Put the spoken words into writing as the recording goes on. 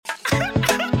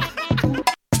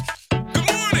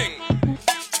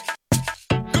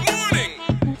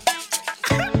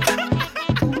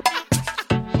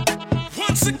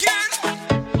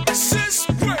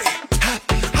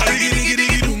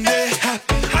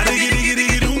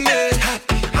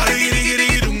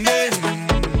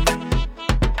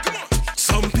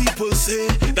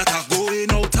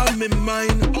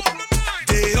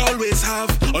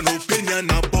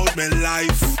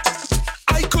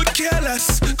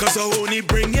cause I only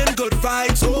bring in good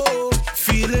vibes. Oh,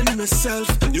 feeling myself,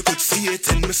 you could see it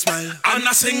in my smile. And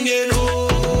I singing,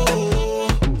 oh,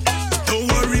 don't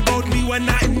worry about me when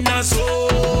I'm in a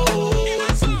zone.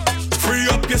 Free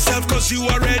up yourself cause you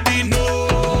already know.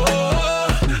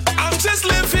 I'm just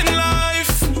living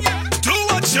life, do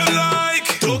what you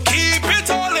like, don't keep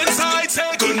it all inside.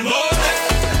 Say good morning.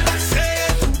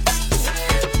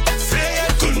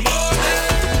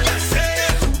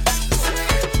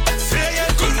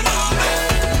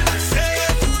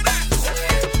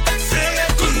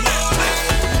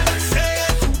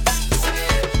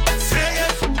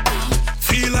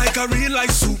 A real life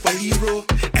superhero.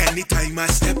 Anytime I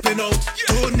stepping out,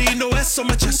 don't need no S on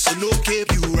my chest, so no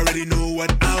cape. You already know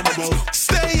what I'm about.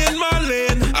 Stay in my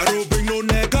lane, I don't bring no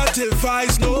negative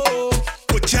vibes, no.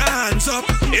 Put your hands up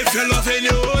if you're loving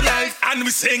your life, and we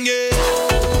sing it.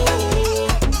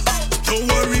 Don't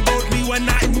worry about me when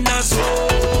I'm in a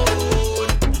zone.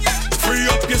 Free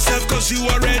up yourself cause you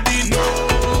already know.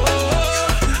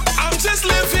 I'm just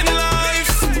living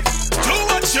life, do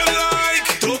what you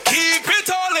like, don't keep it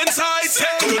all inside. Say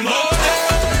good morning.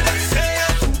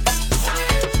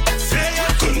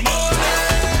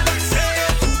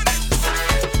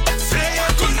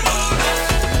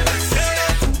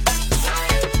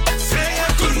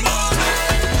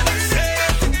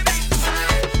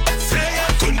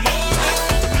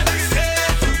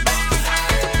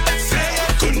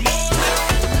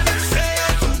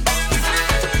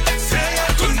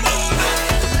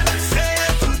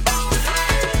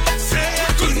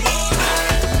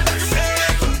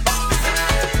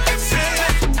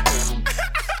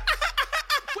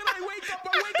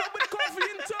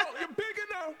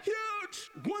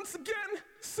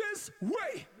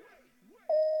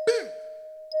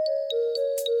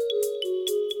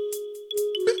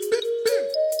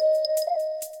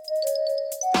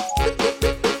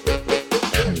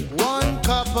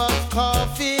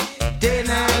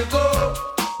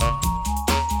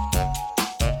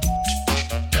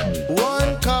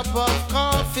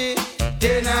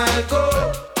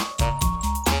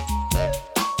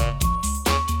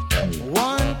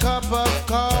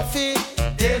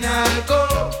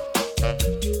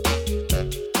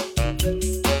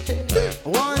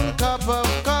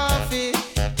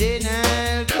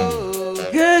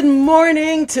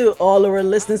 To all our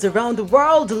listeners around the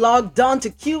world, logged on to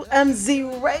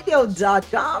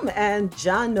QMZRadio.com and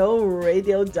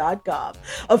JanoRadio.com.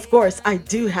 Of course, I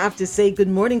do have to say good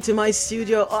morning to my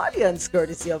studio audience,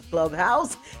 courtesy of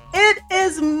Clubhouse. It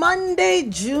is Monday,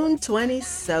 June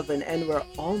 27, and we're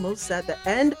almost at the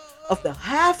end of the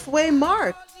halfway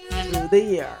mark through the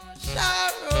year.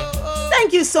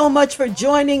 Thank you so much for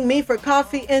joining me for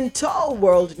Coffee in Tow,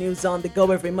 world news on the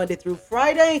go every Monday through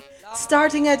Friday,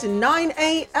 starting at 9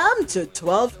 a.m. to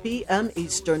 12 p.m.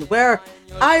 Eastern, where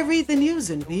I read the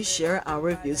news and we share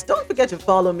our views. Don't forget to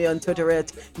follow me on Twitter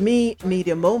at Me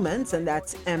Media Moments, and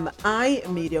that's MI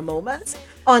Media Moments.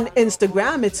 On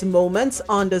Instagram, it's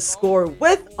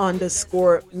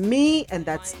moments_with_me, and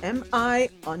that's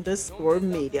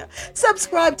MI_media.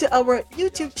 Subscribe to our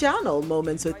YouTube channel,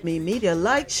 Moments with Me Media.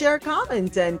 Like, share,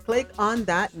 comment, and click on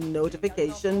that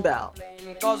notification bell.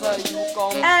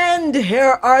 And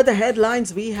here are the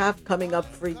headlines we have coming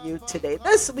up for you today.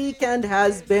 This weekend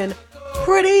has been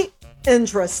pretty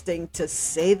interesting, to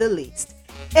say the least.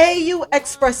 AU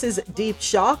expresses deep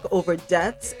shock over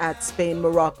deaths at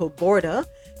Spain-Morocco border.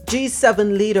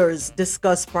 G7 leaders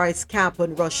discuss price cap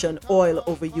on Russian oil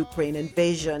over Ukraine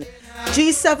invasion.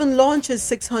 G7 launches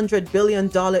 $600 billion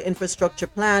infrastructure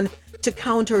plan to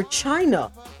counter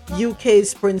China.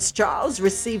 UK's Prince Charles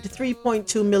received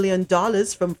 $3.2 million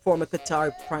from former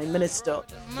Qatar Prime Minister.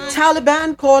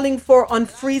 Taliban calling for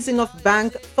unfreezing of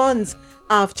bank funds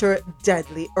after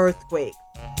deadly earthquake.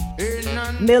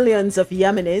 Millions of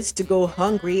Yemenis to go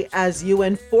hungry as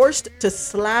UN forced to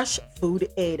slash food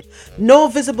aid. No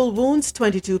visible wounds,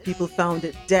 22 people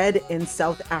found dead in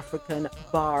South African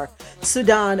bar.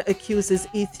 Sudan accuses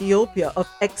Ethiopia of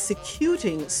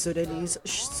executing Sudanese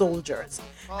soldiers.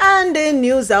 And in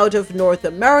news out of North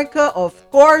America,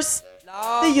 of course,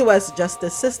 the U.S.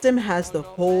 justice system has the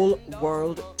whole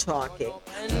world talking.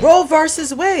 Roe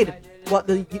versus Wade, what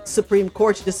the Supreme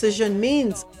Court decision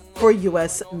means for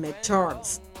U.S.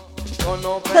 midterms.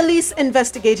 Police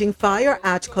investigating fire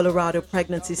at Colorado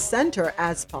Pregnancy Center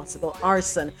as possible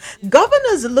arson.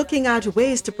 Governors looking at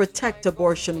ways to protect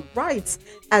abortion rights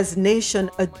as nation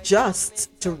adjusts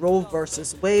to Roe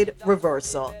versus Wade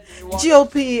reversal.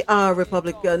 GOP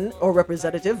Republican or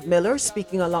Representative Miller,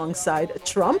 speaking alongside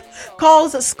Trump,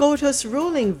 calls SCOTUS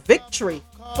ruling victory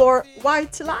for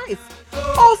white life.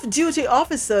 Off-duty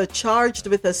officer charged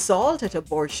with assault at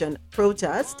abortion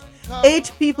protest.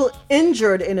 8 people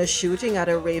injured in a shooting at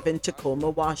a rave in Tacoma,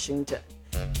 Washington.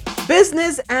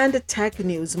 Business and tech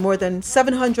news. More than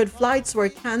 700 flights were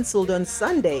canceled on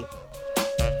Sunday.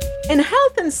 In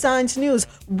health and science news,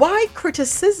 why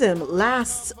criticism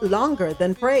lasts longer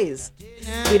than praise.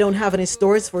 We don't have any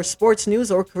stories for sports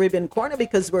news or Caribbean Corner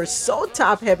because we're so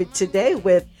top-heavy today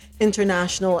with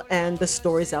international and the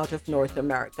stories out of North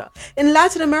America. In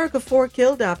Latin America, 4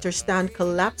 killed after stand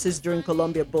collapses during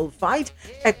Colombia bullfight.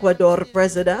 Ecuador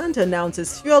president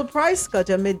announces fuel price cut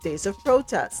amid days of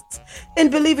protests. In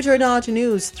Believe It or Not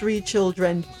news, 3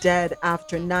 children dead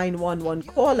after 911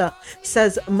 caller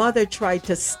says mother tried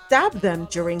to stab them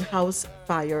during house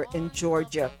fire in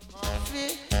Georgia.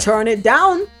 Turn it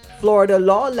down. Florida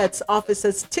law lets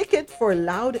officers ticket for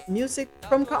loud music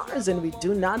from cars, and we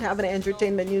do not have an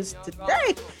entertainment news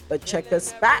today, but check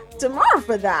us back tomorrow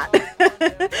for that.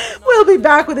 We'll be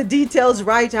back with the details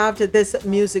right after this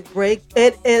music break.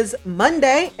 It is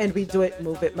Monday, and we do it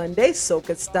Move It Monday,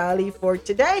 soca style for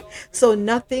today. So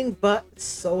nothing but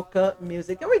soca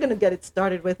music, and we're gonna get it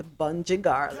started with Bunji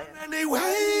Garlin. Anyway,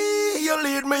 you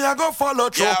lead me, I go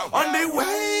follow through. On the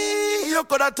way. You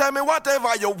coulda tell me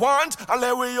whatever you want, and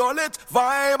let we hold it,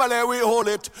 vibe, and let we hold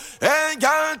it. Hey,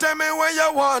 girl, tell me where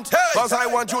you want, cause I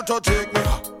want you to take me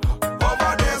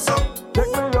over there, so.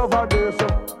 Take me over there, so.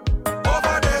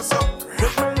 Over there, so.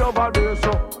 Take me over there,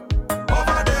 so.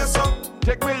 Over there, so.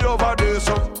 Take me over there,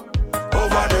 so.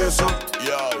 Over there, so.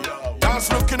 Yo. Dance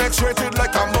looking X-rated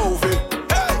like a movie.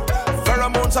 Hey.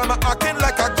 Pheromones, I'm acting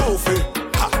like a goofy.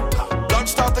 Blood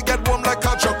start to get warm like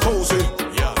a jacuzzi.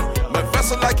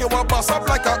 Like you want pass up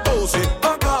like a Uzi.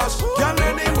 Oh gosh, girl,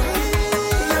 anyway,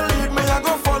 you lead me, I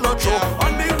go follow through.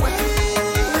 On the way,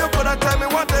 you coulda tell me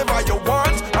whatever you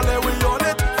want, and then we hold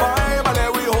it, vibe, and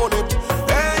then we hold it.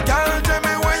 Hey, girl, tell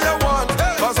me where you want,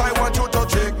 cause I want you to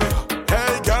take me.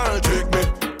 Hey, girl, take me.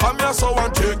 Come here, so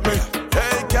and take me.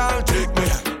 Hey, girl, take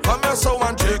me. Come here, so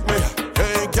and take me.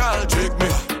 Hey, girl, take me.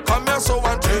 Come here, so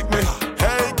and take me.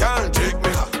 Hey, girl, take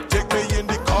me. Take me in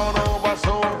the corner over,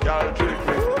 so girl, take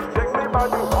me.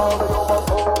 I'm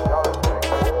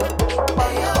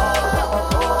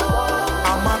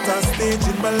at a stage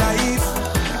in my life.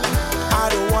 I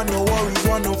don't want no worries,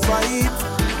 want no fight.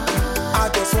 I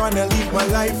just wanna live my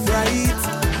life right.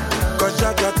 Cause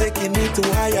you're taking me to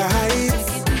higher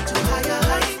heights.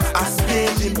 A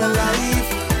stage in my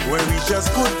life where it's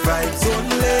just good vibes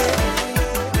only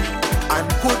and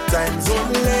good times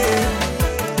only.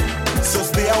 So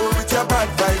stay away with your bad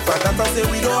vibe, and that I say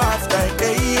we don't have time.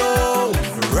 Hey yo,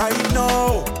 right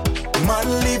now, man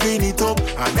living it up,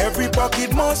 and every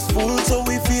pocket must full, so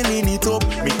we feeling it up.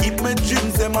 Me keep my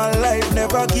dreams and my life,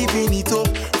 never giving it up.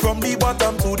 From the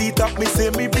bottom to the top, me say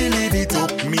me building it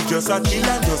up. Me just a chill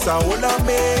and just a hold a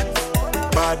mate.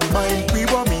 Bad mind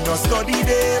people, me no study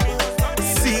them.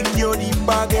 Secure the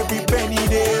bag, every penny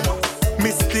them. Me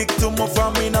stick to my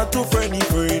family, not to friendly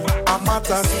friend. I'm at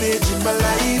a stage in my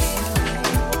life.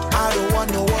 I don't want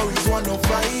no worries, want no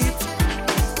fight.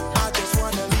 I just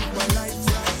wanna live my life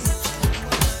right.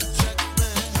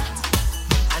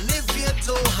 And if you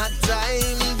don't have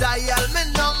time, dial my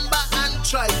number and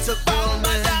try to call me.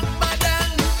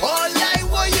 All I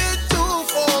want you do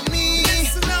for me,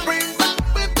 bring back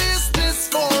my business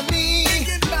for me.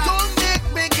 Don't make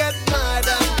me get mad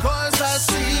cause I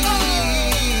see.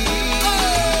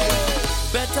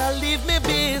 Better leave me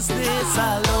business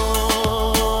alone.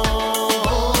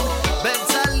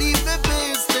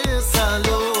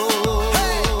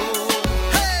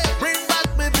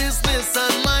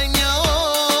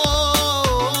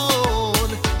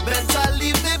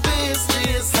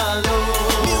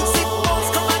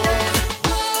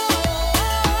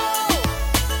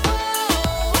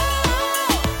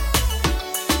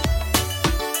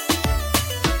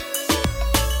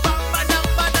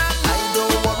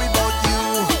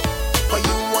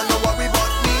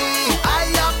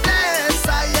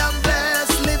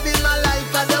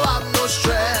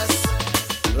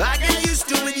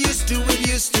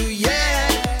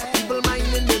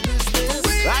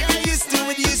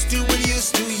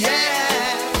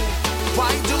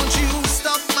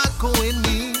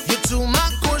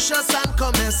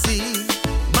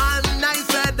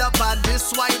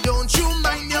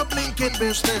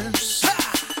 Business.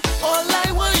 All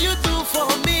I want you do for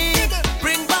me,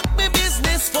 bring back my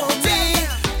business for me.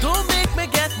 Don't make me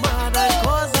get mad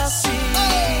cause I see.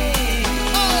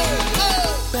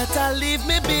 Better leave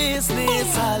me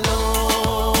business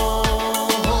alone.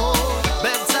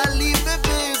 Better leave me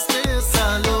business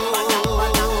alone.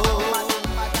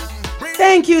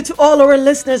 Thank you to all our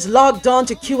listeners logged on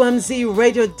to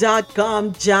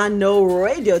QMZRadio.com,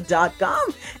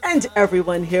 JanoRadio.com, and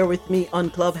everyone here with me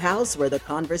on Clubhouse where the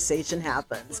conversation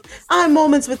happens. I'm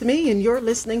Moments with Me, and you're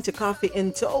listening to Coffee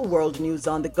in Tow, World News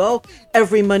on the Go,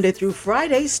 every Monday through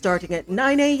Friday, starting at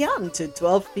 9 a.m. to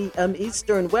 12 p.m.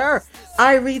 Eastern, where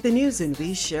I read the news and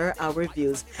we share our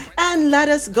views. And let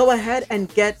us go ahead and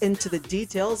get into the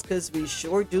details, because we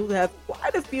sure do have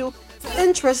quite a few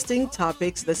interesting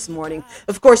topics this morning.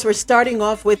 Of course, we're starting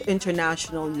off with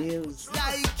international news.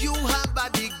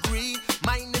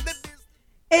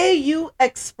 AU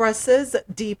expresses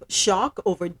deep shock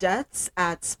over deaths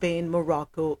at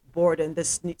Spain-Morocco border. And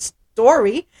this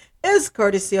story is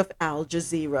courtesy of Al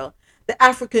Jazeera. The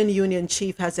African Union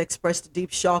chief has expressed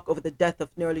deep shock over the death of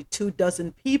nearly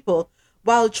 24 people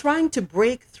while trying to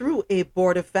break through a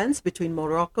border fence between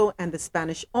Morocco and the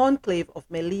Spanish enclave of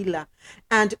Melilla,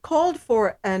 and called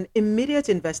for an immediate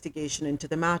investigation into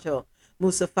the matter.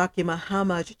 Musa Faki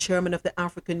Mahamad, chairman of the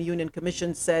African Union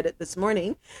Commission, said this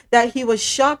morning that he was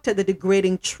shocked at the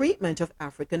degrading treatment of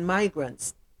African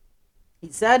migrants.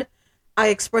 He said, "I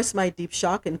express my deep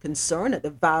shock and concern at the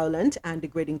violent and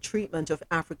degrading treatment of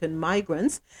African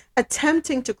migrants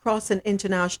attempting to cross an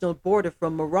international border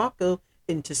from Morocco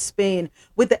into Spain,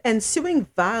 with the ensuing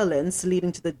violence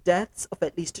leading to the deaths of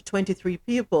at least 23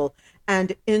 people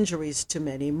and injuries to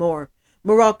many more."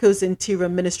 Morocco's Interior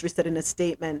Ministry said in a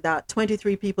statement that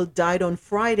 23 people died on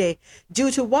Friday due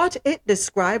to what it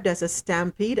described as a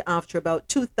stampede after about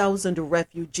 2,000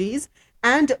 refugees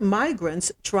and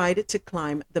migrants tried to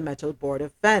climb the metal border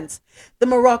fence. The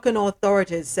Moroccan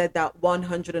authorities said that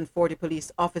 140 police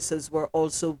officers were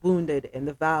also wounded in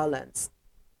the violence.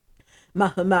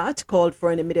 Mahamat called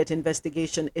for an immediate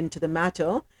investigation into the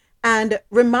matter and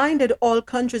reminded all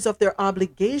countries of their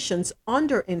obligations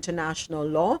under international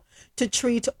law to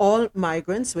treat all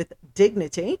migrants with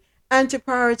dignity and to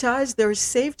prioritize their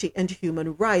safety and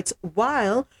human rights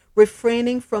while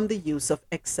refraining from the use of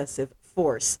excessive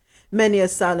force. Many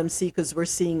asylum seekers were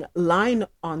seen lying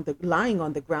on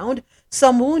the ground,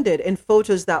 some wounded, in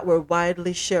photos that were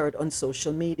widely shared on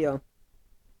social media.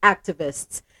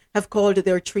 Activists have called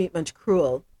their treatment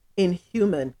cruel,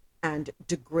 inhuman, and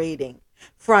degrading.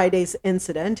 Friday's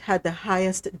incident had the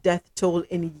highest death toll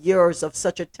in years of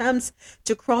such attempts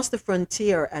to cross the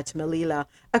frontier at Melilla,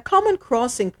 a common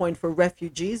crossing point for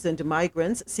refugees and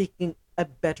migrants seeking a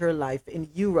better life in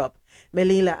Europe.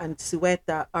 Melilla and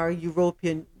Ceuta are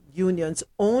European Union's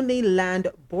only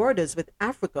land borders with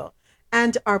Africa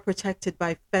and are protected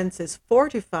by fences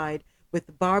fortified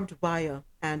with barbed wire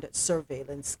and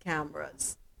surveillance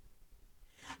cameras.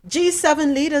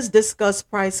 G7 leaders discuss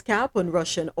price cap on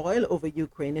Russian oil over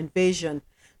Ukraine invasion.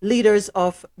 Leaders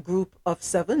of Group of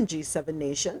 7 G7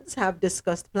 nations have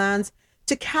discussed plans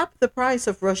to cap the price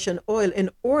of Russian oil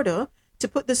in order to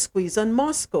put the squeeze on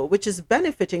Moscow, which is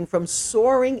benefiting from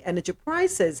soaring energy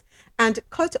prices, and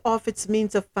cut off its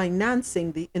means of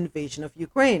financing the invasion of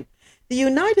Ukraine. The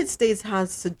United States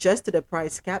has suggested a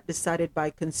price cap decided by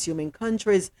consuming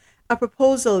countries, a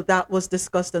proposal that was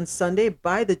discussed on Sunday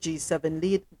by the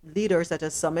G7 leaders at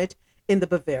a summit in the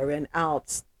Bavarian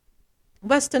Alps.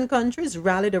 Western countries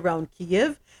rallied around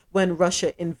Kyiv when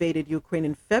Russia invaded Ukraine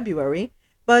in February,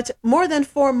 but more than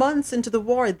 4 months into the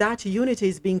war, that unity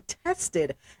is being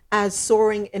tested as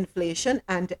soaring inflation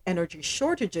and energy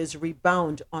shortages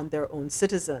rebound on their own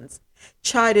citizens.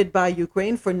 Chided by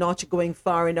Ukraine for not going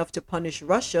far enough to punish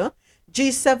Russia,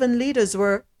 G7 leaders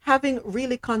were having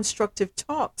really constructive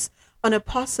talks on a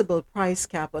possible price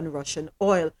cap on Russian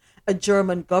oil. A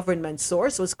German government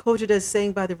source was quoted as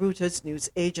saying by the Reuters news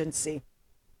agency,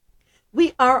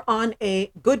 "We are on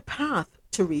a good path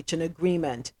to reach an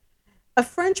agreement." A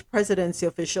French presidency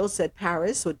official said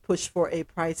Paris would push for a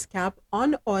price cap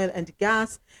on oil and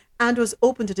gas and was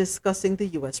open to discussing the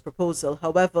U.S. proposal.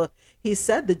 However, he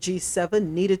said the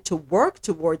G7 needed to work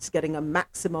towards getting a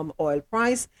maximum oil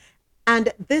price,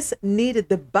 and this needed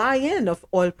the buy-in of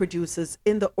oil producers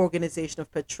in the Organization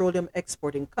of Petroleum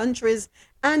Exporting Countries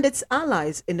and its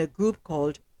allies in a group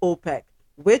called OPEC,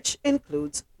 which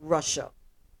includes Russia.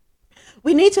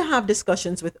 "We need to have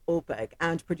discussions with OPEC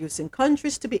and producing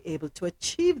countries to be able to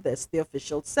achieve this," the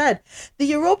official said. The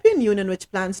European Union, which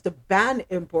plans to ban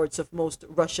imports of most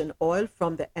Russian oil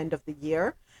from the end of the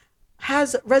year,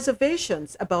 has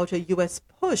reservations about a U.S.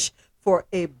 push for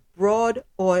a broad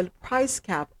oil price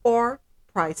cap or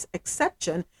price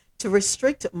exception to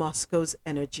restrict Moscow's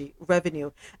energy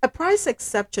revenue. A price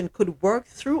exception could work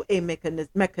through a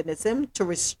mechanism to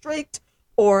restrict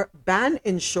or ban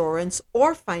insurance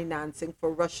or financing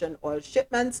for Russian oil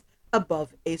shipments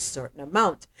above a certain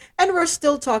amount. And we're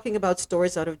still talking about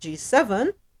stories out of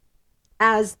G7.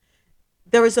 as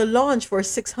there is a launch for a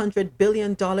 $600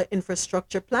 billion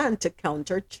infrastructure plan to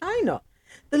counter China.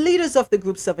 The leaders of the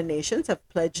Group 7 nations have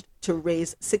pledged to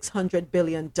raise $600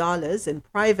 billion in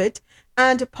private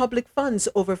and public funds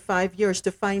over 5 years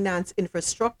to finance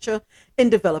infrastructure in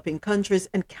developing countries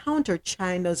and counter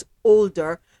China's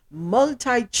older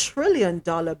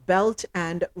multi-trillion-dollar Belt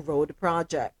and Road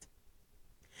project.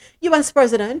 U.S.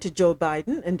 President Joe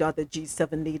Biden and other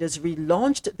G7 leaders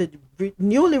relaunched the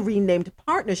newly renamed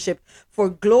Partnership for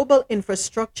Global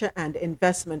Infrastructure and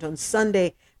Investment on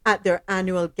Sunday at their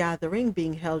annual gathering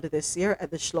being held this year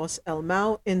at the Schloss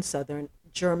Elmau in southern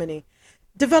Germany.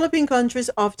 Developing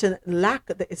countries often lack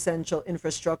the essential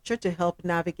infrastructure to help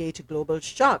navigate global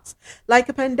shocks like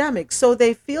a pandemic, so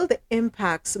they feel the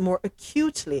impacts more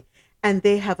acutely and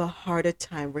they have a harder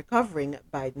time recovering,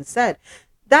 Biden said.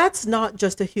 That's not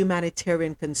just a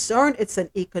humanitarian concern, it's an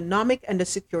economic and a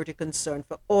security concern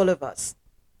for all of us.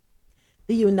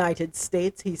 The United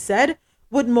States, he said,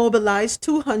 would mobilize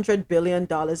 $200 billion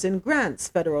in grants,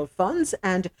 federal funds,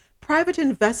 and private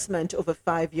investment over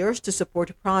 5 years to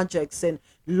support projects in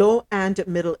low and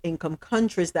middle income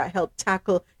countries that help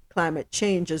tackle climate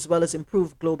change as well as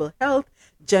improve global health,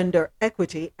 gender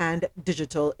equity, and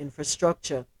digital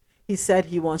infrastructure. He said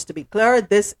he wants to be clear,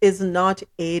 this is not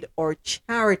aid or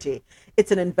charity.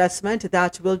 It's an investment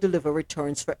that will deliver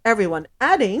returns for everyone,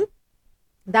 adding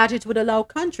that it would allow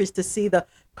countries to see the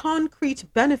concrete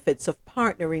benefits of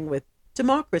partnering with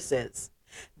democracies.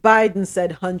 Biden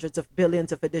said hundreds of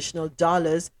billions of additional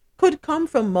dollars could come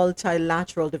from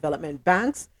multilateral development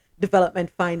banks, development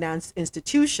finance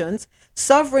institutions,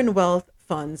 sovereign wealth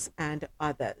funds, and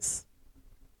others.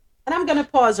 And I'm going to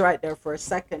pause right there for a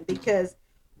second because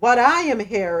what I am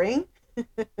hearing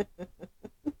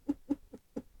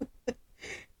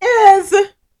is,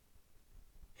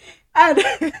 and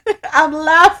I'm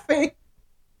laughing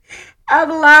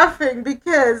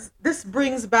because this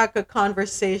brings back a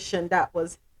conversation that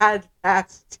was had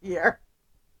last year.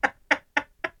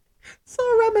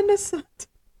 So reminiscent.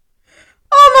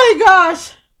 Oh my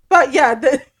gosh. But yeah,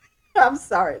 I'm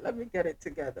sorry. Let me get it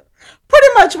together. Pretty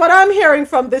much what I'm hearing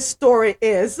from this story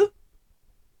is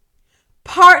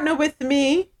partner with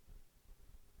me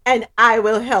and I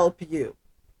will help you.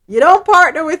 You don't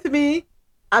partner with me,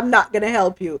 I'm not going to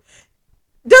help you.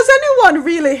 Does anyone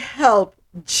really help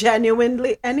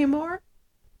genuinely anymore?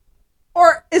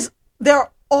 Or is there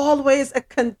always a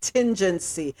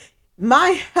contingency?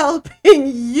 My helping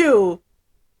you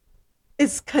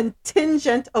is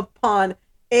contingent upon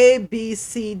A, B,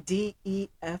 C, D, E,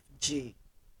 F, G.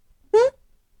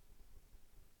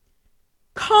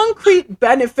 Concrete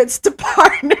benefits to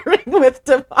partnering with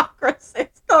democracies.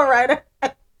 Go right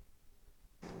ahead.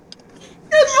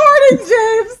 Good morning,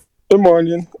 James. Good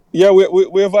morning. Yeah,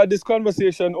 we have had this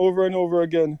conversation over and over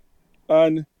again.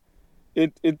 And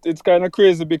it's kind of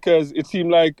crazy because it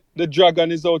seems like the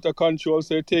dragon is out of control.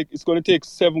 So it's going to take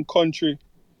 7 countries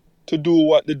to do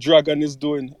what the dragon is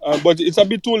doing. But it's a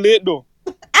bit too late, though.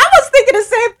 I was thinking the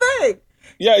same thing.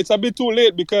 Yeah, it's a bit too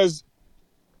late because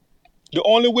the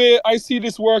only way I see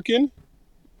this working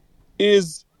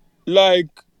is like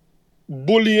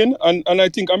bullying. And I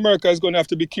think America is going to have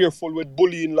to be careful with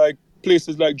bullying like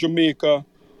places like Jamaica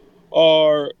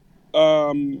or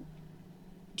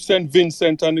St.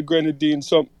 Vincent and the Grenadines.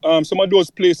 Some of those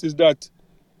places that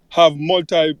have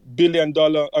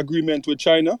multi-billion-dollar agreement with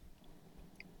China.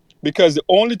 Because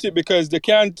because they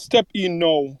can't step in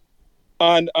now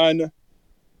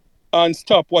and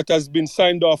stop what has been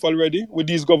signed off already with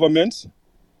these governments.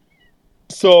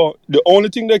 So the only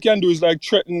thing they can do is like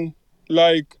threaten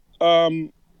like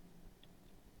like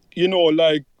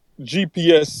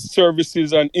GPS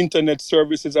services and internet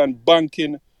services and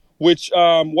banking, which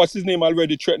what's his name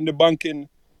already threatened the banking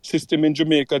system in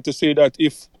Jamaica to say that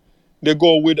if they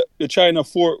go with the China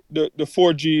the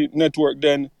 4G network,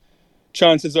 then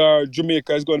chances are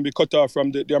Jamaica is going to be cut off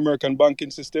from the American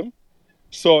banking system.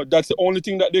 So that's the only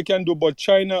thing that they can do. But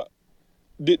China,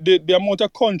 the amount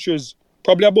of countries,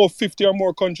 probably about 50 or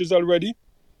more countries already,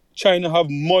 China have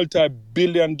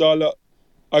multi-billion-dollar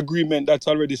agreement that's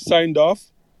already signed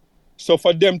off. So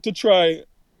for them to try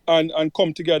and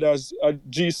come together as a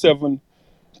G7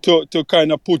 to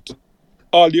kind of put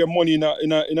all their money in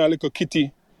a little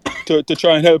kitty to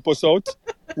try and help us out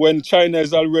when China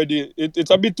is already, it's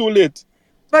a bit too late.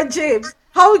 But James,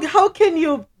 how can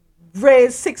you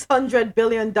raise $600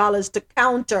 billion to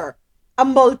counter a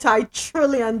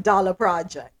multi-trillion-dollar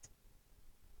project?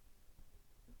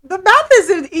 The math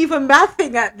isn't even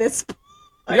mathing at this point.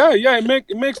 Yeah,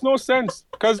 it makes no sense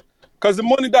because the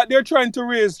money that they're trying to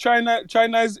raise, China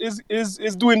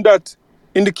is doing that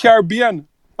in the Caribbean.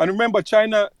 And remember,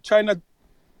 China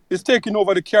is taking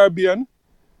over the Caribbean.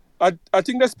 I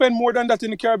think they spend more than that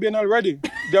in the Caribbean already.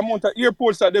 The amount of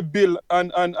airports that they build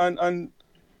and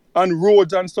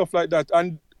roads and stuff like that.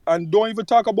 And don't even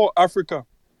talk about Africa. Oh,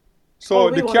 So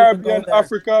we the won't even go Caribbean, there.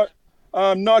 Africa,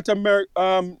 North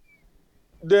America,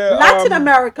 Latin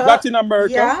America. Latin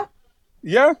America. Yeah.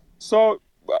 Yeah. So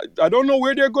I don't know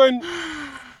where they're going.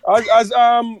 As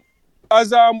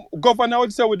governor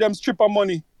would say with them stripper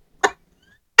money.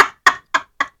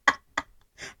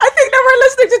 I think they were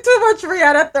listening to too much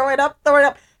Rihanna. Throw it up, throw it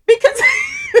up. Because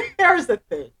here's the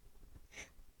thing.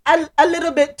 A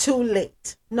little bit too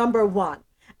late, number one.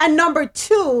 And number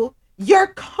two, you're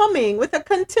coming with a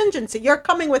contingency. You're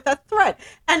coming with a threat.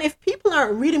 And if people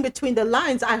aren't reading between the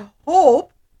lines, I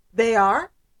hope they are.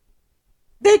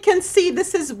 They can see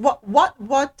this is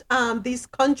what these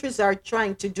countries are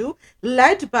trying to do,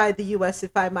 led by the US,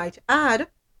 if I might add,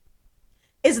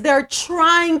 is they're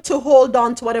trying to hold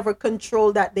on to whatever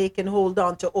control that they can hold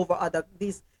on to over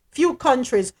these few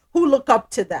countries who look up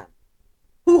to them,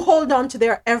 who hold on to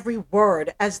their every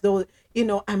word as though,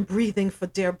 I'm breathing for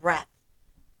their breath,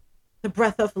 the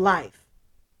breath of life.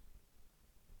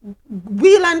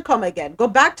 Wheel and come again. Go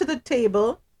back to the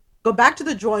table, go back to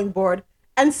the drawing board,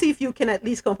 and see if you can at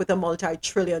least come up with a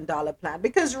multi-trillion-dollar plan.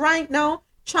 Because right now,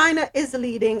 China is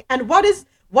leading. And what is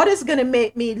going to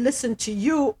make me listen to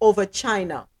you over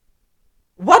China?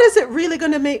 What is it really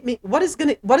going to make me? What is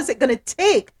it going to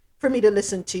take for me to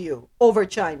listen to you over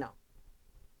China?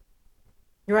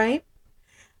 Right?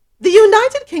 The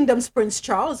United Kingdom's Prince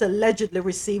Charles allegedly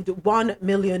received 1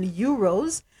 million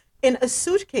euros in a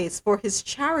suitcase for his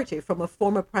charity from a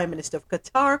former Prime Minister of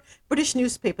Qatar, British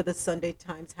newspaper The Sunday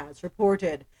Times has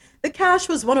reported. The cash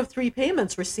was one of 3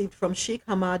 payments received from Sheikh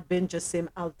Hamad bin Jassim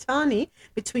Al Thani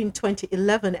between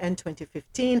 2011 and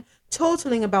 2015,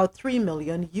 totaling about 3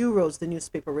 million euros, the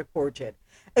newspaper reported.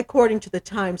 According to the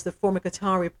Times, the former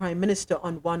Qatari Prime Minister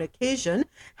on one occasion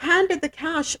handed the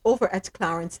cash over at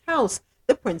Clarence House,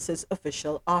 the prince's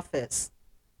official office.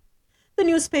 The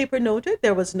newspaper noted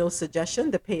there was no suggestion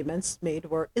the payments made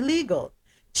were illegal.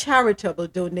 Charitable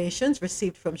donations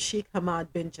received from Sheikh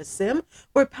Hamad bin Jassim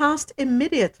were passed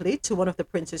immediately to one of the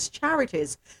prince's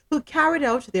charities, who carried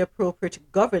out the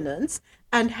appropriate governance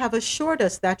and have assured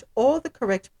us that all the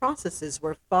correct processes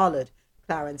were followed,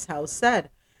 Clarence House said.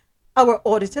 Our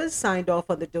auditors signed off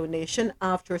on the donation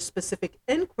after a specific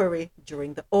inquiry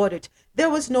during the audit. There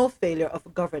was no failure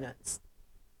of governance.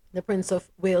 The Prince of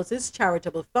Wales's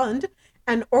Charitable Fund,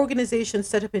 an organization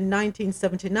set up in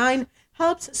 1979,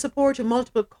 helps support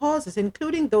multiple causes,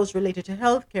 including those related to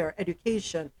healthcare,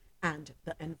 education, and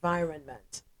the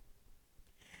environment.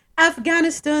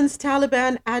 Afghanistan's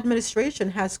Taliban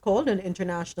administration has called on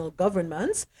international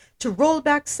governments to roll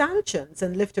back sanctions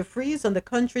and lift a freeze on the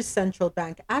country's central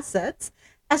bank assets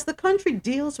as the country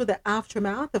deals with the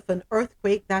aftermath of an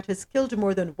earthquake that has killed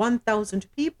more than 1,000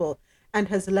 people and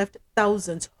has left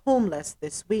thousands homeless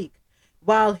this week.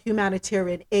 While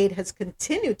humanitarian aid has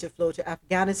continued to flow to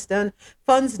Afghanistan,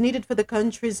 funds needed for the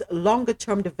country's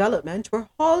longer-term development were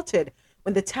halted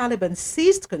when the Taliban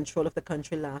seized control of the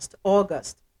country last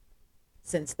August.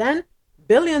 Since then,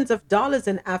 billions of dollars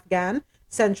in Afghan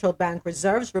central bank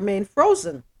reserves remain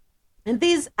frozen. And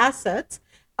these assets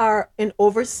are in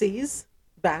overseas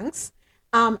banks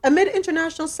amid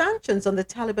international sanctions on the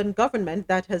Taliban government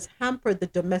that has hampered the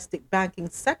domestic banking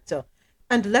sector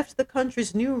and left the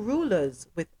country's new rulers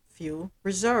with few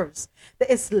reserves.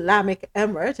 The Islamic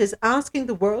Emirate is asking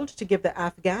the world to give the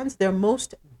Afghans their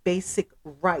most basic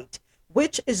right,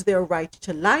 which is their right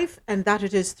to life, and that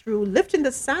it is through lifting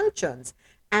the sanctions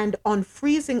and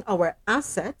unfreezing our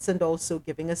assets and also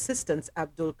giving assistance,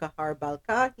 Abdul Kahar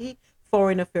Balkahi,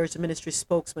 Foreign Affairs Ministry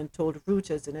spokesman, told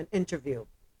Reuters in an interview.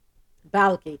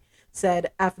 Balki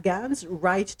said Afghans'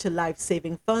 right to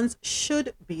life-saving funds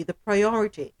should be the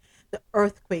priority. The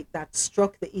earthquake that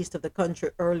struck the east of the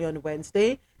country early on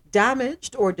Wednesday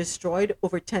damaged or destroyed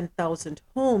over 10,000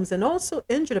 homes and also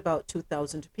injured about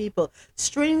 2,000 people,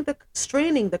 straining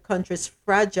the country's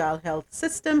fragile health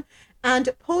system and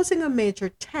posing a major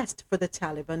test for the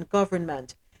Taliban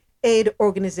government. Aid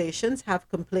organizations have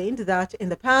complained that in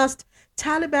the past,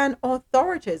 Taliban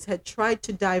authorities had tried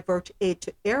to divert aid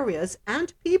to areas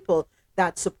and people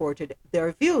that supported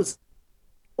their views,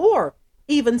 or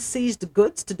even seized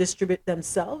goods to distribute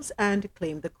themselves and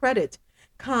claim the credit.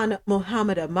 Khan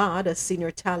Mohammed Ahmad, a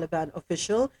senior Taliban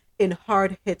official in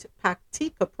hard-hit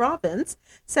Paktika province,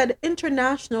 said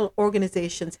international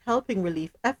organizations helping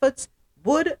relief efforts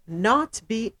would not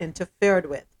be interfered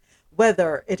with.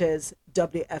 Whether it is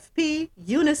WFP,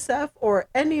 UNICEF, or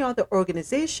any other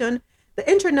organization, the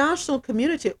international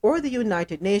community or the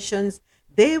United Nations,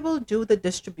 they will do the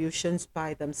distributions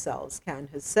by themselves, Khan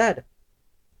has said.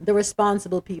 The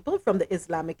responsible people from the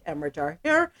Islamic Emirate are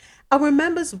here. Our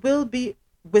members will be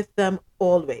with them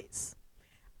always.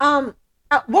 Um,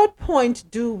 at what point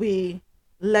do we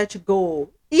let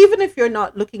go, even if you're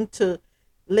not looking to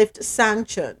lift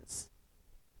sanctions?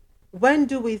 When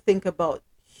do we think about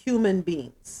human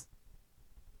beings?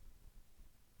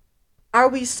 Are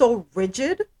we so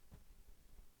rigid?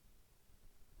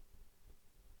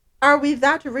 Are we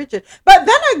that rigid? But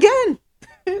then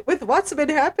again, with what's been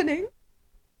happening,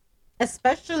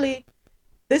 especially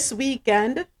this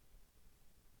weekend,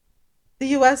 the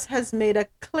US has made a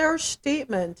clear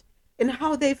statement in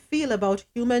how they feel about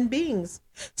human beings.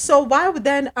 So why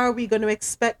then are we going to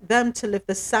expect them to lift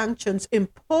the sanctions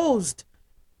imposed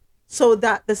so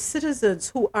that the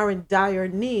citizens who are in dire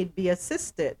need be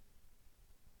assisted?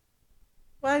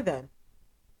 Why then?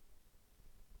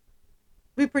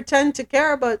 We pretend to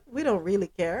care, but we don't really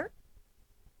care.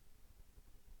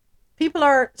 People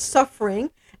are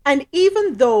suffering, and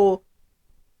even though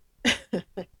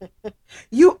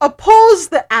you oppose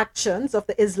the actions of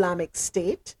the Islamic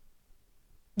State,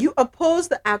 you oppose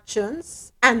the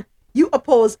actions and you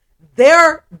oppose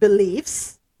their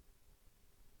beliefs,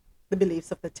 the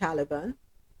beliefs of the Taliban.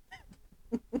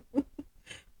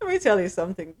 Let me tell you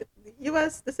something. The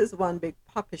US, this is one big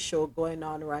puppet show going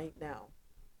on right now.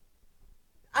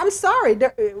 I'm sorry,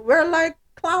 we're like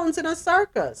clowns in a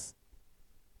circus.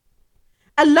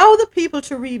 Allow the people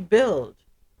to rebuild.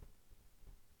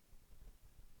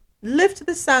 Lift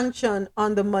the sanction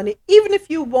on the money, even if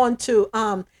you want to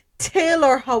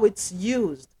tailor how it's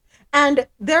used. And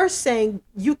they're saying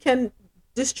you can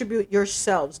distribute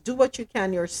yourselves, do what you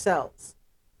can yourselves.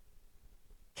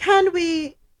 Can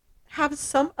we have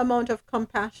some amount of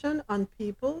compassion on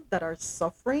people that are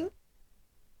suffering?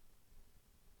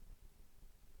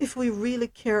 If we really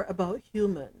care about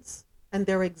humans and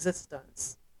their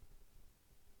existence.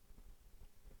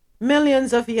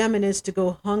 Millions of Yemenis to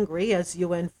go hungry as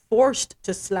UN forced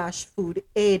to slash food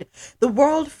aid. The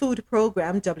World Food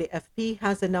Programme, WFP,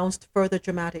 has announced further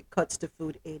dramatic cuts to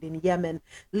food aid in Yemen,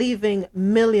 leaving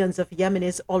millions of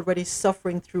Yemenis already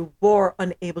suffering through war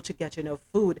unable to get enough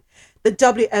food. The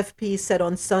WFP said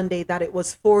on Sunday that it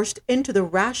was forced into the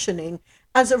rationing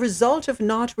as a result of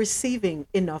not receiving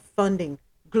enough funding,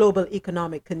 global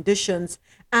economic conditions,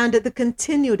 and the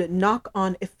continued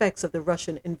knock-on effects of the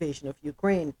Russian invasion of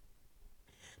Ukraine.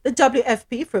 The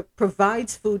WFP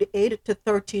provides food aid to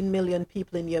 13 million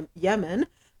people in Yemen,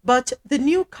 but the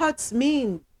new cuts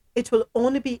mean it will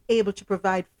only be able to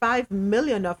provide 5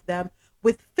 million of them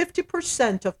with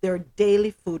 50% of their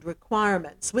daily food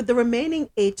requirements, with the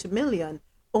remaining 8 million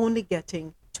only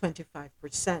getting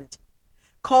 25%.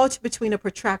 Caught between a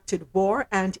protracted war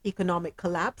and economic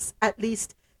collapse, at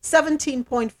least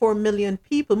 17.4 million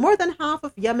people, more than half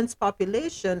of Yemen's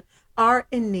population, are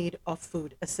in need of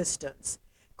food assistance.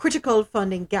 Critical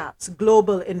funding gaps,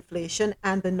 global inflation,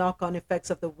 and the knock-on effects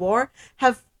of the war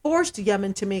have forced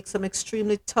Yemen to make some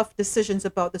extremely tough decisions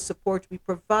about the support we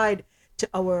provide to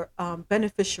our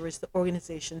beneficiaries, the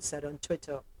organization said on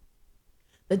Twitter.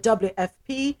 The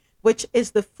WFP, which is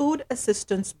the food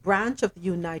assistance branch of the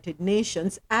United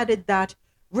Nations, added that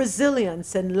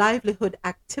resilience and livelihood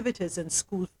activities and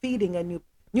school feeding and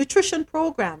nutrition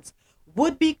programs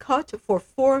would be cut for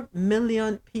 4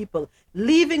 million people,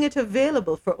 leaving it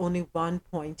available for only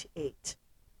 1.8.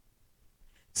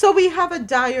 So we have a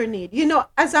dire need. You know,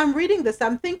 as I'm reading this,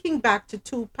 I'm thinking back to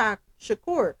Tupac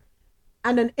Shakur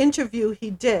and an interview he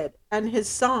did and his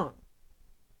song.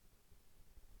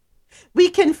 We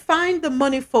can find the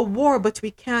money for war, but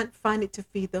we can't find it to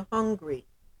feed the hungry.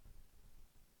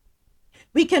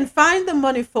 We can find the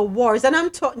money for wars, and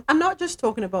I'm not just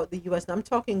talking about the US, I'm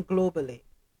talking globally.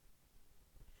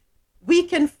 We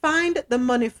can find the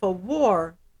money for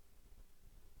war.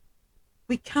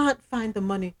 We can't find the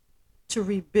money to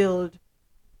rebuild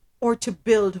or to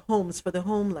build homes for the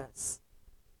homeless.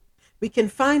 We can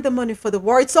find the money for the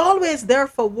war. It's always there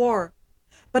for war,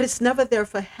 but it's never there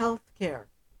for health care,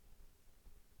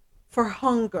 for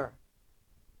hunger,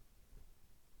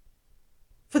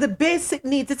 for the basic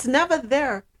needs. It's never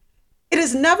there. It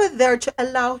is never there to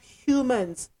allow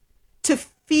humans to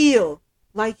feel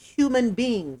like human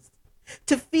beings,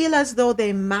 to feel as though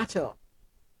they matter.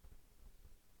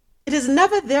 It is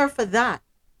never there for that,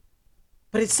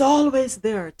 but it's always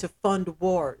there to fund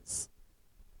wars.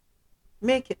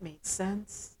 Make it make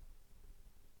sense.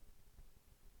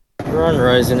 Grand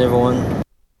rising, everyone.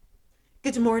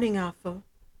 Good morning, Alpha.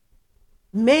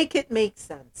 Make it make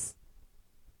sense.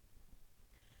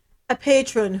 A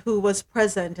patron who was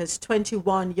present as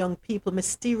 21 young people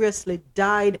mysteriously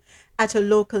died at a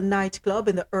local nightclub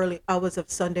in the early hours of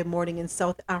Sunday morning in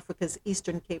South Africa's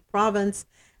Eastern Cape province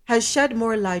has shed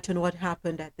more light on what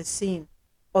happened at the scene.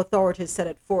 Authorities said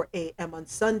at 4 a.m. on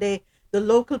Sunday, the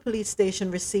local police station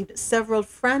received several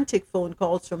frantic phone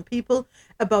calls from people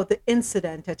about the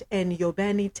incident at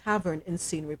Nyobeni Tavern in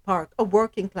Scenery Park, a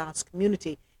working class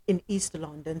community in East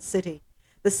London City.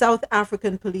 The South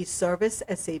African Police Service,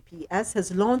 SAPS,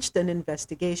 has launched an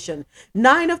investigation.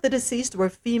 9 of the deceased were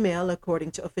female, according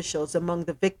to officials. Among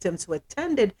the victims who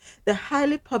attended the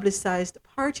highly publicized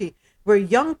party were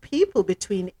young people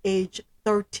between age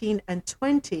 13 and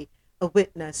 20, a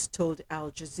witness told Al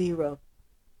Jazeera.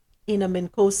 Ina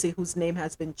Minkosi, whose name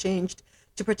has been changed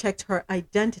to protect her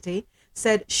identity,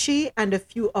 said she and a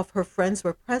few of her friends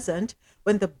were present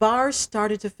when the bar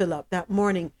started to fill up that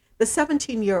morning. The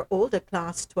 17-year-old, a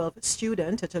class 12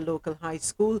 student at a local high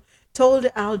school, told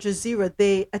Al Jazeera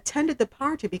they attended the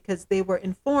party because they were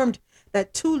informed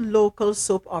that 2 local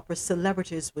soap opera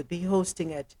celebrities would be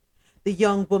hosting it. The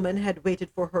young woman had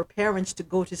waited for her parents to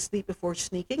go to sleep before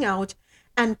sneaking out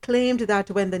and claimed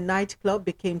that when the nightclub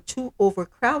became too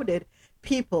overcrowded,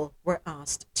 people were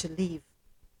asked to leave.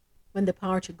 When the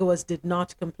partygoers did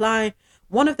not comply,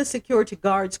 one of the security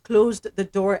guards closed the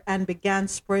door and began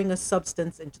spraying a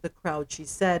substance into the crowd, she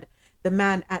said. The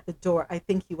man at the door, I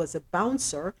think he was a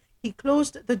bouncer, he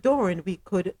closed the door and we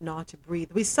could not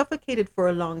breathe. We suffocated for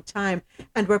a long time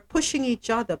and were pushing each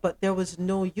other, but there was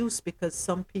no use because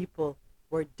some people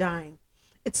were dying.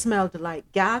 It smelled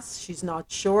like gas. She's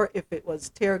not sure if it was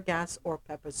tear gas or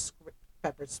pepper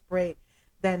spray.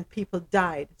 Then people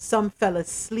died. Some fell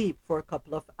asleep for a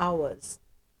couple of hours.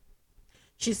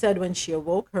 She said when she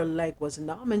awoke, her leg was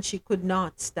numb and she could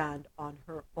not stand on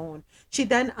her own. She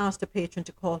then asked a patron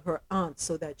to call her aunt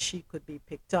so that she could be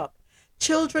picked up.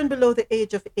 Children below the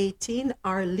age of 18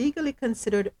 are legally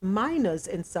considered minors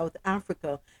in South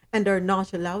Africa and are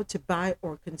not allowed to buy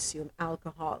or consume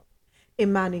alcohol.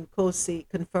 Imani Nkosi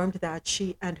confirmed that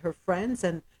she and her friends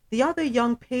and the other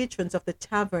young patrons of the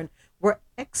tavern were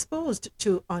exposed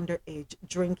to underage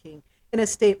drinking. In a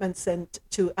statement sent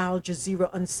to Al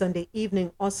Jazeera on Sunday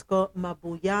evening, Oscar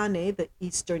Mabuyane, the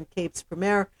Eastern Cape's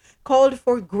premier, called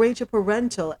for greater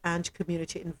parental and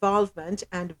community involvement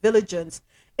and vigilance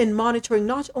in monitoring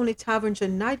not only taverns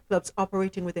and nightclubs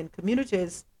operating within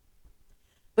communities,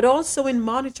 but also in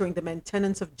monitoring the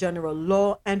maintenance of general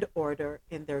law and order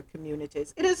in their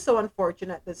communities. It is so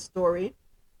unfortunate, this story.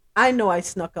 I know I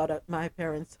snuck out at my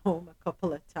parents' home a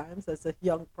couple of times as a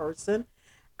young person.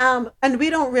 And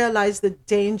we don't realize the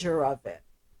danger of it,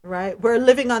 right? We're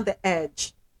living on the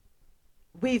edge.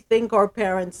 We think our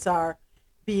parents are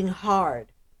being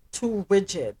hard, too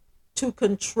rigid, too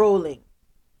controlling.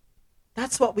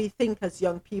 That's what we think as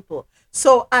young people.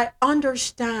 So I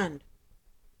understand.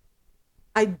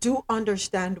 I do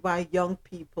understand why young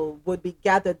people would be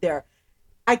gathered there.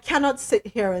 I cannot sit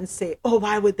here and say, oh,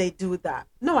 why would they do that?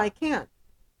 No, I can't.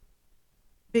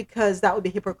 Because that would be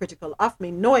hypocritical of me,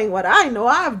 knowing what I know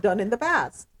I've done in the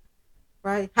past,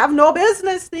 right? Have no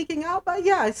business sneaking out, but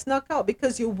yeah, I snuck out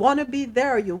because you want to be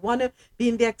there. You want to be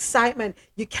in the excitement.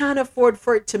 You can't afford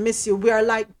for it to miss you. We are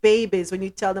like babies when you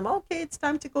tell them, okay, it's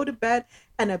time to go to bed,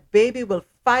 and a baby will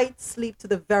fight sleep to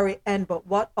the very end, but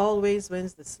what always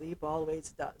wins, the sleep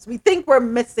always does. We think we're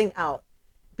missing out.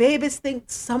 Babies think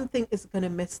something is going to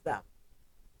miss them.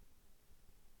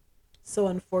 So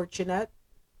unfortunate.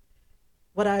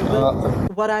 What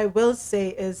I will say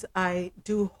is I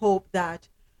do hope that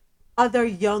other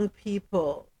young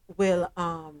people will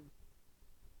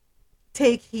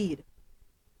take heed.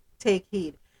 Take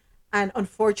heed. And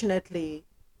unfortunately,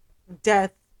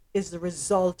 death is the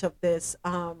result of this.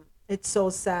 It's so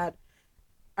sad.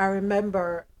 I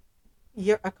remember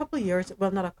a couple of years,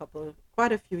 well, not a couple,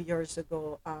 quite a few years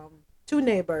ago, 2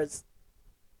 neighbors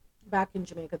back in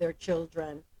Jamaica, their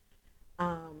children,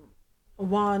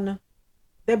 one,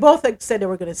 they both said they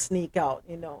were going to sneak out,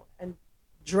 and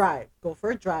go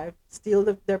for a drive, steal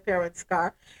their parents'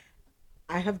 car.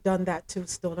 I have done that too,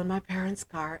 stolen my parents'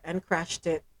 car and crashed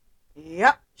it.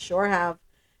 Yep, sure have.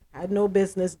 Had no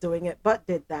business doing it, but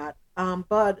did that.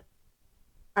 But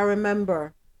I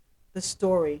remember the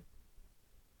story.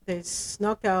 They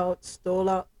snuck out, stole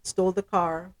the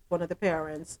car, one of the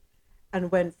parents,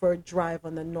 and went for a drive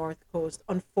on the north coast.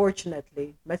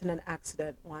 Unfortunately, met in an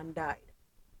accident. One died.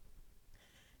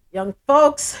 Young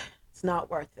folks, it's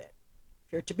not worth it.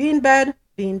 If you're to be in bed,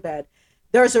 be in bed.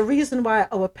 There's a reason why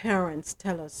our parents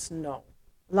tell us no.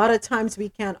 A lot of times we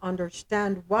can't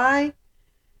understand why,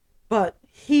 but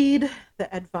heed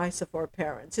the advice of our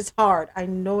parents. It's hard. I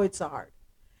know it's hard.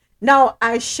 Now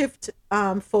I shift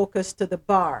focus to the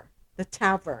bar, the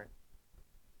tavern.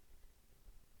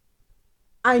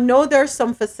 I know there are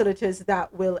some facilities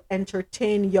that will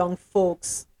entertain young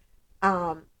folks,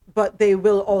 but they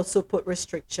will also put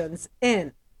restrictions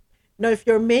in. Now, if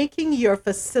you're making your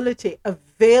facility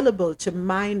available to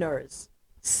minors,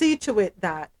 see to it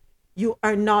that you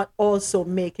are not also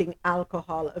making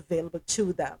alcohol available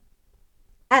to them.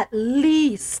 At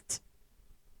least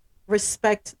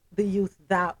respect the youth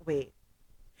that way.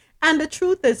 And the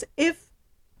truth is, if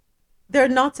they're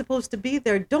not supposed to be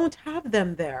there, don't have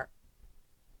them there.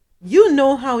 You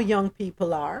know how young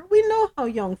people are. We know how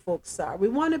young folks are. We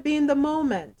want to be in the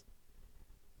moment.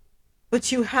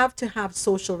 But you have to have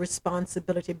social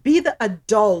responsibility. Be the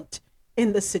adult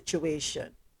in the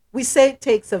situation. We say it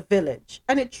takes a village,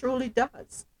 and it truly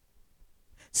does.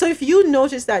 So if you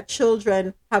notice that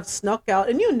children have snuck out,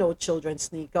 and you know children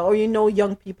sneak out, or you know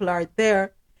young people are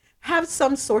there, have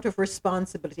some sort of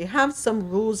responsibility. Have some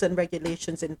rules and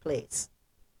regulations in place.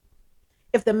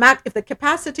 If the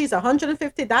capacity is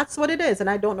 150, that's what it is. And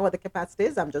I don't know what the capacity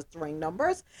is. I'm just throwing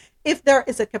numbers. If there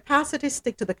is a capacity,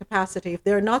 stick to the capacity. If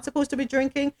they're not supposed to be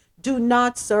drinking, do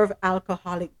not serve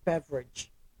alcoholic beverages.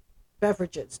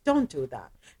 Don't do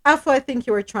that. Alpha, I think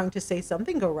you were trying to say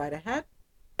something. Go right ahead.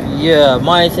 Yeah,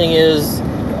 my thing is,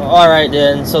 all right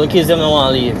then. So the kids don't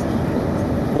want to leave.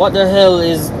 What the hell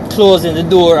is closing the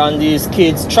door on these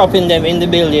kids, trapping them in the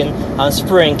building and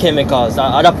spraying chemicals?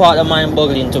 That part of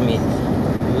mind-boggling to me.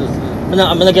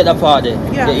 I'm gonna get that part there.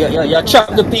 Yeah. You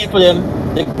trap the people them,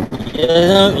 you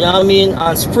know what I mean,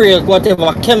 and spray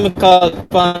whatever chemical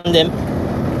on them.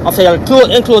 After you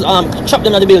enclose trap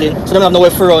them in the building, so they don't have nowhere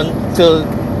to run till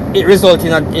it results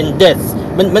in death.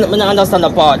 I understand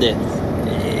that part there.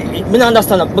 I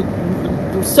understand that,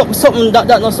 but something that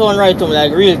not sound right to me,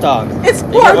 like real talk. It's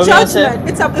poor judgment.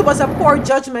 It was a poor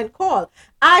judgment call.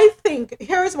 I think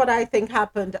here's what I think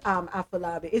happened,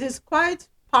 Afolabi. It is quite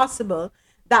possible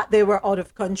that they were out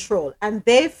of control and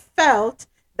they felt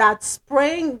that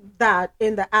spraying that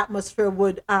in the atmosphere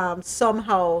would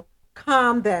somehow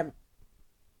calm them,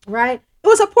 right? It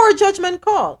was a poor judgment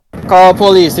call. Call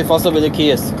police if that's be the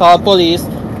case. Call police,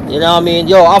 you know what I mean?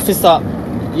 Yo, officer,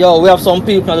 yo, we have some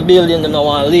people in the building that don't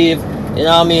want to leave, you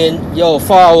know what I mean? Yo,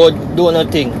 forward, do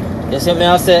nothing. You see me,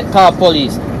 I say, call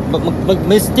police. But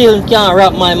me still can't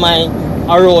wrap my mind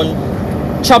around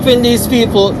trapping these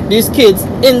people, these kids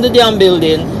in the damn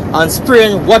building and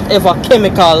spraying whatever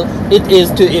chemical it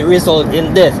is to it result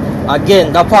in death.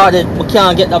 Again, that part that we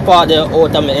can't get that part there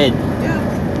out of my head.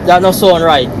 Yeah. That not sound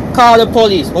right. Call the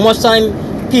police. How much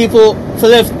time people for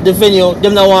left the venue,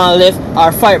 them not want left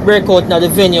or fight break out in the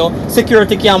venue,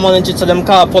 security can't manage it, so them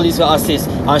call police to assist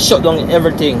and shut down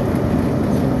everything.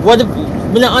 We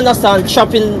don't understand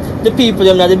trapping the people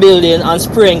in the building and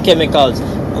spraying chemicals.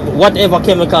 Whatever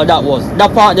chemical that was.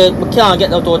 That part that we can't get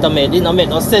that out of me. It didn't make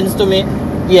no sense to me.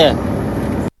 Yeah.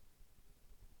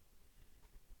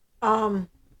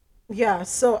 Yeah,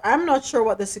 so I'm not sure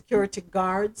what the security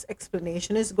guard's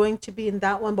explanation is going to be in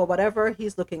that one, but whatever,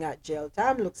 he's looking at jail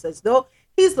time. Looks as though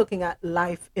he's looking at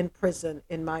life in prison,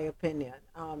 in my opinion.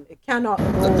 It cannot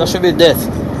go, that should be death.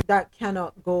 That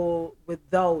cannot go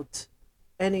without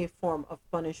any form of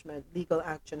punishment. Legal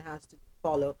action has to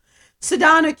follow.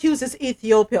 Sudan accuses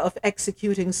Ethiopia of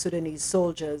executing Sudanese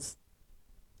soldiers.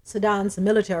 Sudan's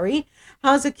military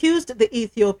has accused the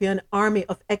Ethiopian army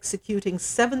of executing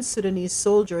 7 Sudanese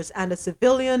soldiers and a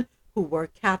civilian who were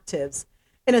captives.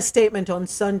 In a statement on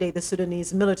Sunday, the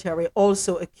Sudanese military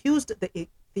also accused the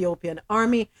Ethiopian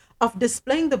army of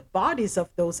displaying the bodies of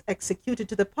those executed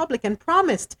to the public and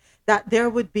promised that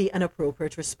there would be an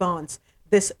appropriate response.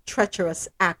 This treacherous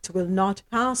act will not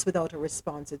pass without a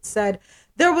response, it said.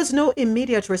 There was no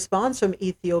immediate response from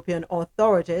Ethiopian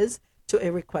authorities to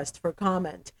a request for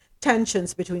comment.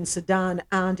 Tensions between Sudan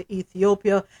and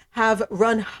Ethiopia have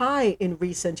run high in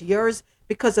recent years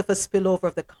because of a spillover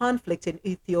of the conflict in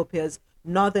Ethiopia's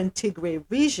northern Tigray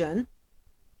region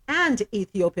and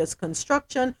Ethiopia's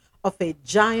construction of a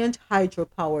giant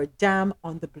hydropower dam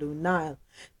on the Blue Nile.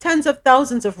 Tens of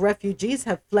thousands of refugees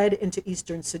have fled into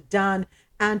eastern Sudan,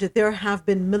 and there have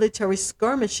been military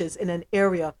skirmishes in an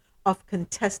area of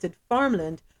contested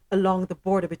farmland along the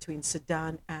border between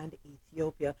Sudan and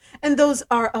Ethiopia. And those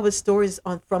are our stories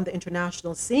from the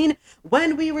international scene.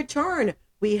 When we return,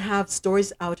 we have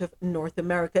stories out of North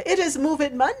America. It is Move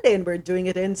It Monday, and we're doing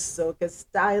it in Soca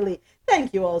Style.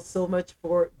 Thank you all so much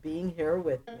for being here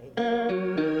with me.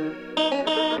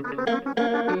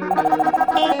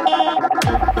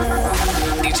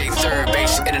 DJ Third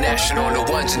Base International on the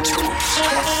ones and twos.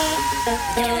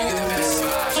 Giving you the best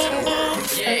vibes in the world.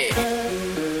 Yeah.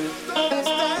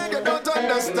 You don't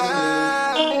understand.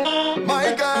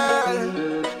 girl.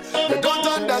 You don't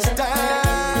understand.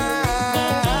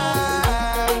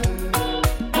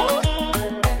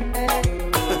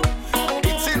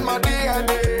 It's in my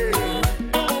DNA.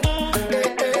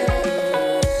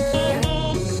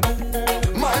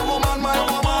 My woman,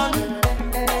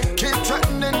 keep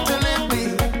threatening to leave me.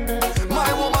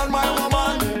 My woman,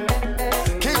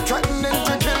 keep threatening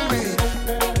to kill me.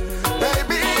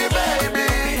 Baby,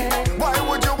 why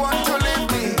would you want to leave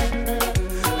me?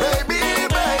 Baby,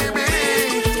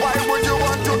 why would you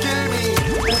want to kill me?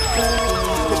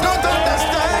 You don't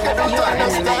understand, you don't You are in the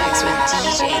understand. mix with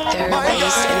DJ Third My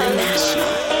Base God, International.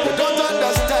 you don't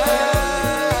understand.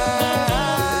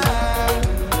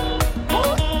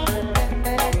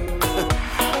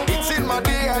 It's in my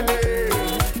DNA.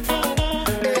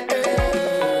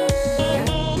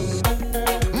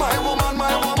 My woman,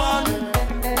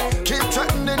 keep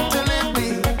threatening to leave me.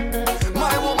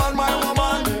 My woman,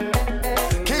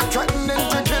 keep threatening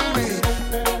to kill me.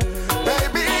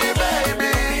 Baby,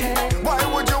 why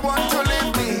would you want to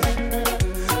leave me?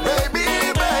 Baby,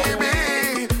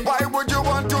 why would you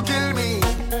want to kill me?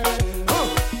 Huh.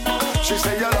 She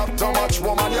say you love too much,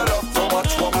 woman, you love too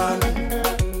much, woman.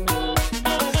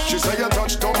 She say you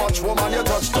touch too much, woman, you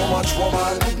touch too much,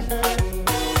 woman.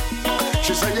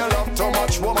 She say you love too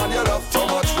much, woman, you love too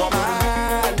much,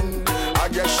 woman. I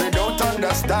guess she don't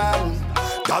understand.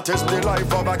 That is the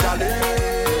life of a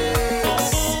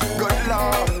gallus. Good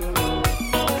Lord,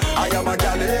 I am a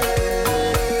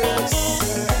gallus.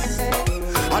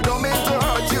 I don't mean to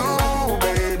hurt you,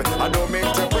 babe. I don't mean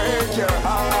to break your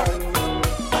heart,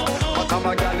 but I'm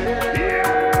a gallus.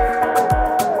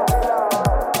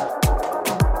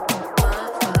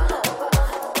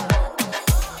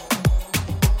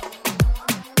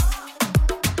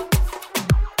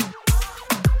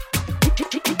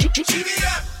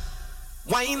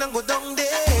 Wine and go down there.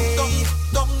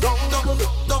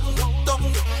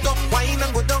 Wine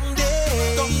and go down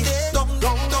there.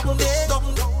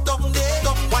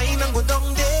 Wine and go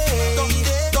down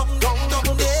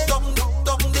there.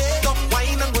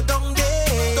 Wine and go down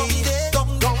there.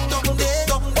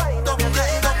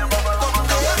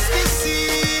 What's this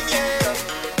scene, yeah?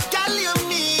 Girl, you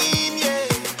mean, yeah?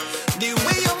 The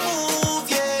way you move,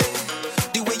 yeah.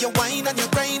 The way you whine and you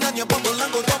grind and you bubble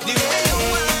and go down. The way you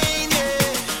whine,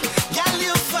 yeah. Girl,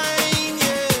 you fine,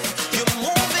 yeah. You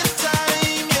move in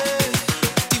time, yeah.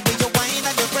 The way you whine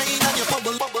and you grind and you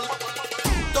bubble.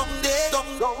 Down there, down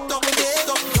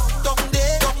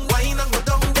there, whine and go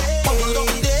down there. Bubble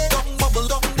down there, bubble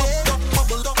down there,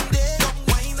 bubble down there,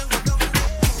 whine and go down there.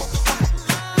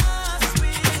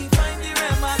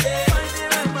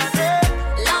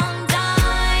 Long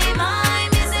time I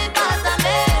miss it, but I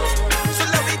miss. So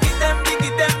let me give them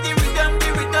the rhythm,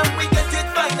 we get it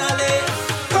finally.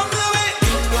 Come the way.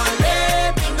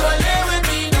 Pingole with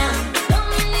me now. Don't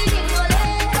really pingole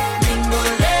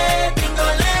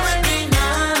with me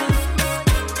now.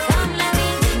 Come let me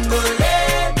pingole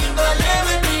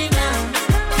with me now.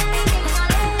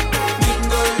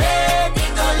 Pingole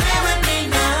with me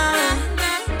now.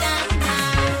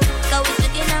 Go with the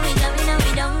dinner, we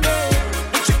down there.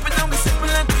 We tripping and we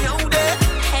sipping like we out there.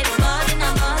 Head bud in a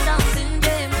ball down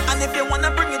syndrome. And if you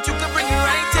wanna bring it, you can bring it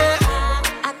right here.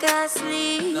 I can't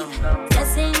sleep,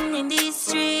 dancing in these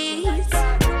streets.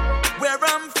 Where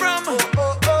I'm from,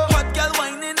 hot girl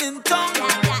whining in town.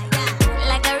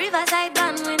 Like a riverside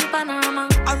band in panorama.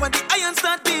 And when the iron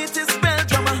start beat, it's spell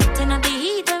drama. Turn up the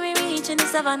heat when we reach in the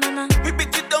savannah. We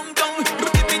beat it down, we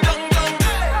beat it down.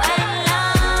 When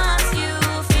last you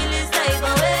feel this type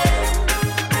of way.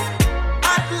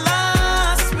 At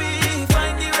last we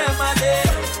find the remedy.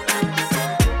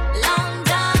 Long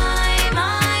time I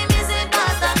miss it,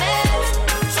 but I miss.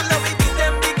 So let me give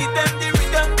them the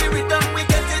rhythm, we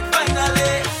get it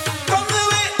finally. Come the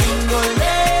way.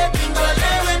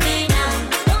 Pingole with me now.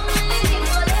 Don't really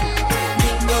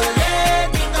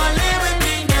pingole with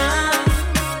me now.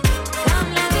 Come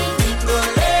let me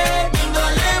pingole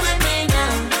with me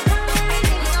now.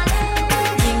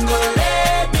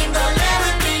 Pingole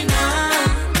with me now.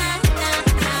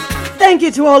 Thank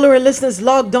you to all our listeners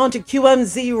logged on to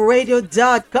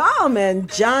QMZRadio.com and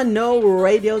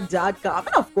JohnNoRadio.com.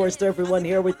 And of course, to everyone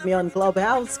here with me on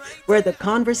Clubhouse, where the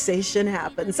conversation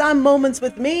happens. I'm Moments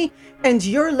with Me, and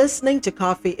you're listening to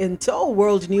Coffee in Tow,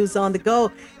 World News on the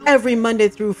Go, every Monday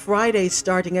through Friday,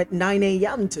 starting at 9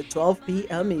 a.m. to 12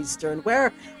 p.m. Eastern,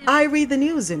 where I read the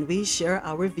news and we share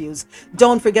our views.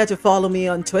 Don't forget to follow me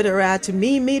on Twitter at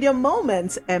Me Media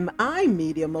Moments, MI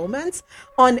Media Moments,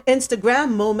 on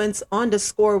Instagram, Moments_.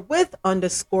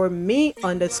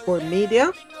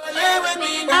 @moments_with_me_media.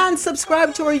 And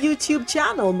subscribe to our YouTube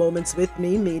channel, Moments with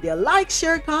Me Media. Like,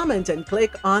 share, comment, and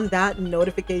click on that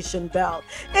notification bell.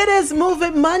 It is Move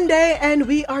It Monday, and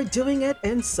we are doing it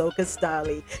in Soca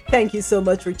style. Thank you so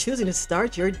much for choosing to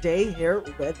start your day here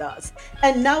with us.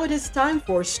 And now it is time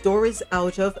for Stories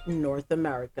Out of North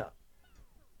America.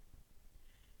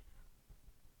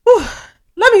 Whew.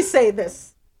 Let me say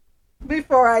this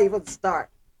before I even start.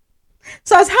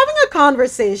 So I was having a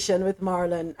conversation with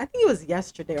Marlon, I think it was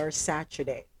yesterday or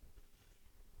Saturday.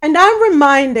 And I'm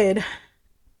reminded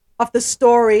of the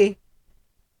story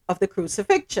of the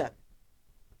crucifixion.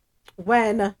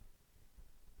 When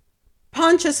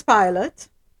Pontius Pilate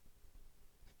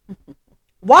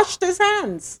washed his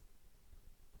hands.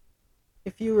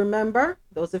 If you remember,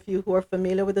 those of you who are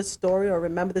familiar with the story or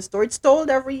remember the story, it's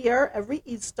told every year, every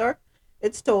Easter,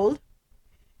 it's told.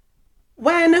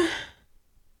 When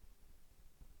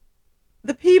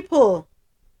the people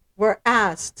were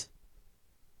asked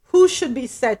who should be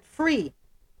set free,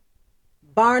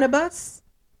 Barnabas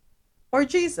or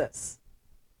Jesus?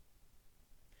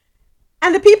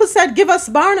 And the people said, give us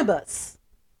Barnabas.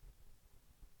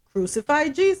 Crucify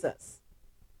Jesus.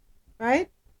 Right?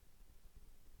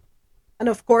 And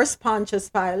of course, Pontius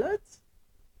Pilate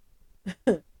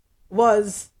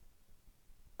was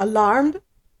alarmed,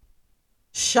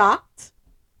 shocked.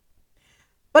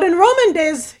 But in Roman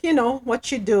days, you know,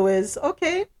 what you do is,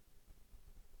 okay,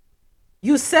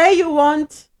 you say you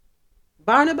want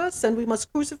Barnabas and we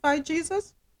must crucify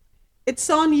Jesus. It's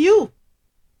on you.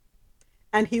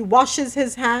 And he washes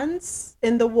his hands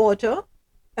in the water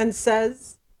and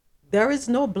says, there is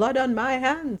no blood on my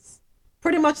hands.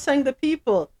 Pretty much saying to the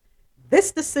people,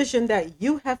 this decision that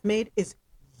you have made is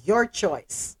your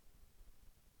choice.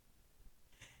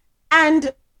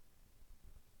 And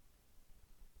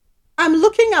I'm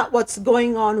looking at what's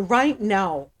going on right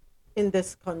now in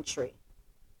this country.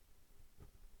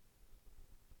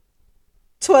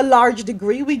 To a large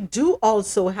degree, we do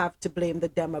also have to blame the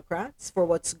Democrats for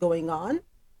what's going on,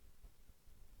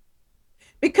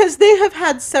 because they have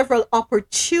had several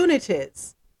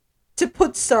opportunities to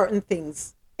put certain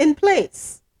things in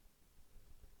place.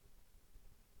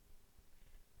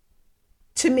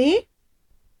 To me,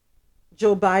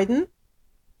 Joe Biden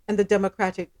and the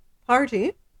Democratic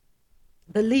Party,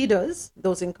 the leaders,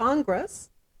 those in Congress,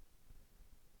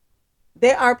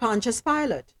 they are Pontius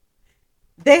Pilate.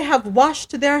 They have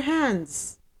washed their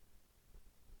hands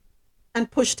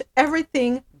and pushed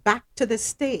everything back to the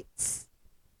states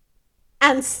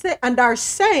and are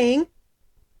saying,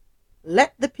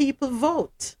 let the people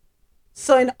vote.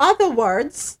 So in other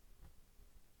words,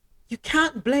 you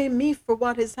can't blame me for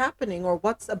what is happening or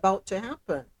what's about to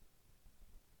happen.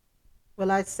 Well,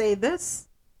 I say this.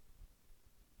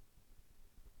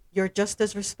 You're just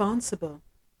as responsible.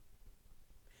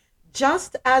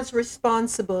 Just as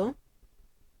responsible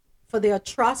for the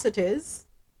atrocities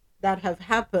that have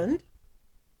happened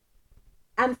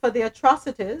and for the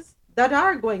atrocities that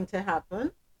are going to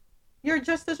happen. You're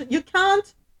just as, you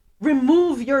can't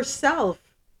remove yourself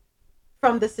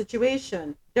from the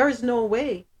situation. There is no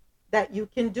way that you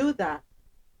can do that.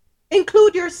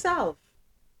 Include yourself.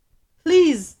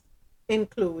 Please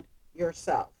include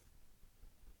yourself.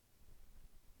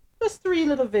 Just 3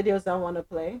 little videos I want to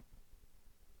play.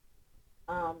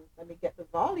 Let me get the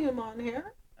volume on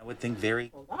here. I would think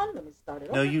very... Hold on, let me start it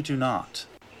over. No, you do not.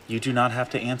 You do not have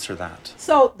to answer that.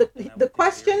 So the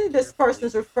question this person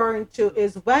is referring to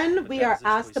is when we are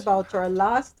asked about our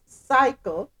last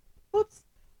cycle,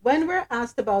 when we're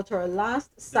asked about our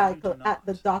last cycle at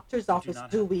the doctor's office,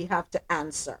 do we have to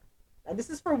answer? And this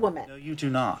is for women. No, you do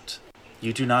not.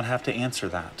 You do not have to answer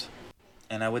that.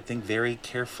 And I would think very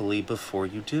carefully before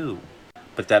you do.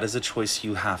 But that is a choice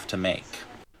you have to make.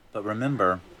 But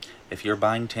remember, if you're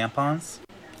buying tampons,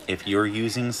 if you're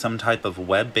using some type of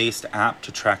web-based app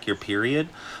to track your period,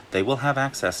 they will have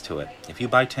access to it. If you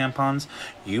buy tampons,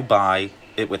 you buy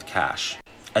it with cash.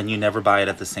 And you never buy it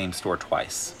at the same store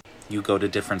twice. You go to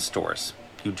different stores.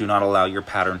 You do not allow your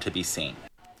pattern to be seen.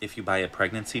 If you buy a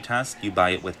pregnancy test, you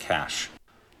buy it with cash.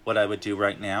 What I would do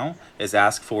right now is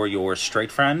ask for your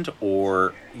straight friend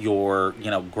or your,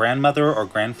 grandmother or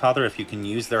grandfather, if you can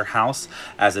use their house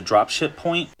as a dropship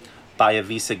point, buy a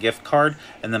Visa gift card,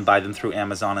 and then buy them through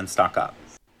Amazon and stock up.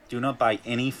 Do not buy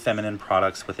any feminine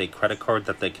products with a credit card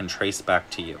that they can trace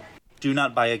back to you. Do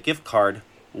not buy a gift card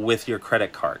with your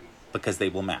credit card because they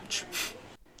will match.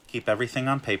 Keep everything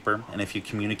on paper, and if you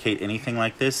communicate anything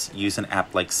like this, use an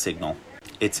app like Signal.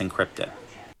 It's encrypted.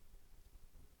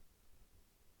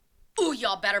 Ooh, yeah.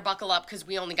 y'all better buckle up because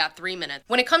we only got 3 minutes.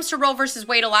 When it comes to Roe versus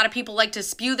Wade, a lot of people like to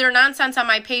spew their nonsense on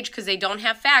my page because they don't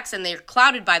have facts and they're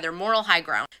clouded by their moral high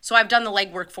ground. So I've done the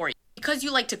legwork for you. Because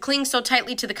you like to cling so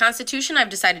tightly to the Constitution, I've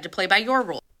decided to play by your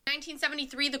rules. In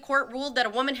 1973, the court ruled that a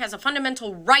woman has a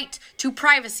fundamental right to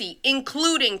privacy,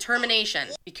 including termination.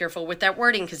 Be careful with that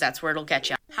wording because that's where it'll get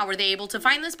you. How were they able to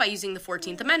find this? By using the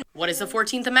 14th Amendment. What is the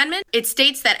 14th Amendment? It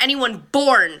states that anyone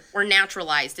born or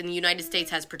naturalized in the United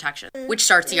States has protection, which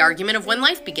starts the argument of when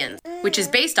life begins, which is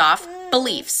based off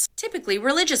beliefs, typically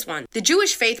religious ones. The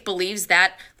Jewish faith believes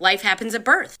that life happens at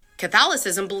birth.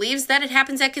 Catholicism believes that it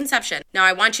happens at conception. Now,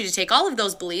 I want you to take all of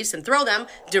those beliefs and throw them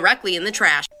directly in the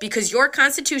trash because your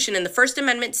Constitution in the First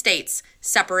Amendment states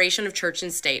separation of church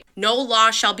and state. No law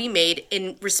shall be made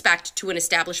in respect to an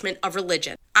establishment of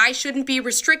religion. I shouldn't be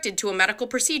restricted to a medical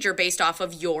procedure based off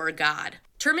of your God.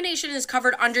 Termination is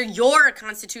covered under your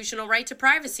constitutional right to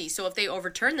privacy. So if they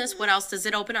overturn this, what else does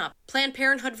it open up? Planned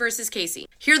Parenthood versus Casey.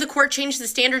 Here the court changed the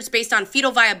standards based on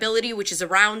fetal viability, which is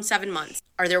around 7 months.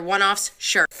 Are there one-offs?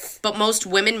 Sure. But most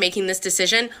women making this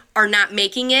decision are not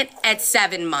making it at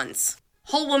 7 months.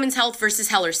 Whole Woman's Health versus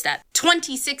Hellerstedt.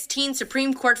 2016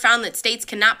 Supreme Court found that states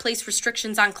cannot place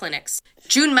restrictions on clinics.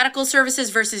 June Medical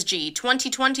Services versus G.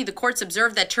 2020, the courts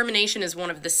observed that termination is one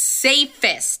of the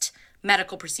safest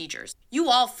medical procedures. You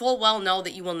all full well know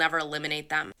that you will never eliminate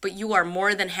them, but you are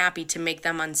more than happy to make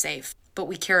them unsafe. But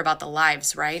we care about the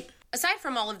lives, right? Aside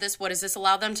from all of this, what does this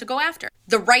allow them to go after?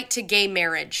 The right to gay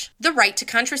marriage, the right to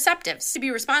contraceptives. To be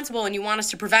responsible and you want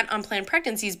us to prevent unplanned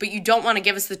pregnancies, but you don't want to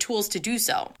give us the tools to do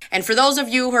so. And for those of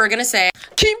you who are going to say,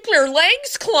 keep your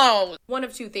legs closed, one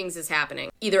of two things is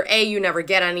happening. Either A, you never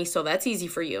get any, so that's easy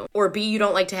for you, or B, you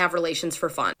don't like to have relations for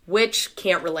fun, which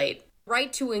can't relate.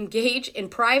 Right to engage in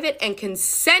private and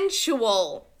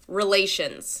consensual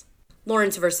relations.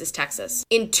 Lawrence versus Texas.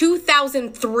 In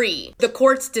 2003, the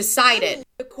courts decided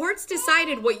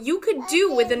what you could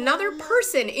do with another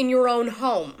person in your own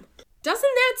home. Doesn't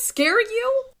that scare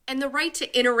you? And the right to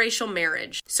interracial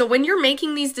marriage. So when you're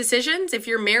making these decisions, if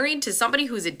you're married to somebody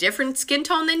who's a different skin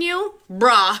tone than you,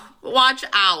 bruh, watch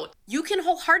out. You can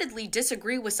wholeheartedly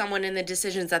disagree with someone in the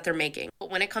decisions that they're making.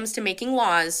 But when it comes to making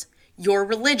laws, your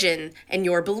religion and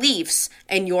your beliefs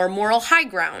and your moral high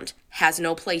ground has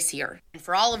no place here. And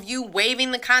for all of you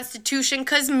waving the Constitution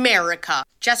 'cause America,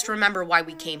 just remember why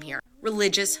we came here.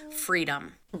 Religious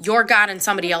freedom. Your God and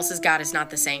somebody else's God is not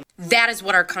the same. That is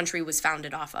what our country was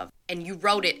founded off of. And you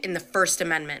wrote it in the First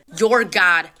Amendment. Your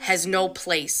God has no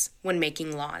place when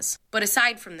making laws. But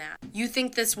aside from that, you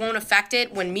think this won't affect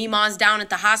it when Meemaw's down at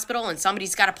the hospital and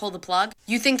somebody's got to pull the plug?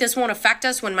 You think this won't affect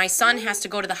us when my son has to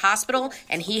go to the hospital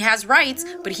and he has rights,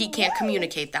 but he can't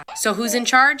communicate that? So who's in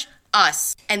charge?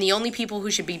 Us. And the only people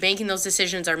who should be making those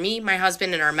decisions are me, my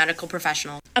husband, and our medical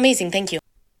professional. Amazing. Thank you.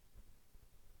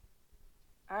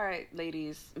 All right,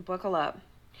 ladies, buckle up.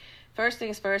 First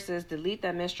things first is delete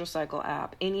that menstrual cycle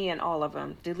app, any and all of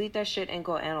them. Delete that shit and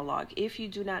go analog. If you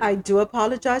do not, I do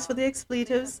apologize for the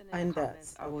expletives and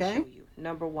this. I will show you.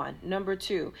 Number one. Number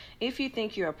two, if you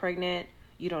think you are pregnant,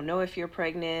 you don't know if you're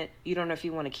pregnant, you don't know if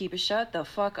you want to keep it, shut the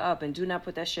fuck up and do not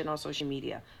put that shit on social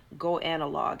media. Go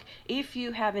analog. If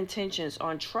you have intentions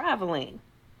on traveling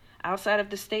outside of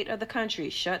the state or the country,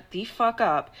 shut the fuck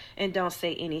up and don't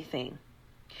say anything.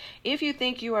 If you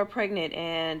think you are pregnant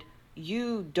and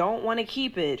you don't want to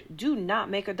keep it, do not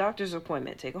make a doctor's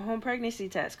appointment. Take a home pregnancy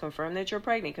test. Confirm that you're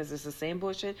pregnant because it's the same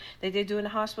bullshit that they do in the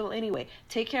hospital anyway.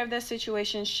 Take care of that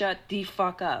situation. Shut the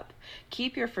fuck up.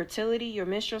 Keep your fertility, your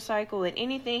menstrual cycle, and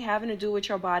anything having to do with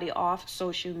your body off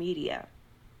social media.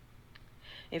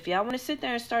 If y'all want to sit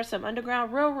there and start some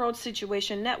Underground Railroad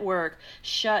situation network,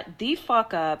 shut the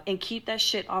fuck up and keep that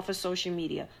shit off of social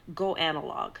media. Go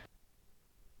analog.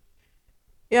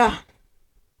 Yeah.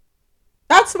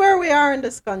 That's where we are in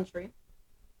this country.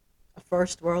 A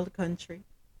first world country.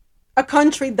 A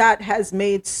country that has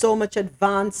made so much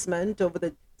advancement over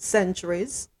the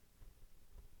centuries.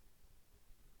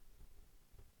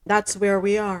 That's where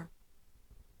we are.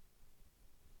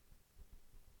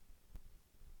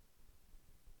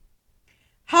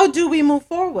 How do we move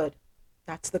forward?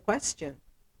 That's the question.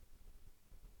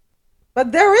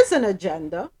 But there is an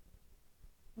agenda.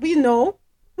 We know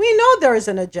there is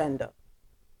an agenda.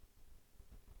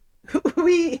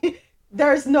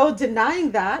 There's no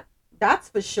denying that. That's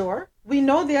for sure. We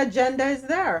know the agenda is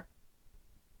there.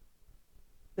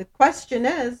 The question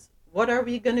is, what are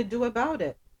we going to do about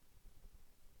it?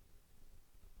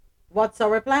 What's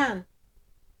our plan?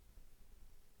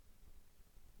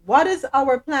 What is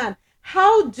our plan?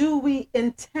 How do we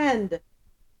intend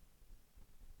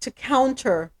to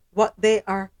counter what they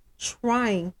are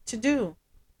trying to do?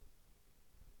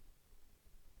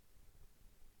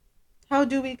 how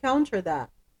do we counter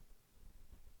that?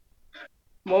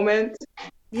 Moment.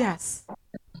 Yes.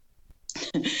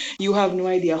 You have no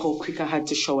idea how quick I had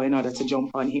to shower in order to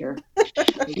jump on here.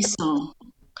 Listen,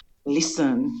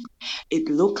 listen. It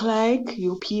look like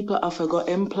you people have got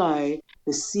employ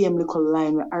the same little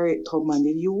line where Harriet Tubman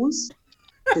did use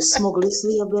to smuggle the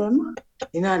slave them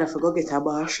in order to go get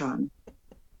abortion.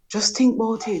 Just think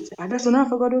about it. And that's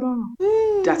enough I got to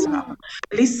do. That's enough.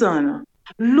 Listen,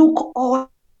 look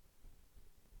all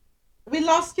We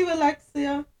lost you,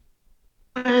 Alexia.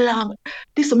 long.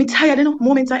 Listen, me tired, you know.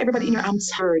 Moments that everybody in here, I'm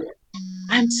tired.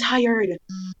 I'm tired.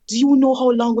 Do you know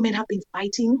how long women have been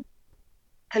fighting?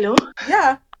 Hello?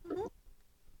 Yeah.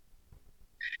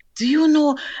 Do you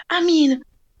know? I mean,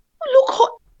 look how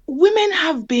women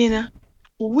have been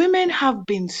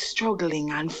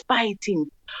struggling and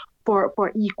fighting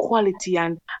for equality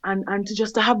and to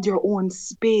just to have their own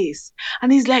space.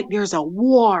 And it's like there's a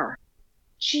war.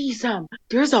 Jesus,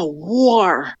 there's a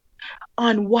war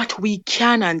on what we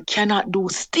can and cannot do.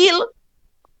 Still,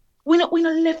 we not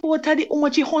left out of the how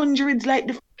much hundreds like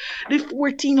the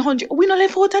 1400. We not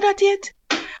left out of that yet.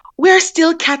 We're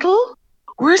still cattle.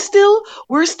 We're still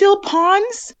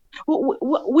pawns.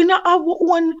 We not have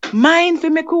one mind to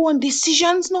make our own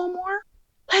decisions no more.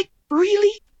 Like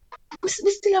really, we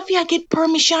still have to get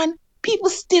permission. People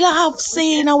still have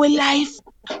say in our life.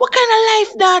 What kind of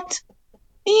life that?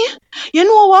 Eh? You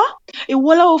know what? It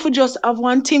will for just have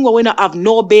one thing where we not have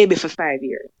no baby for 5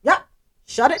 years. Yeah.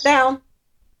 Shut it down.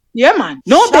 Yeah, man.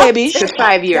 No Shut baby for it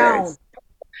 5 years. down.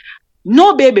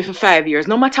 No baby for 5 years.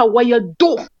 No matter what you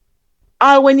do.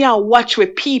 Or when you watch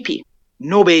with pee.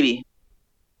 No baby.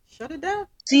 Shut it down.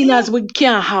 Seeing as we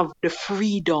can't have the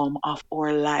freedom of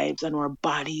our lives and our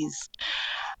bodies.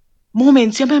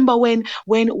 Moments. You remember when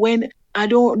I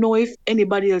don't know if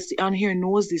anybody else on here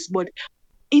knows this, but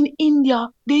in India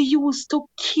they used to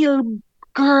kill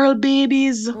girl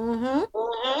babies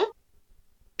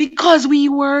because we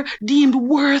were deemed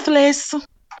worthless.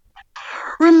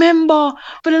 Remember,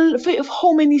 for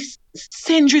how many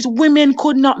centuries women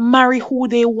could not marry who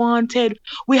they wanted.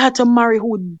 We had to marry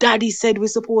who daddy said we're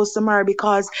supposed to marry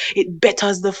because it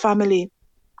betters the family.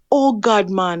 Oh God,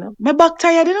 man. My back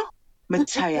tired, you know? Me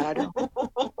tired.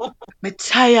 Me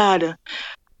tired.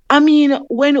 I mean,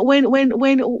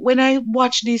 when I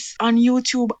watch this on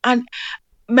YouTube, and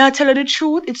may I tell you the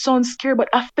truth, it sounds scary, but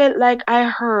I felt like I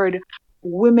heard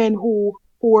women who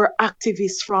were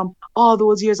activists from all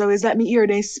those years. I was let me hear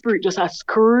their spirit just a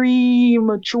scream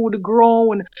through the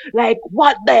ground. Like,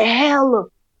 what the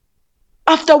hell?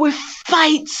 After we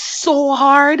fight so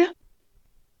hard?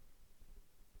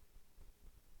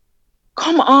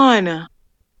 Come on.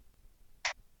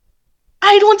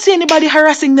 I don't see anybody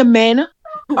harassing the men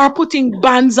or putting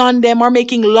bans on them or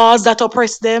making laws that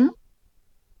oppress them.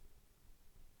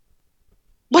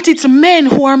 But it's men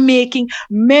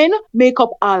men make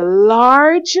up a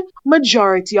large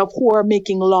majority of who are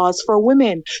making laws for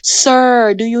women.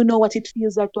 Sir, do you know what it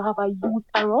feels like to have a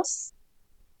uterus?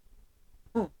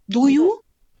 Do you?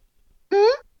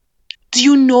 Do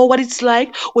you know what it's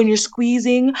like when you're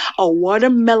squeezing a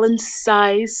watermelon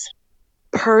size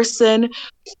person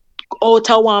out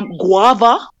of one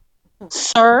guava?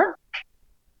 Sir,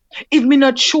 if me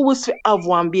not choose to have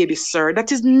one baby, sir,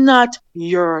 that is not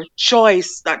your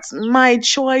choice. That's my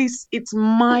choice. It's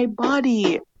my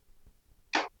body.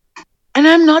 And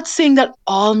I'm not saying that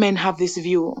all men have this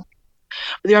view.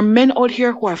 There are men out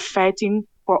here who are fighting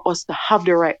for us to have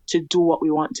the right to do what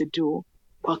we want to do.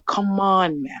 But come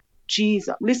on, man.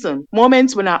 Jesus. Listen,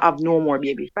 moments when I have no more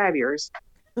baby. 5 years.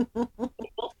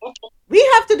 We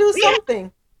have to do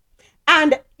something.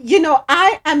 And,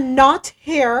 I am not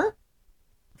here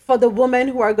for the women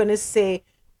who are going to say,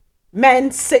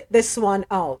 men, sit this one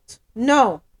out.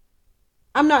 No,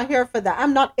 I'm not here for that.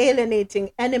 I'm not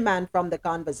alienating any man from the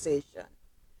conversation.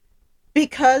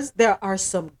 Because there are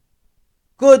some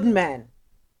good men.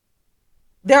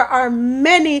 There are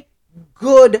many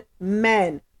good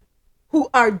men who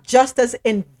are just as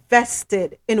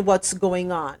invested in what's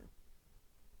going on.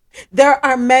 There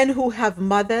are men who have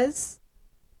mothers,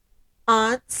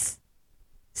 aunts,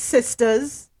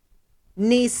 sisters,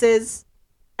 nieces,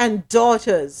 and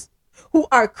daughters who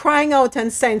are crying out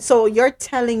and saying, so you're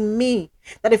telling me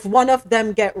that if one of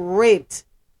them get raped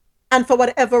and for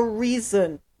whatever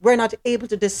reason we're not able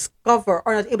to discover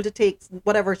or not able to take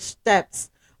whatever steps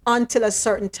until a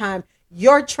certain time,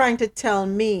 you're trying to tell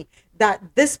me that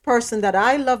this person that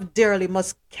I love dearly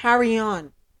must carry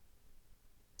on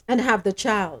and have the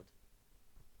child.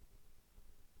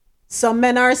 Some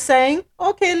men are saying,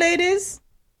 okay, ladies,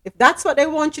 if that's what they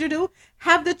want you to do,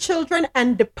 have the children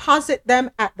and deposit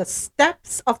them at the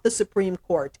steps of the Supreme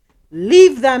Court.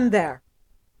 leave them there.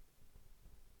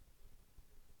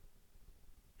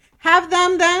 Have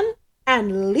them then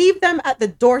and leave them at the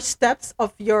doorsteps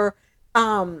of your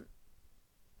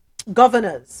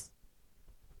governors,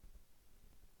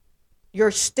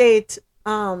 your state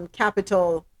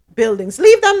capital buildings.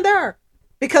 Leave them there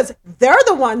because they're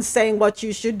the ones saying what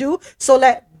you should do. So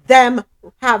let them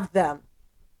have them.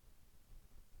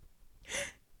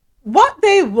 What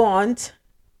they want,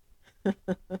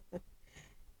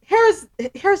 here's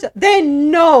they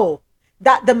know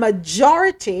that the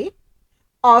majority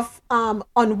of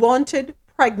unwanted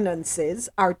pregnancies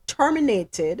are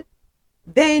terminated.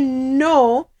 They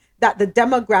know that the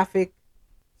demographic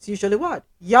is usually what?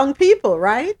 Young people,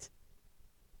 right?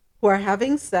 Who are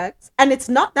having sex. And it's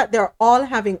not that they're all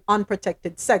having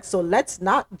unprotected sex. So let's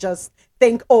not just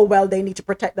think, oh, well, they need to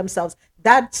protect themselves.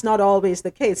 That's not always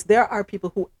the case. There are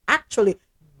people who actually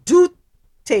do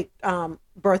take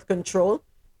birth control,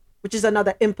 which is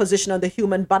another imposition on the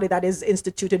human body that is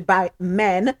instituted by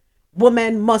men.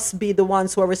 Women must be the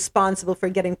ones who are responsible for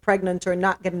getting pregnant or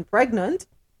not getting pregnant.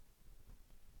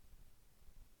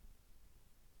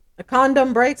 A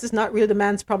condom breaks is not really the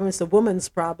man's problem, it's the woman's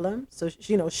problem. So,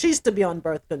 she's to be on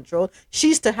birth control.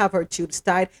 She's to have her tubes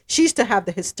tied. She's to have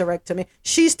the hysterectomy.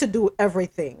 She's to do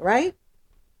everything, right?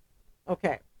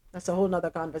 Okay, that's a whole nother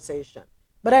conversation.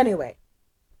 But anyway,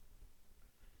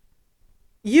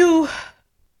 you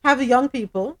have young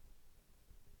people.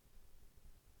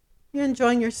 You're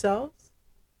enjoying yourselves.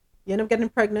 You end up getting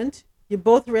pregnant. You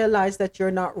both realize that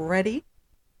you're not ready.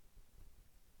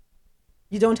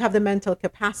 You don't have the mental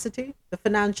capacity, the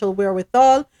financial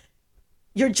wherewithal.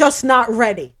 You're just not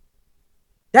ready.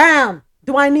 Damn,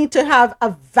 do I need to have a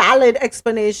valid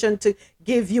explanation to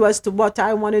give you as to what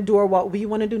I want to do or what we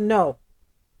want to do? No.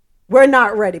 We're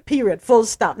not ready, period, full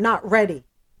stop, not ready.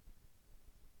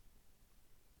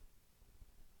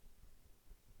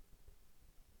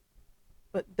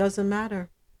 But doesn't matter.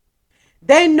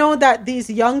 They know that these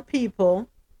young people,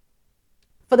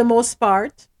 for the most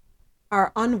part,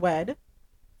 are unwed.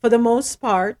 For the most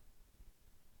part,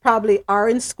 probably are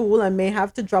in school and may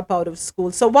have to drop out of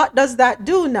school. So what does that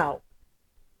do now?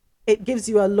 It gives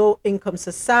you a low-income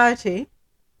society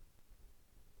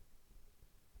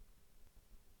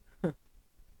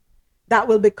that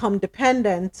will become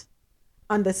dependent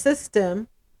on the system,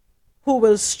 who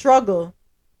will struggle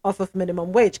off of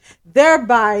minimum wage,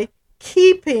 thereby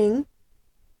keeping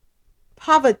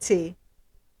poverty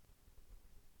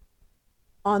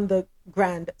on the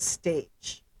grand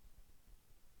stage.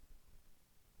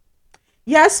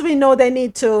 Yes, we know they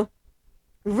need to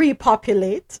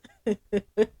repopulate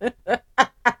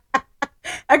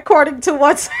according to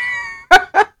what's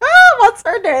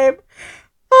her name?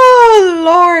 Oh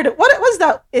Lord, what was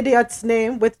that idiot's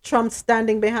name with Trump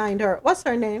standing behind her? What's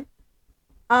her name?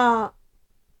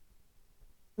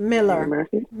 Miller.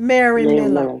 Mary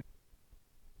Miller.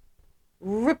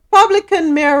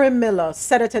 Republican Mary Miller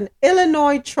said at an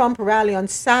Illinois Trump rally on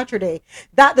Saturday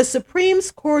that the Supreme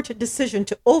Court decision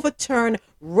to overturn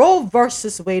Roe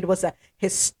versus Wade was a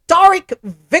historic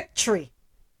victory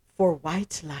for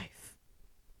white life.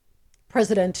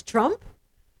 President Trump,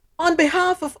 on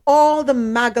behalf of all the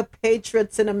MAGA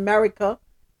patriots in America,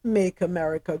 make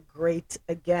America great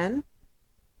again.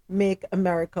 Make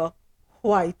America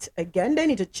white again. They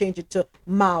need to change it to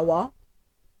MAWA.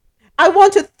 I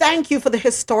want to thank you for the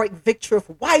historic victory of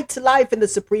white life in the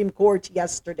Supreme Court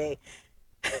yesterday.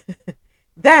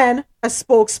 Then a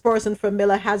spokesperson for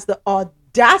Miller has the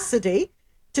audacity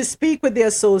to speak with the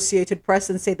Associated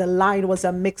Press and say the line was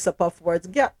a mix-up of words.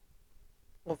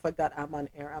 Oh, for God, I'm on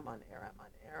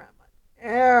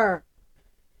air.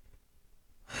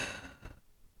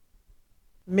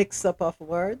 Mix-up of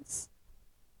words.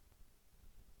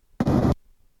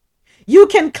 You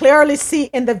can clearly see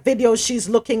in the video she's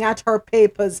looking at her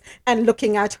papers and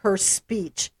looking at her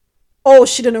speech. Oh,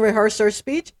 she didn't rehearse her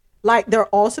speech like they're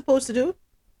all supposed to do.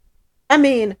 I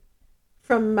mean,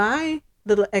 from my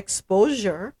little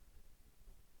exposure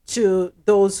to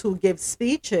those who give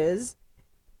speeches,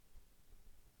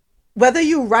 whether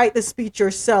you write the speech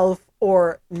yourself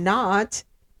or not,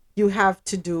 you have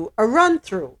to do a run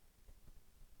through.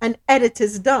 An edit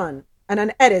is done. And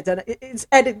an edit, and its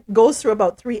edit goes through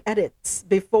about 3 edits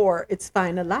before it's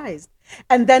finalized.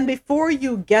 And then before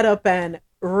you get up and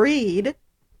read,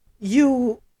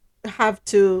 you have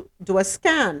to do a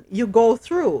scan. You go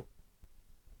through.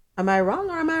 Am I wrong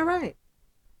or am I right?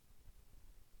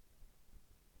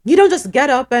 You don't just get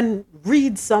up and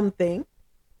read something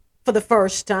for the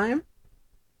first time.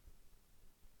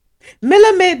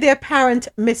 Miller made the apparent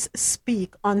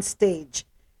misspeak on stage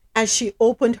as she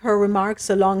opened her remarks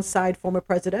alongside former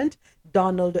President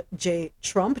Donald J.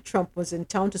 Trump. Trump was in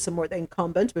town to support the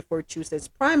incumbent before Tuesday's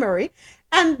primary.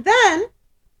 And then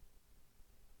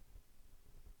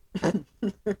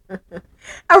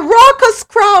a raucous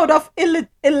crowd of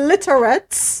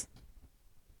illiterates.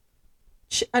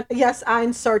 Yes, I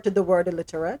inserted the word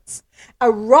illiterates.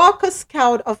 A raucous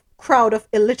crowd of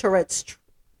illiterates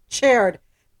cheered,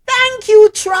 "Thank you,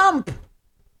 Trump!"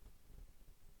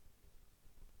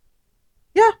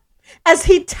 Yeah, as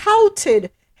he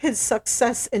touted his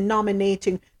success in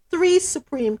nominating 3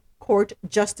 Supreme Court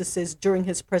justices during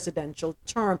his presidential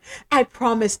term. "I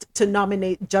promised to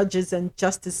nominate judges and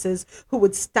justices who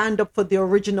would stand up for the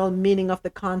original meaning of the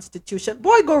Constitution."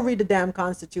 Boy, go read the damn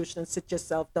Constitution and sit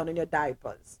yourself down in your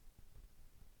diapers.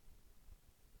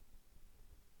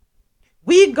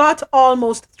 "We got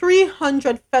almost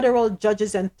 300 federal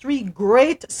judges and 3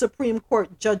 great Supreme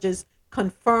Court judges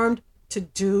confirmed to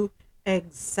do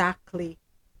exactly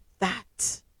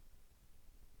that."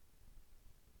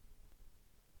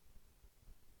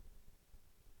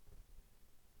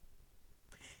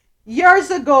 Years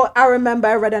ago, I remember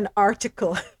I read an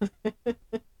article.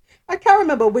 I can't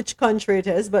remember which country it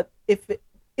is, but if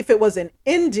it was in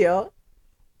India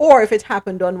or if it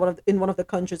happened on in one of the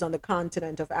countries on the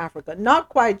continent of Africa, not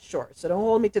quite sure. So don't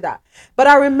hold me to that. But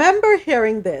I remember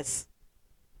hearing this.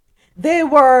 They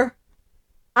were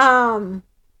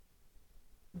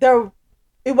there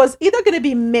it was either going to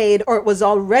be made or it was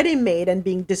already made and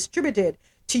being distributed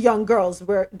to young girls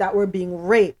that were being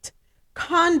raped.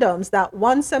 Condoms that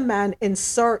once a man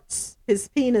inserts his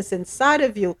penis inside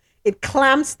of you, it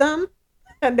clamps them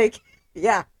and they,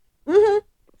 yeah. Mm-hmm.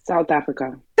 South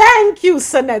Africa. Thank you,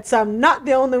 Sonette. I'm not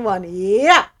the only one.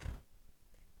 Yeah.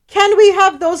 Can we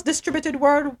have those distributed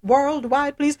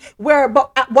worldwide, please?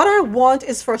 But what I want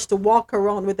is for us to walk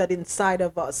around with that inside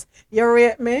of us. You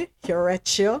rate me? You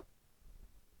rate you?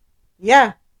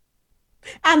 Yeah.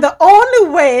 And the only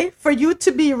way for you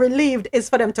to be relieved is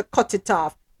for them to cut it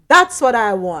off. That's what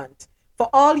I want. For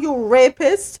all you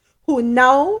rapists who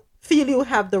now feel you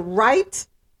have the right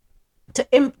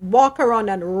to walk around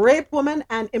and rape women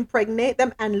and impregnate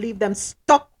them and leave them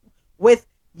stuck with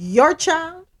your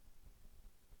child.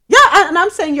 Yeah, and I'm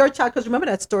saying your child because remember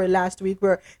that story last week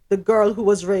where the girl who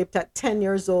was raped at 10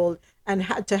 years old and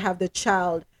had the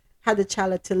child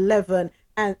at 11.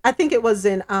 And I think it was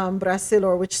in Brazil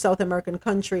or which South American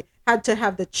country, had to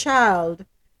have the child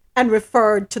and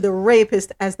referred to the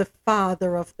rapist as the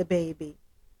father of the baby.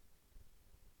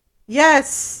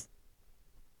 Yes.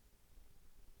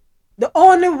 The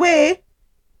only way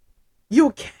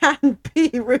you can be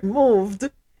removed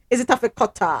is it have a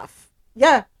cut off.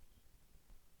 Yeah.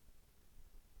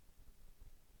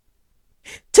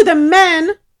 To the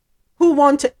men who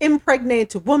want to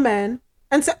impregnate women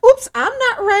and say, "Oops, I'm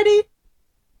not ready."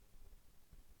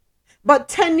 But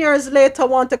 10 years later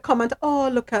want to come and, "Oh,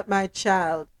 look at my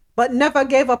child," but never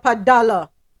gave up $1.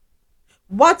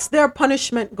 What's their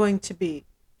punishment going to be?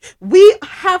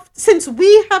 Since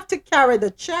we have to carry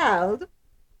the child,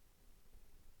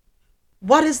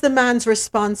 what is the man's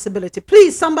responsibility?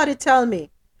 Please, somebody tell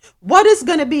me. What is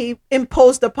going to be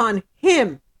imposed upon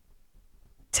him?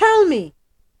 Tell me.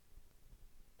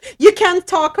 You can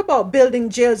talk about building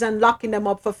jails and locking them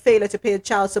up for failure to pay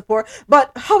child support,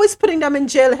 but how is putting them in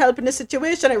jail helping the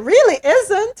situation? It really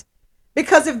isn't.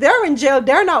 Because if they're in jail,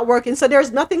 they're not working. So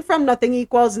there's nothing from nothing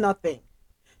equals nothing.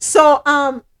 So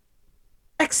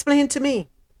explain to me,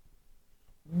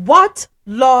 what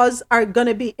laws are going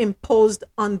to be imposed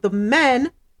on the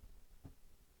men?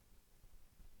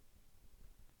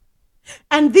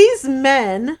 And these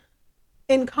men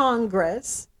in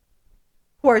Congress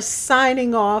who are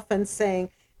signing off and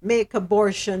saying, make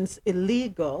abortions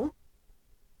illegal.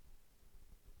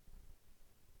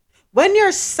 When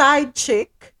your side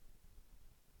chick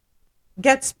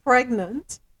gets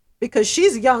pregnant, because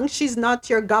she's young, she's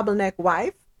not your gobbleneck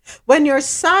wife. When your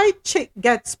side chick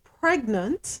gets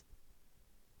pregnant,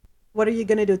 what are you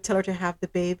going to do? Tell her to have the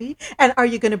baby? And are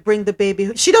you going to bring the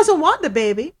baby? She doesn't want the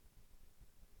baby,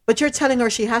 but you're telling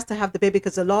her she has to have the baby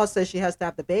because the law says she has to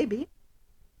have the baby.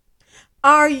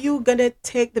 Are you going to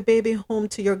take the baby home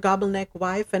to your gobbleneck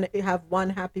wife and have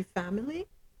one happy family?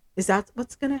 Is that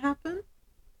what's going to happen?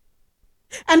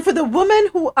 And for the women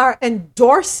who are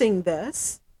endorsing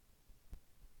this,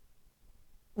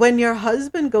 when your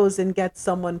husband goes and gets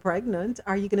someone pregnant,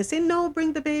 are you going to say, no,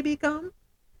 bring the baby, come?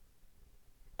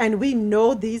 And we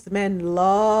know these men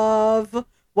love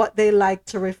what they like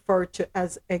to refer to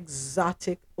as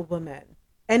exotic women.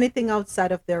 Anything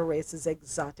outside of their race is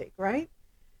exotic, right?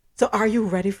 So are you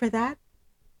ready for that?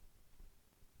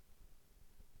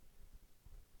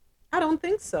 I don't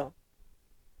think so.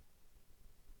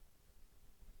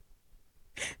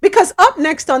 Because up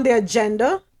next on the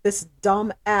agenda, this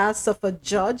dumb ass of a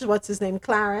judge, what's his name?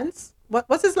 Clarence.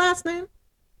 What's his last name?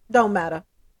 Don't matter.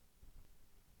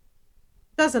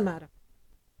 Doesn't matter.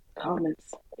 Thomas.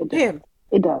 It does. Him.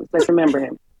 It does. Let's remember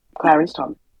him. Clarence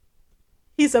Thomas.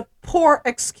 He's a poor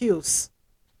excuse.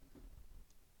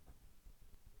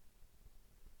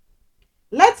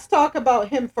 Let's talk about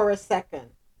him for a second.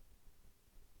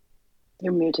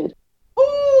 You're muted.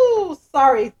 Ooh,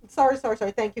 sorry.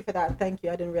 Thank you for that. Thank you.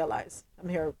 I didn't realize. I'm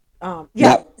here.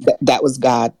 Yeah. That was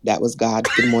God. That was God.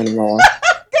 Good morning, all.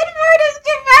 Good morning,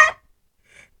 Jeanette.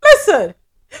 Listen,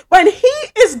 when he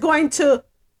is going to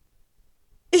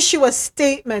issue a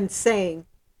statement saying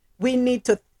we need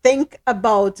to think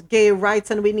about gay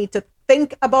rights and we need to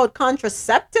think about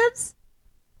contraceptives,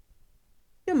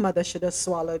 your mother should have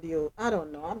swallowed you. I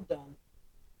don't know. I'm done.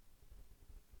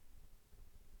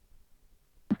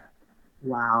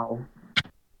 Wow.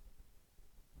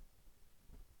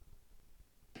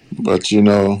 But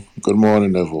good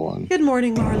morning, everyone. Good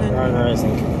morning, Marlon.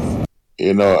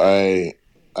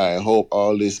 I hope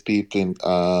all these people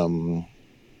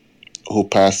who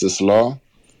pass this law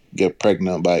get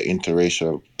pregnant by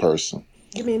interracial person.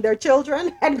 You mean their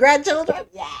children and grandchildren?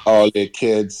 Yeah. All their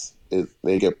kids, if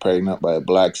they get pregnant by a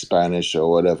black, Spanish, or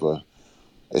whatever,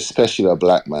 especially a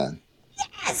black man.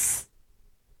 Yes.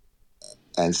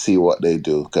 And see what they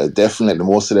do, because definitely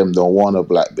most of them don't want a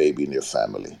black baby in their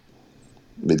family.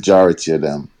 Majority of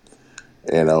them,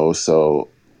 so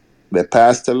they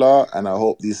passed the law, and I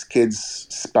hope these kids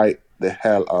spite the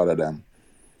hell out of them.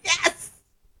 Yes.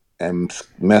 And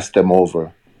mess them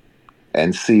over,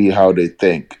 and see how they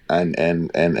think and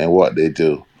what they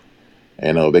do.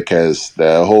 Because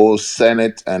the whole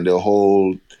Senate and the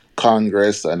whole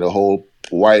Congress and the whole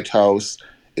White House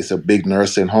is a big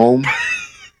nursing home.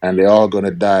 And they're all going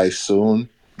to die soon.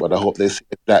 But I hope they see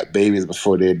black babies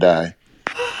before they die.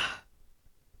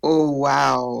 Oh,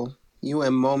 wow. You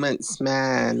and Moments,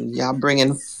 man. Y'all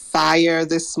bringing fire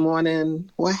this morning.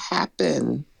 What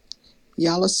happened?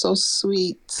 Y'all are so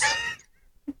sweet.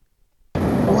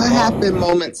 What happened,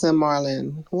 Moments and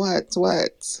Marlon? What?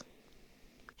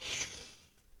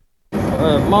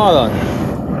 Marlon.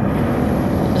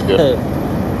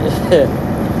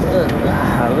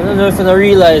 I don't know if you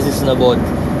realize this about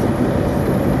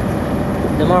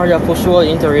the already push all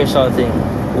interracial thing.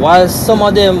 While some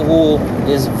of them who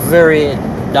is very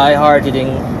die-hearted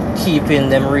in keeping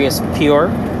them race pure,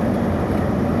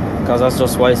 because that's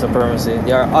just white supremacy,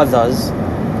 there are others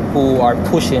who are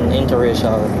pushing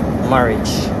interracial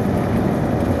marriage.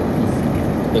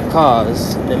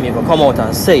 Because them even come out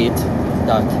and say it,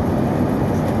 that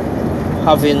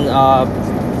having a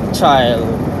child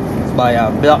by a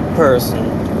black person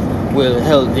will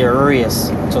help their race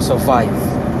to survive.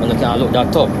 When you can't look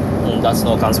that up, and that's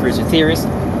no conspiracy theories,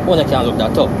 when you can't look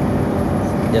that up.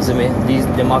 You see me?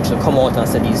 Them actually come out and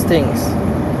say these things.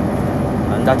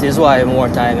 And that is why every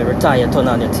time you turn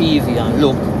on your TV and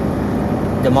look,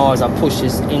 them always push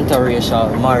this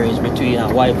interracial marriage between a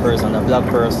white person and a black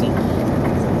person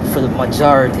for the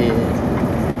majority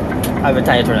every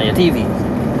time you turn on your TV.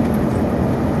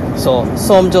 So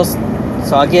some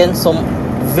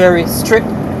very strict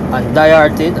and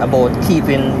die-hearted about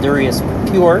keeping the race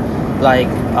pure, like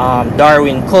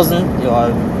Darwin cousin,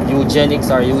 eugenics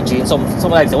or Eugene,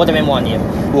 something like that, whatever one name,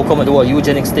 who come with the whole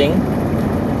eugenics thing,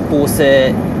 who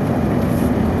say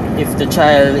if the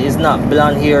child is not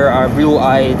blonde hair or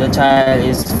blue-eyed, the child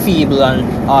is feeble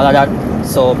and all of that.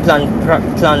 So Planned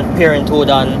Parenthood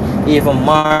and even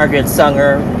Margaret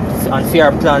Sanger and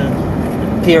Fair Planned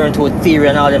Parenthood theory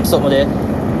and all them something there,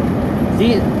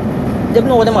 they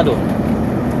know what them are doing.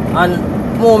 And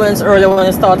moments earlier when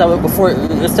we started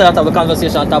the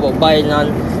conversation about Biden,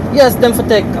 and yes, them for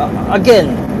take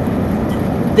again,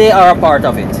 they are a part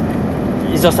of it.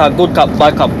 It's just a good cop,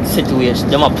 bad cop situation.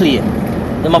 They might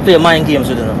play mind games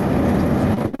with them.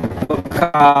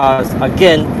 Because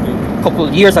again, a couple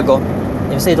of years ago,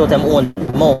 they say it out them own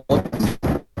mouth.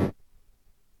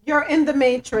 You're in the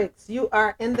matrix. You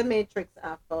are in the matrix,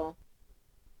 Afro.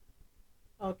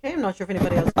 Okay, I'm not sure if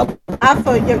anybody else.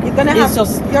 Afro, you're gonna have.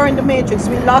 You're in the matrix.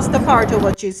 We lost the part of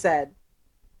what you said.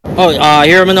 Oh,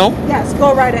 hear me now? Yes,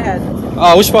 go right ahead.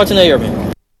 Which part did you hear me?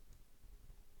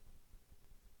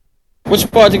 Which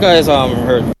part you guys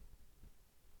heard?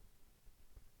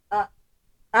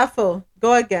 Afro,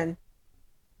 go again.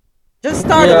 Just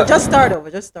start over.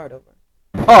 Just start over.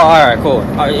 Oh, alright, cool.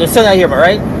 You still not hear me,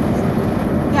 right?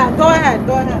 Yeah, go ahead.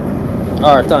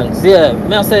 Alright, thanks. Yeah,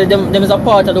 may I say them is a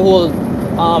part of the whole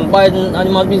Biden and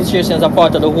the administration is a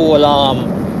part of the whole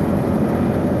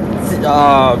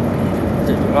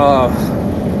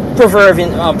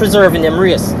preserving them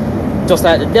race. just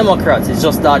like the Democrats. It's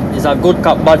just that it's a good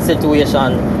cop, bad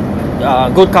situation.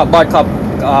 Good cop, bad cop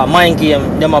mind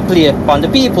game them a play upon the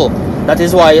people. That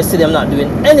is why you see them not doing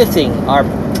anything or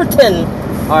pretend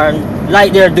or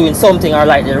like they're doing something or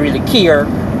like they really care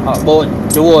about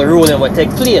the whole ruling what take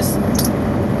place.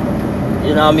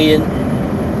 You know what I mean?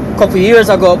 A couple of years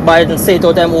ago, Biden said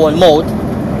out them own mouth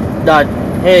that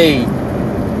hey,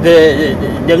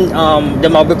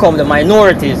 them have become the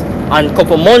minorities. And a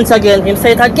couple months again, him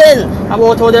say it again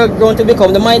about how they're going to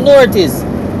become the minorities.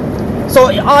 So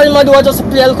all him do is just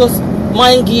play a little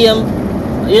mind game,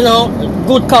 you know,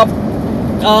 good cop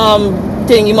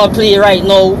thing him a play right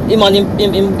now. Him and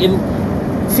him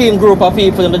film group of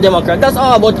people in the Democrat. That's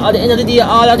all. But at the end of the day,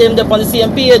 all of them they're on the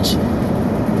same page.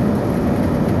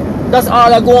 That's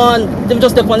all I go on. Them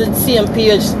just up on the same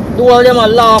page. The whole of them a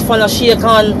laugh and a shake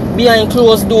hand behind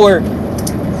closed door.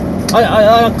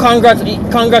 I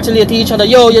congratulate each other.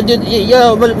 Yo, you did.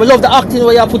 Yeah, we love the acting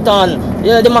where you put on.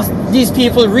 Yeah, these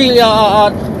people really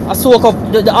are soak up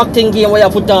the acting game where you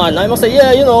put on. I must say,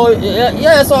 yeah, you know,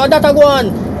 yeah. So that I go on.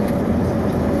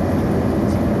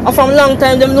 And from long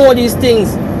time them know these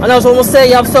things. And also I must say,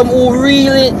 you have some who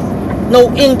really now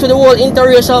into the whole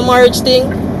interracial marriage thing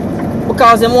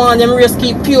because them want them race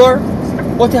keep pure.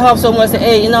 But you have someone say,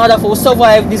 hey, in order for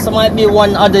survive, this might be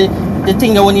one of the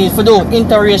thing that we need to do,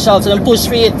 interracial, so them push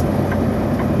for it.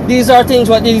 These are things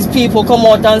what these people come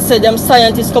out and say, them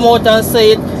scientists come out and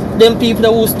say it, them people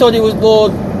that who study with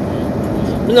about,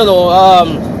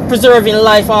 preserving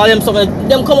life, all them stuff,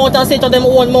 them come out and say it on them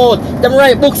own mouth, them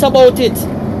write books about it.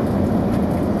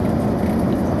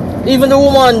 Even the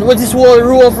woman with this whole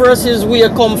Roe versus where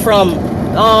it come from,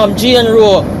 Jane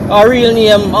Roe, her real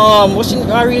name, what's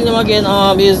her real name again?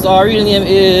 Her real name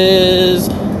is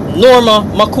Norma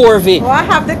McCorvey. Oh, I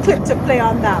have the clip to play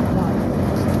on that one.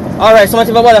 Alright, so if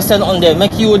I want to send on there,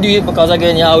 make you do it because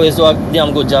again you always do a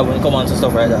damn good job when it comes on to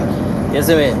stuff like that. You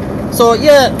see me? So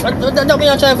yeah, that me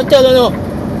I try to tell you now.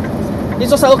 It's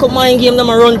just a little mind game that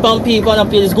I run upon people and I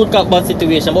play this good cop bad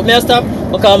situation. But me I stop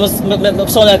because I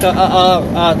sound like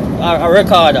a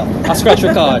recorder, a scratch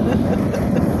record.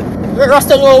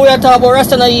 Rasta know what we are talking about,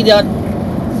 Rasta not idiot.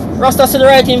 Rasta see the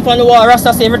right thing from the wall,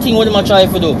 Rasta see everything what them try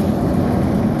to do.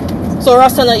 So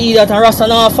Rasta not idiot and Rasta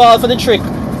not fall for the trick.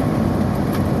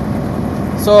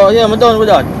 So yeah, I'm done with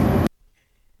that.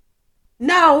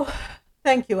 Now,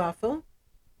 thank you, Afo.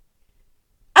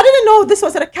 I didn't know this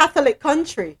was a Catholic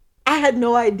country. I had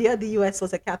no idea the US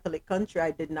was a Catholic country.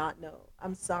 I did not know.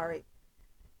 I'm sorry.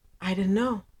 I didn't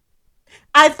know.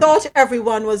 I thought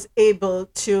everyone was able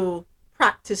to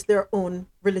practice their own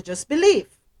religious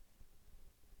belief.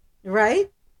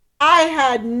 Right? I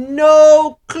had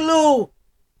no clue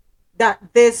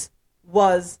that this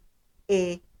was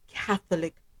a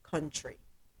Catholic country.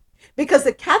 Because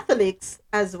the Catholics,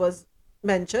 as was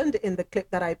mentioned in the clip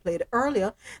that I played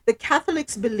earlier, the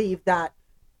Catholics believe that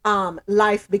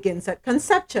life begins at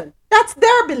conception. That's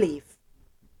their belief.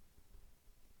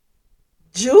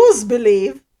 Jews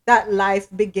believe that life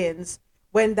begins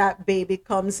when that baby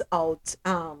comes out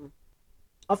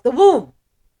of the womb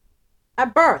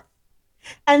at birth.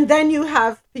 And then you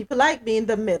have people like me in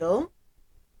the middle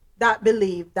that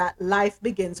believe that life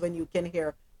begins when you can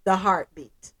hear the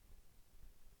heartbeat.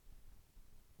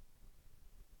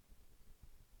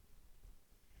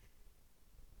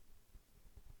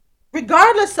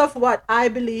 Regardless of what I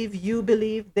believe, you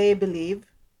believe, they believe,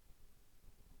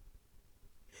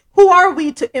 who are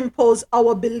we to impose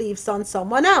our beliefs on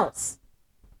someone else?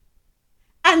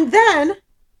 And then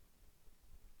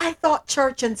I thought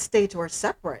church and state were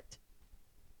separate.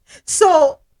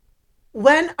 So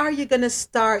when are you going to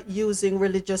start using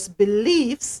religious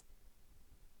beliefs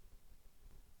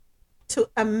to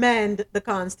amend the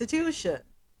Constitution,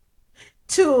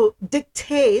 to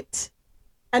dictate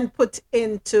and put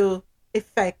into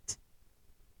effect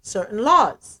certain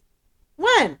laws?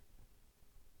 When?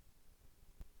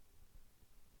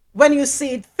 When you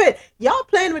see it fit. Y'all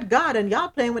playing with God and y'all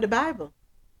playing with the Bible.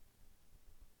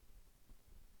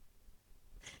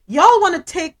 Y'all want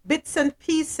to take bits and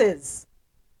pieces,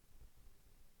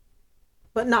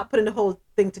 but not putting the whole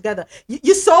thing together.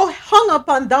 You're so hung up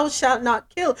on thou shalt not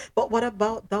kill, but what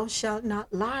about thou shalt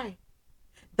not lie?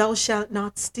 Thou shalt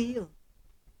not steal.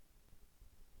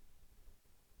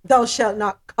 Thou shalt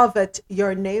not covet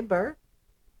your neighbor.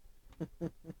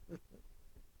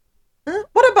 Huh?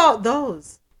 What about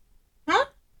those? Huh?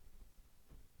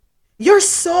 You're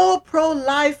so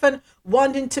pro-life and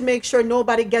wanting to make sure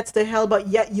nobody gets to hell, but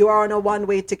yet you are on a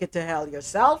one-way ticket to hell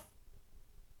yourself.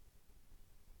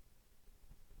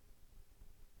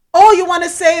 Oh, you want to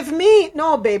save me?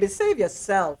 No, baby, save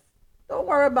yourself. Don't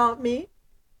worry about me.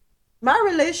 My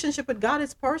relationship with God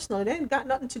is personal. It ain't got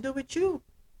nothing to do with you.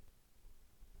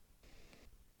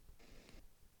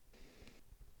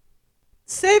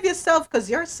 Save yourself because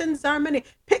your sins are many.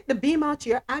 Pick the beam out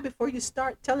your eye before you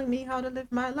start telling me how to live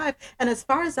my life. And as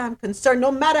far as I'm concerned,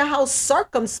 no matter how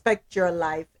circumspect your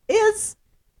life is,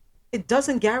 it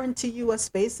doesn't guarantee you a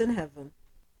space in heaven.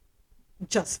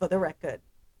 Just for the record.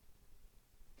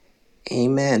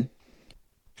 Amen.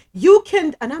 You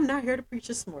can, and I'm not here to preach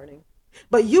this morning,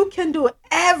 but you can do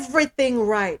everything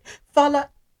right. Follow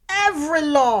every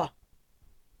law,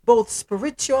 both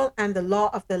spiritual and the law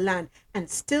of the land, and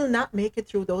still not make it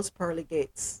through those pearly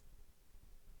gates.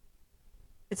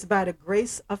 It's by the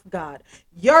grace of God.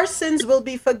 Your sins will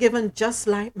be forgiven just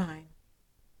like mine.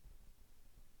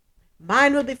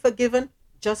 Mine will be forgiven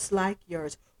just like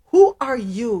yours. Who are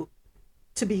you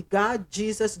to be God,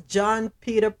 Jesus, John,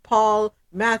 Peter, Paul,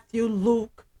 Matthew,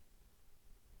 Luke,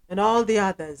 and all the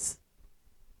others?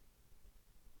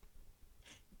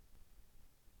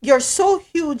 You're so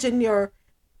huge in your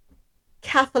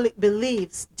Catholic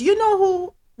beliefs. Do you know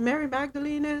who Mary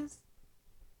Magdalene is?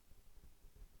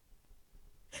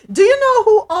 Do you know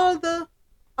who all the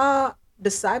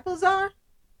disciples are?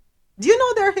 Do you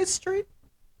know their history?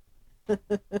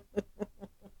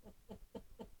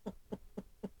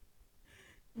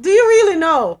 Do you really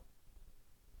know?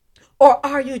 Or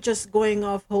are you just going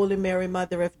off Holy Mary,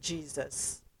 Mother of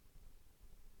Jesus?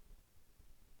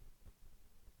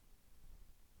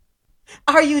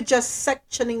 Are you just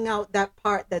sectioning out that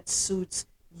part that suits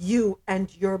you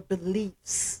and your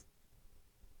beliefs?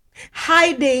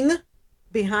 Hiding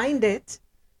behind it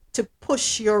to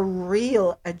push your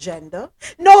real agenda?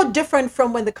 No different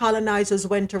from when the colonizers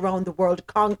went around the world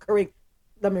conquering,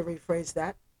 let me rephrase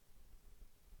that,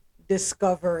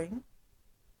 discovering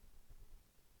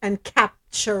and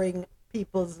capturing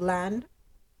people's land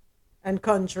and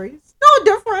countries. No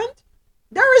different.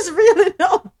 There is really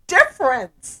no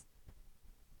difference.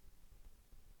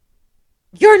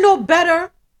 You're no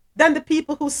better than the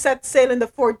people who set sail in the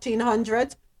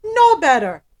 1400s. No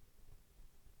better.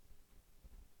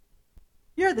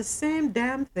 You're the same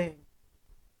damn thing,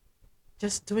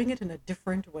 just doing it in a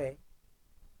different way.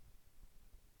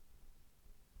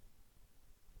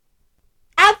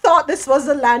 I thought this was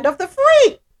the land of the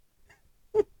free.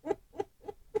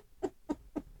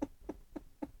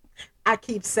 I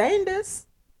keep saying this.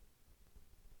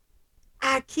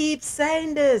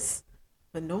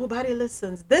 But nobody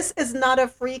listens. This is not a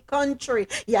free country.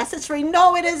 Yes, it's free.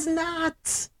 No, it is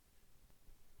not.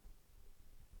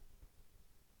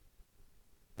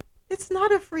 It's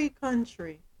not a free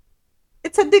country.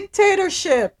 It's a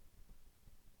dictatorship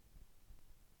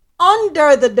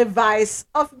under the device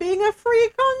of being a free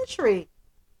country.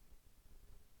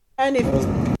 And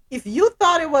if you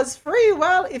thought it was free,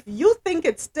 well, if you think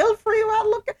it's still free,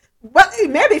 well, it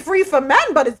may be free for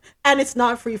men, but it's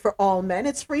not free for all men.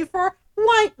 It's free for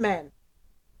white men.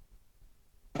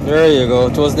 There you go.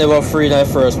 It was never free in the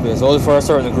first place. Only for a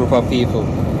certain group of people.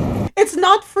 It's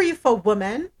not free for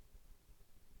women.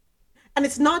 And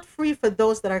it's not free for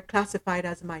those that are classified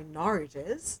as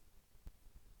minorities.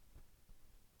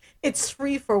 It's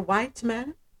free for white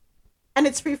men. And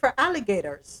it's free for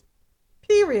alligators.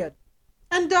 Period.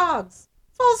 And dogs.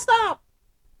 Full stop.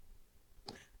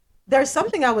 There's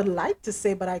something I would like to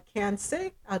say, but I can't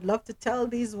say. I'd love to tell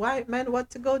these white men what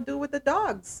to go do with the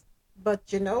dogs. But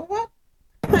you know what?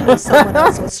 I know someone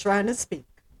else was trying to speak.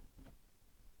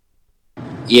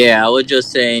 Yeah, I was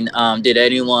just saying, did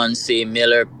anyone see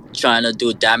Miller trying to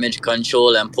do damage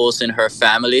control and posting her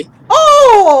family?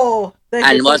 Oh, the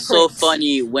And what's so hypocrite.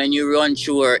 funny, when you run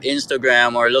through her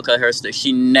Instagram or look at her stuff,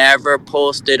 she never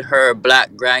posted her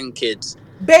black grandkids.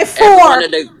 Before.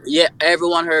 Every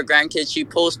one of her grandkids she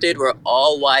posted were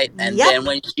all white. And Yep. then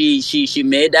when she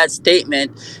made that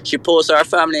statement, she posted her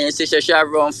family and said she have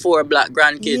around 4 black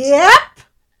grandkids. Yep.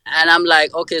 And I'm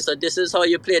like, okay, so this is how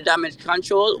you play damage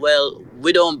control? Well,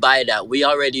 we don't buy that. We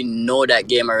already know that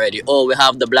game already. Oh, we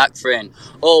have the black friend.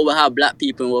 Oh, we have black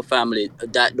people in our family.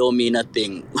 That don't mean a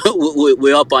thing.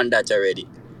 We're up on that already.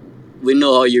 We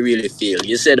know how you really feel.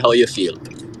 You said how you feel.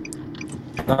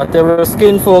 Not every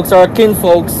skin folks are kin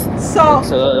folks. So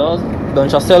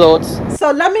bunch of sellouts.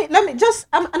 So let me just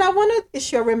and I want to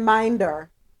issue a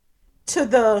reminder to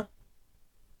the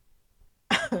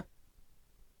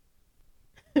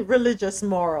religious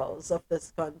morals of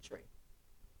this country.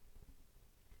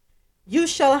 You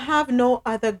shall have no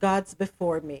other gods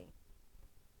before me.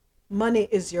 Money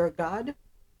is your god.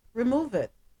 Remove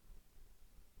it.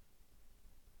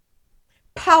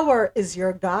 Power is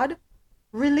your god.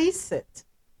 Release it.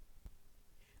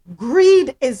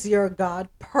 Greed is your god.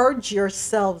 Purge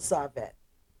yourselves of it.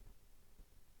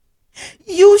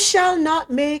 You shall not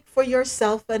make for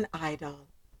yourself an idol.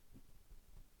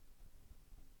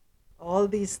 All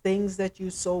these things that you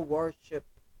so worship.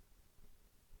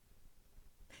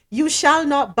 You shall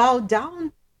not bow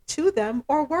down to them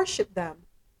or worship them.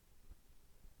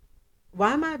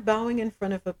 Why am I bowing in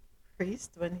front of a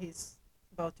priest when he's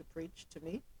about to preach to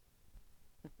me?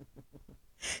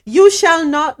 You shall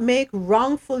not make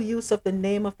wrongful use of the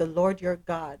name of the Lord your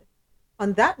God.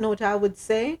 On that note, I would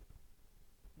say,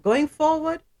 going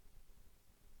forward,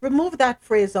 remove that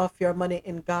phrase off your money.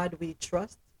 In God we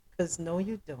trust, because no,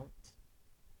 you don't.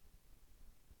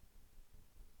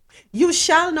 You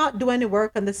shall not do any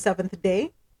work on the seventh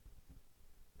day,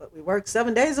 but we work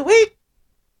 7 days a week.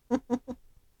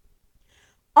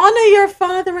 Honor your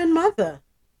father and mother.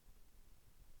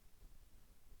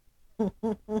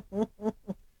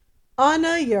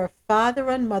 Honor your father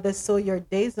and mother so your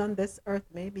days on this earth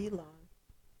may be long.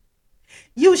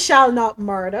 You shall not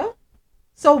murder.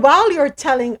 So while you're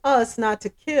telling us not to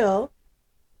kill,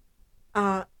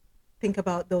 uh, think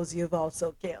about those you've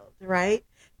also killed, right?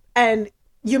 And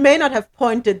you may not have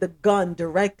pointed the gun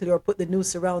directly or put the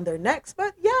noose around their necks,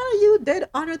 but yeah, you did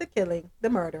honor the killing, the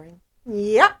murdering.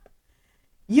 Yep.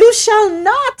 You shall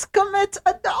not commit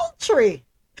adultery.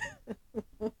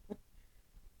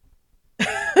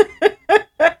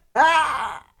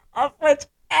 Of which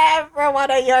every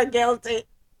one of you are guilty.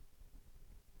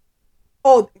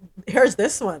 Oh, here's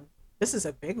this one. This is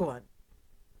a big one.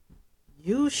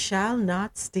 You shall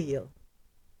not steal.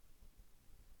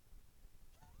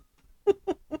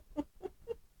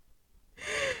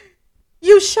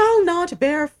 You shall not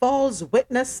bear false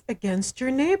witness against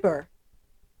your neighbor.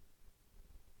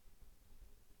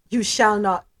 You shall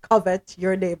not covet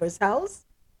your neighbor's house.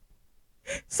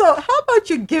 So, how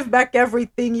about you give back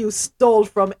everything you stole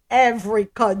from every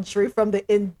country, from the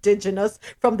indigenous,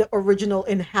 from the original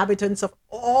inhabitants of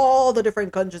all the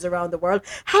different countries around the world?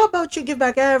 How about you give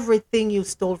back everything you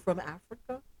stole from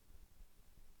Africa,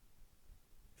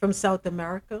 from South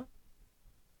America,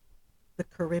 the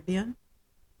Caribbean,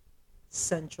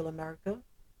 Central America,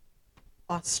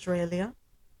 Australia?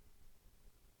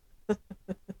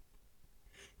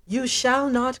 You shall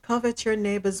not covet your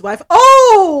neighbor's wife.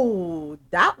 Oh,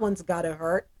 that one's gotta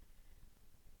hurt.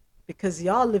 Because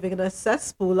y'all living in a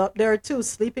cesspool up there too,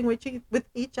 sleeping with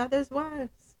each other's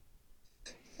wives.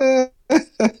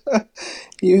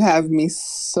 You have me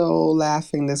so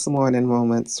laughing this morning,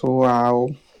 Moments. Wow.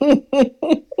 Yep.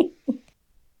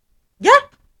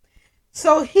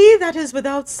 So he that is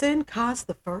without sin cast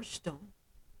the first stone.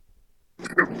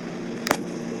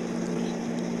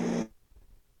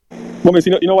 Moments,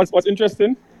 you know what's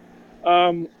interesting?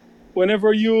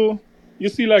 Whenever you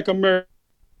see like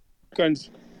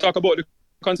Americans talk about the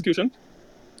Constitution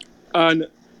and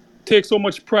take so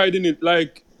much pride in it,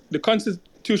 like the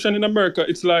Constitution in America,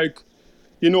 it's like,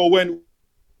 when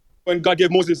God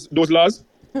gave Moses those laws,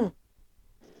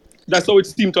 that's how it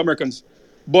seemed to Americans.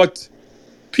 But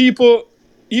people,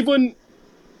 even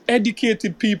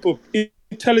educated people,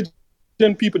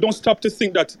 intelligent people, don't stop to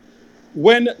think that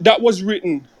when that was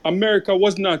written, America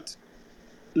was not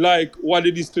like what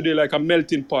it is today, like a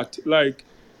melting pot. Like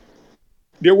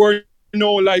there were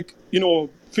no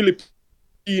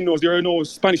Filipinos, there were no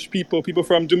Spanish people, people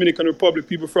from Dominican Republic,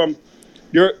 people from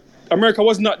there. America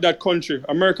was not that country.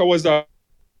 America was a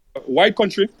white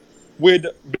country with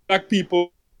black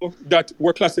people that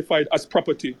were classified as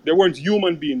property. They weren't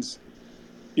human beings.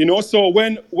 So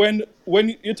when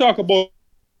you talk about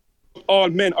all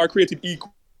men are created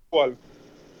equal,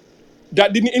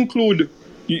 that didn't include.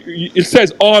 It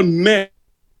says all men.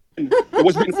 It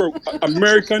was written for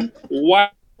American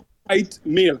white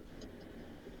male.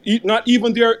 Not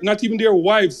even their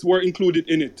wives were included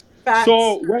in it. Facts.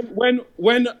 So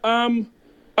when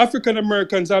African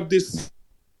Americans have this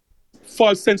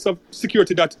false sense of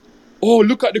security that, oh,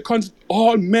 look at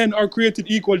all men are created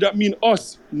equal, that means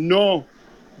us. No,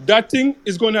 that thing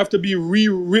is going to have to be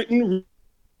rewritten,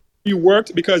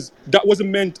 reworked, because that wasn't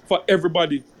meant for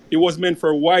everybody. It was meant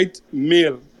for white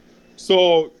male.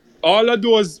 So all of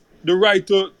those, the right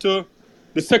to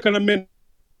the Second Amendment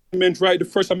right, the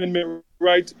First Amendment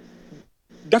right,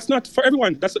 that's not for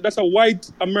everyone. That's a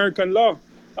white American law.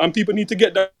 People need to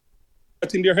get that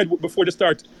in their head before they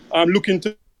start looking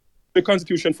to the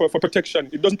Constitution for protection.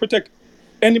 It doesn't protect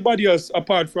anybody else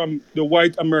apart from the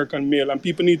white American male. And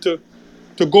people need to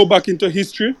go back into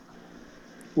history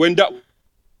when that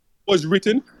was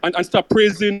written and stop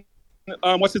praising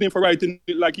what's his name for writing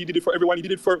it like he did it for everyone. He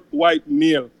did it for white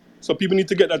male. So people need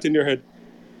to get that in their head.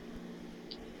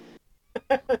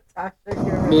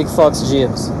 Big Fox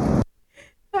James.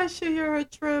 Tasha, you're a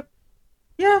trip.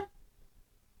 Yeah.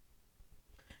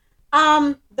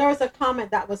 There's a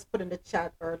comment that was put in the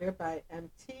chat earlier by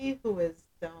MT, who is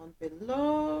down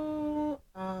below.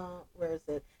 Where is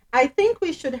it? I think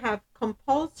we should have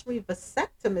compulsory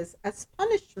vasectomies as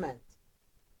punishment.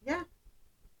 Yeah.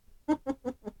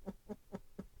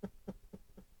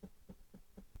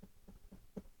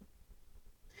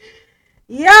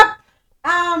 Yep.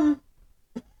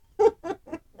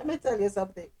 Let me tell you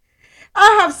something.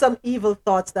 I have some evil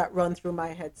thoughts that run through my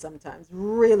head sometimes.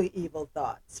 Really evil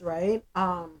thoughts, right?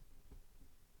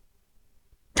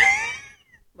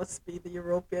 Must be the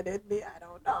European in me. I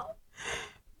don't know.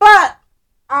 But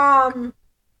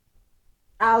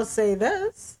I'll say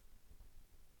this.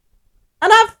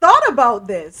 And I've thought about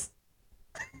this.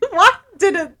 Why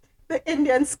didn't the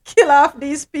Indians kill off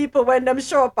these people when them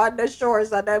show up on the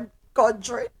shores of them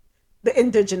country? The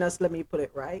indigenous, let me put it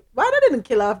right. Why they didn't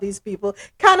kill off these people?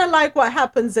 Kind of like what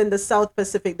happens in the South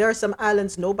Pacific. There are some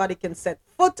islands nobody can set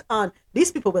foot on.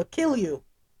 These people will kill you.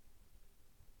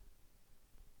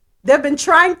 They've been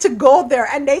trying to go there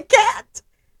and they can't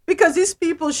because these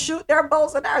people shoot their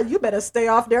bows and arrows. You better stay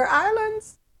off their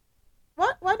islands.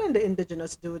 What? Why didn't the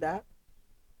indigenous do that?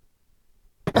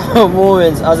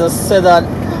 Moments, as I said that,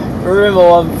 remember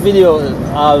one video,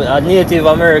 a Native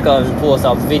American post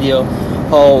a video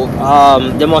how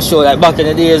they must show like back in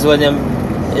the days when them,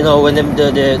 you know, when them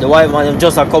the white man them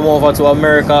just come over to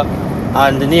America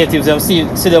and the natives them see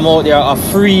them out there are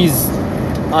freeze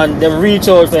and them reach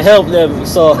out to help them.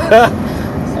 So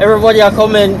everybody out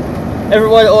there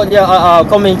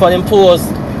coming for them posts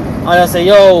and I say,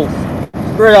 yo,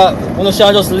 brother, you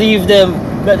should just leave them,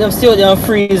 let them stay out there and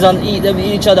freeze and eat them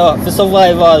each other for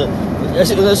survival. You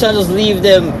should just leave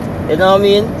them, you know what I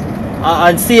mean?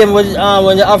 And same with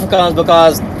when the Africans,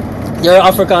 because there are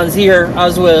Africans here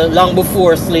as well long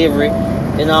before slavery,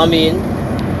 you know what I mean?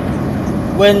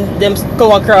 When them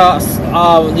come across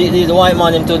the white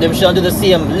man them too, them should do the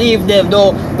same. Leave them,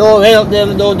 don't help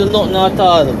them, don't do nothing at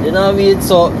all. You know what I mean?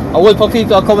 So I wait for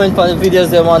people to comment on the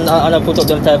videos them and I put up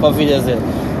them type of videos there.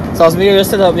 So as me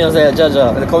set up me and say,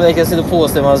 Jaja, and come you can see the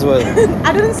post them as well.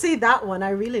 I didn't see that one. I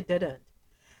really didn't.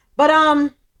 But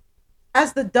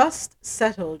as the dust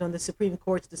settled on the Supreme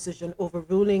Court's decision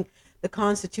overruling the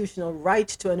constitutional right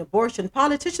to an abortion,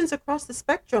 politicians across the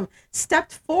spectrum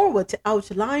stepped forward to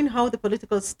outline how the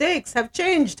political stakes have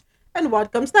changed and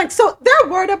what comes next. So they're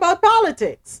worried about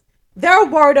politics. They're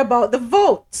worried about the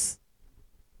votes.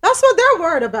 That's what they're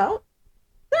worried about.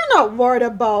 They're not worried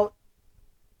about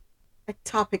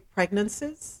ectopic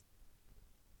pregnancies.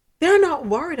 They're not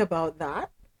worried about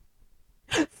that.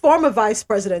 Former Vice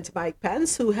President Mike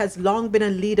Pence, who has long been a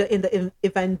leader in the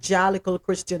evangelical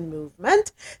Christian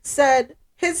movement, said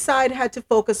his side had to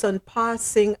focus on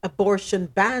passing abortion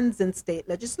bans in state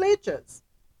legislatures.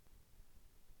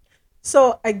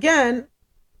 So again,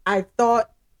 I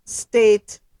thought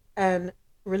state and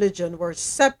religion were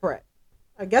separate.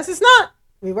 I guess it's not.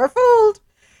 We were fooled.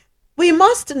 We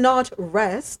must not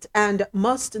rest and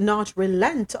must not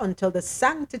relent until the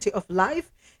sanctity of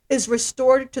life is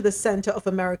restored to the center of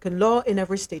American law in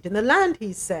every state in the land,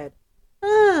 he said.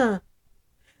 The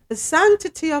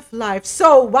sanctity of life.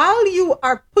 So while you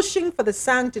are pushing for the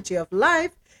sanctity of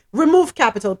life, remove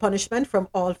capital punishment from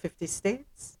all 50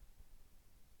 states.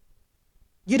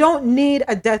 You don't need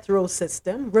a death row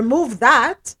system. Remove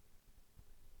that.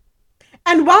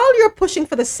 And while you're pushing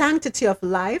for the sanctity of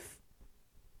life,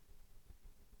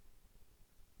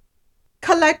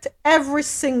 collect every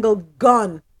single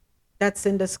gun that's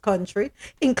in this country,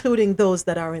 including those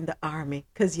that are in the army,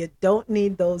 because you don't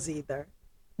need those either.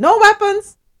 No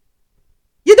weapons.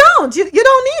 You don't. You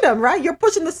don't need them, right? You're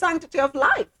pushing the sanctity of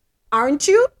life, aren't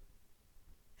you?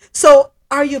 So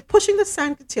are you pushing the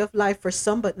sanctity of life for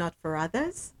some but not for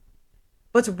others?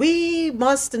 But we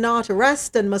must not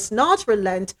rest and must not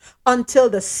relent until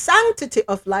the sanctity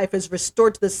of life is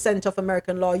restored to the center of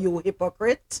American law, you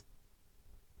hypocrite.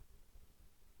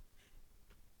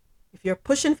 If you're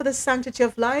pushing for the sanctity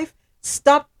of life,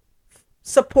 stop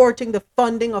supporting the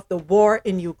funding of the war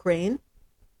in Ukraine.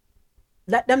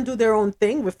 Let them do their own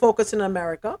thing. We focus in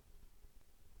America.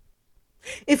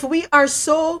 If we are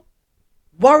so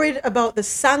worried about the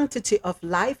sanctity of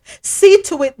life, see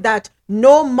to it that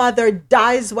no mother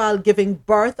dies while giving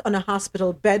birth on a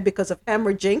hospital bed because of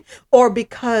hemorrhaging or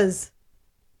because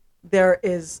there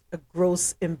is a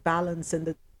gross imbalance in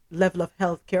the level of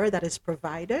health care that is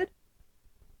provided.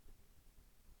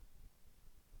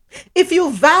 If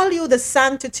you value the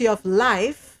sanctity of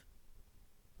life,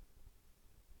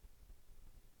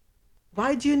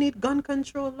 why do you need gun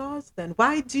control laws then?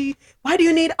 Why do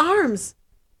you need arms?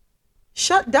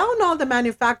 Shut down all the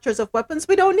manufacturers of weapons.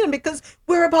 We don't need them because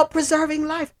we're about preserving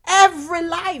life. Every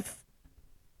life.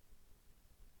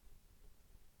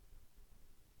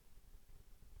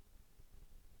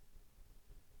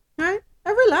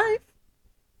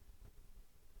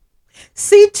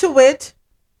 See to it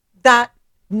that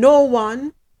no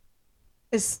one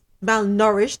is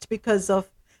malnourished because of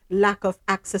lack of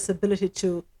accessibility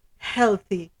to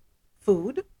healthy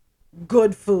food,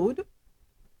 good food.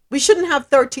 We shouldn't have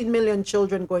 13 million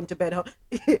children going to bed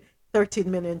 13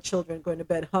 million children going to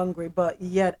bed hungry, but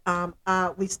yet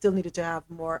we still needed to have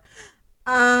more.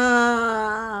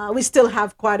 We still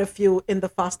have quite a few in the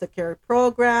foster care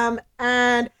program.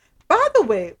 And by the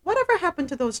way, whatever happened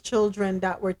to those children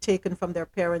that were taken from their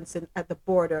parents at the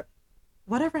border?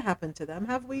 Whatever happened to them?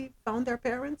 Have we found their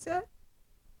parents yet?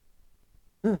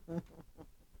 So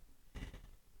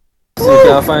you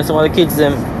can find some of the kids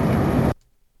them.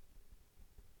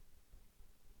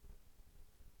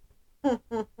 Ooh,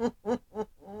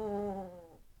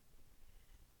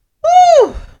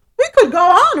 we could go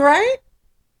on, right?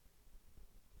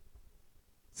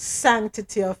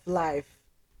 Sanctity of life.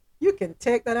 You can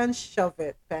take that and shove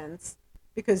it, Pence,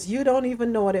 because you don't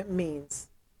even know what it means.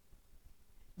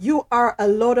 You are a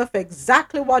load of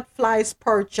exactly what flies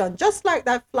perch on, just like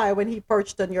that fly when he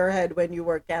perched on your head when you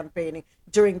were campaigning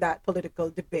during that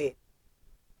political debate.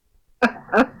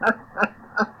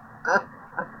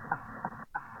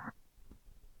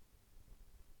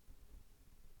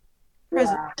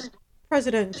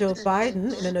 President Joe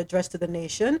Biden, in an address to the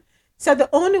nation, said the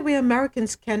only way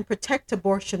Americans can protect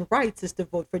abortion rights is to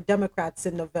vote for Democrats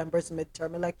in November's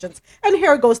midterm elections. And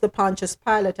here goes the Pontius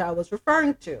Pilate I was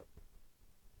referring to.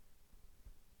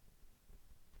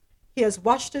 He has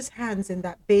washed his hands in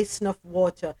that basin of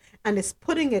water and is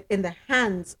putting it in the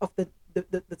hands of the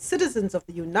citizens of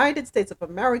the United States of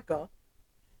America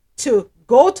to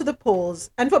go to the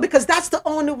polls and vote, because that's the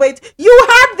only way. You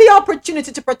had the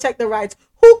opportunity to protect the rights.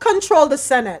 Who controlled the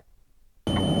Senate?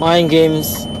 Mind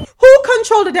games. Who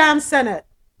controlled the damn Senate?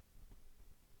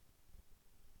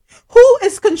 Who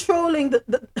is controlling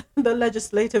the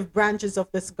legislative branches of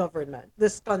this government,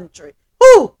 this country?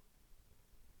 Who?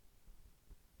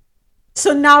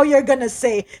 So now you're going to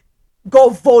say, go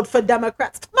vote for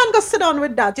Democrats. Man, go sit down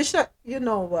with that. You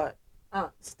know what?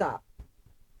 Stop.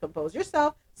 Compose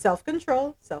yourself.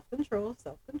 Self-control, self-control,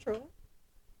 self-control.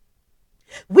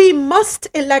 We must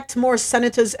elect more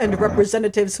senators and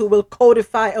representatives who will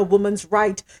codify a woman's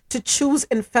right to choose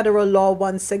in federal law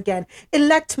once again.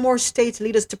 Elect more state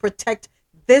leaders to protect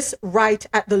this right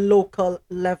at the local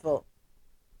level.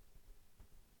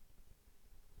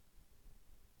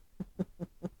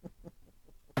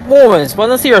 Moments, but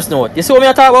on a serious note, you see what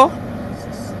me talk about?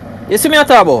 You see me talk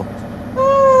about?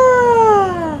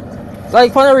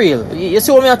 Like, on the real, you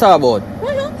see what me talk about?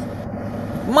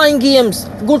 Mind games,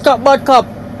 good cop, bad cop.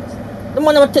 The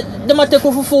man take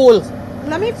you for fool.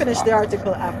 Let me finish the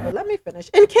article after. Let me finish.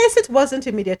 In case it wasn't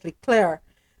immediately clear,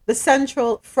 the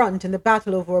central front in the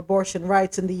battle over abortion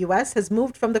rights in the U.S. has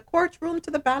moved from the courtroom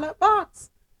to the ballot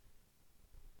box.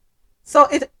 So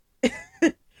it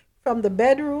from the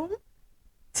bedroom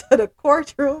to the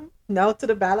courtroom, now to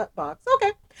the ballot box.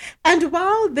 Okay. And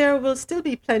while there will still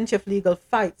be plenty of legal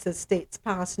fights as states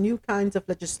pass new kinds of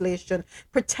legislation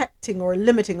protecting or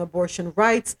limiting abortion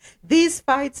rights, these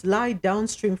fights lie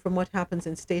downstream from what happens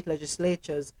in state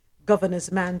legislatures,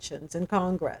 governors' mansions, and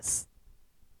Congress.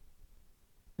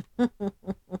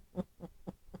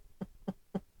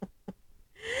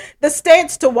 The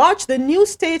states to watch, the new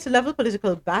state-level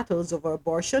political battles over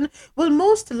abortion will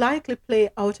most likely play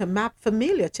out a map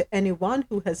familiar to anyone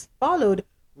who has followed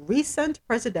recent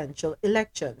presidential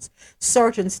elections.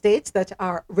 Certain states that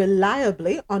are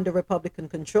reliably under Republican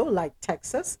control, like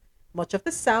Texas, much of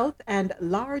the South, and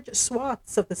large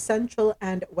swaths of the central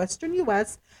and western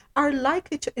U.S., are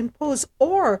likely to impose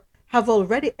or have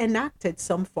already enacted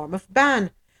some form of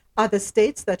ban. Other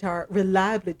states that are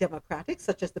reliably Democratic,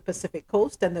 such as the Pacific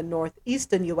Coast and the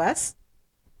northeastern U.S.,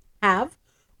 have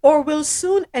or will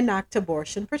soon enact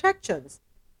abortion protections.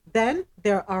 Then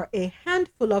there are a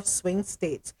handful of swing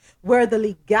states where the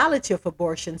legality of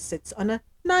abortion sits on a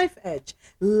knife edge,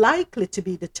 likely to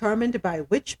be determined by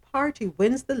which party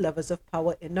wins the levers of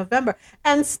power in November.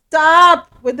 And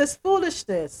stop with this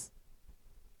foolishness.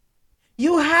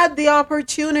 You had the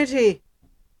opportunity,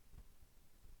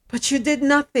 but you did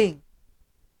nothing.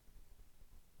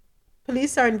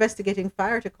 Police are investigating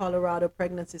fire to Colorado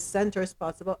Pregnancy Center as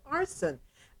possible arson.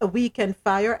 A weekend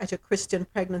fire at a Christian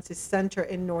pregnancy center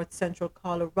in north central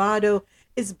Colorado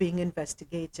is being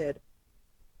investigated.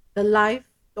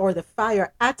 The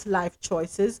fire at Life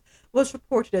Choices was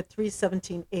reported at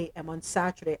 3:17 a.m. on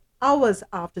Saturday, hours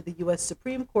after the U.S.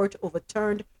 Supreme Court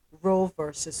overturned Roe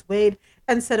versus Wade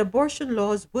and said abortion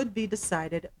laws would be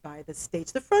decided by the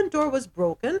states. The front door was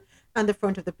broken and the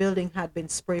front of the building had been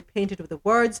spray painted with the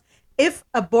words, "If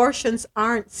abortions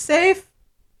aren't safe,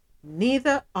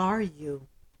 Neither are you.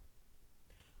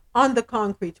 On the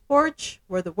concrete porch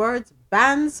were the words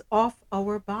bans off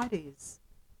our bodies.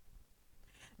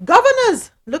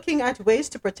 Governors looking at ways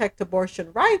to protect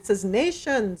abortion rights as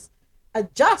nations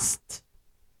adjust,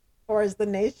 or as the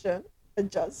nation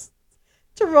adjusts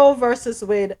to Roe versus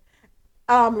Wade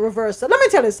reversal. Let me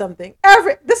tell you something.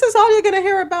 This is all you're gonna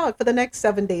hear about for the next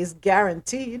 7 days,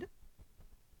 guaranteed.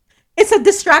 It's a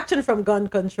distraction from gun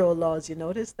control laws. You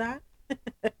notice that?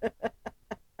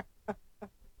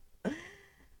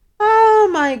 Oh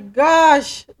my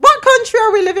gosh. What country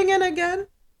are we living in again?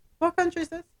 What country is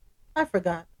this? I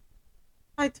forgot.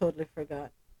 I totally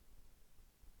forgot.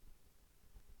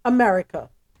 America.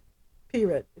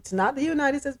 Period. It's not the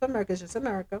United States of America, it's just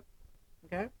America.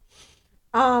 Okay.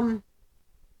 Um,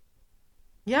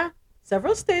 yeah.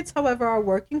 Several states, however, are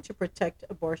working to protect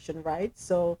abortion rights.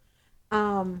 So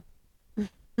um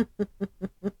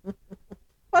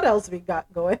what else we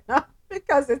got going on?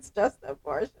 Because it's just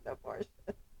abortion, abortion.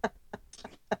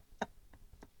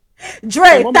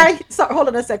 Hey, Dre, Mama. thank. So, hold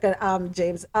on a second,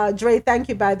 James. Dre, thank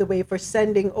you by the way for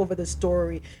sending over the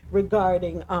story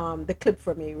regarding the clip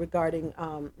for me regarding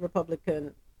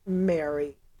Republican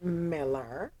Mary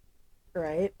Miller.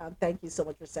 Right. Thank you so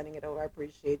much for sending it over. I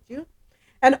appreciate you.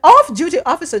 An off-duty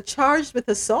officer charged with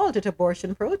assault at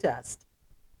abortion protest.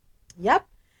 Yep.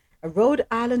 A Rhode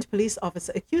Island police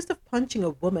officer accused of punching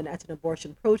a woman at an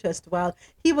abortion protest while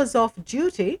he was off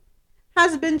duty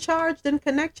has been charged in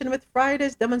connection with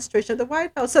Friday's demonstration at the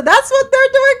White House. So that's what they're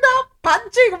doing now,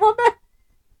 punching women.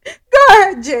 Go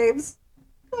ahead, James.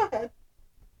 Go ahead.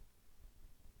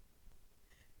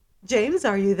 James,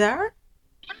 are you there?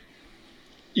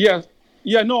 Yeah,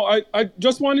 yeah. No, I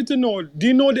just wanted to know. Do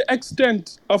you know the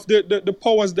extent of the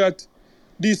powers that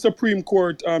the Supreme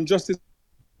Court justices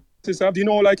have? Do you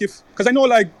know, like, if because I know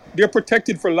like they're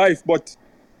protected for life, but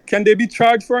can they be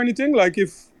charged for anything? Like,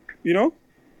 if you know,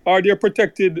 are they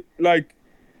protected like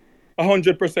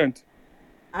 100%?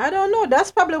 I don't know.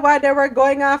 That's probably why they were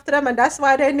going after them, and that's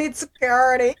why they need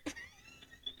security.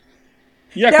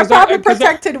 Yeah, They're because probably because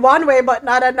protected one way, but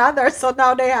not another. So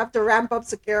now they have to ramp up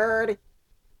security.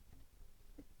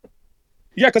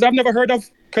 yeah, because I've never heard of.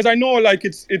 Because I know like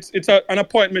an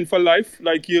appointment for life.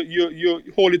 Like you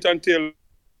hold it until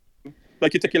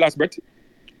like you take your last breath. Till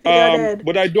you're dead.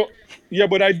 But I don't. Yeah,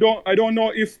 but I don't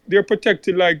know if they're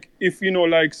protected. Like if you know,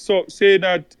 like so say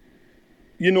that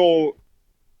you know,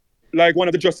 like one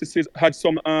of the justices had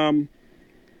some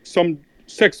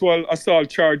sexual assault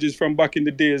charges from back in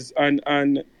the days,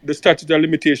 and the statute of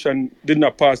limitation did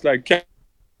not pass. Like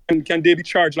can they be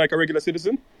charged like a regular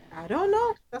citizen? I don't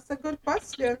know. That's a good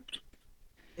question.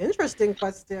 Interesting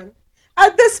question.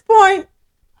 At this point,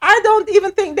 I don't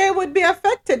even think they would be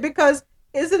affected because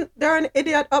isn't there an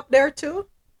idiot up there too?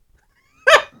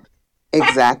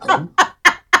 Exactly.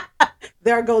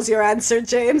 There goes your answer,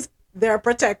 James. They're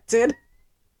protected.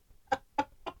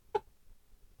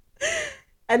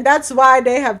 And that's why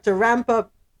they have to ramp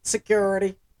up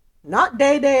security. Not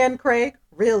Day Day and Craig,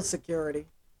 real security.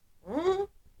 Mhm.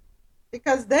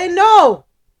 Because they know,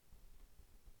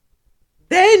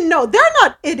 they're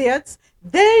not idiots.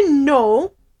 They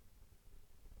know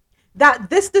that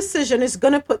this decision is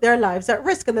going to put their lives at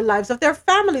risk and the lives of their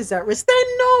families at risk. They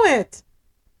know it.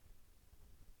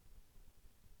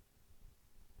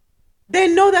 They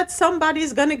know that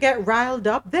somebody's going to get riled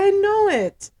up. They know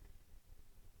it.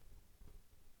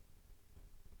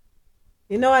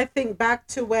 You know, I think back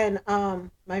to when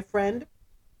my friend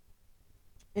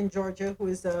in Georgia, who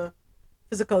is a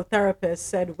physical therapist,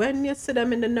 said, when you see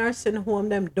them in the nursing home,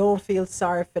 them don't feel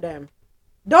sorry for them.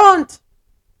 Don't.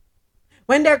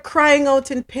 When they're crying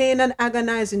out in pain and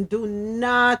agonizing, do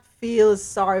not feel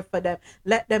sorry for them.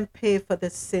 Let them pay for the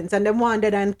sins. And them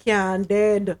wanted and can't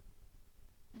dead.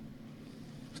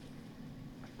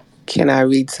 Can I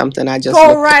read something I just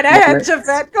Go looked right at? ahead,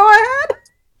 Javette. Go ahead.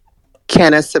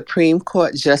 Can a Supreme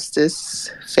Court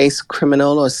justice face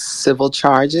criminal or civil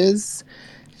charges?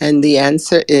 And the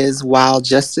answer is while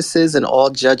justices and all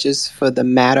judges for the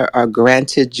matter are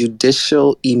granted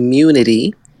judicial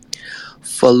immunity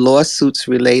for lawsuits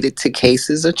related to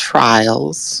cases or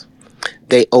trials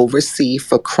they oversee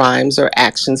for crimes or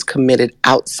actions committed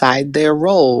outside their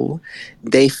role,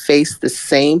 they face the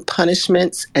same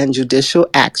punishments and judicial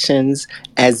actions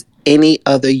as any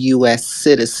other U.S.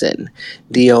 citizen.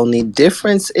 The only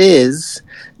difference is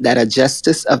that a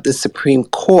justice of the Supreme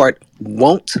Court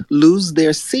won't lose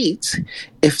their seat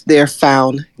if they're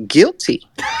found guilty.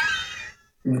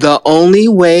 The only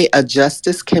way a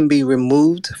justice can be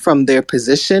removed from their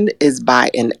position is by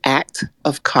an act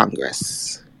of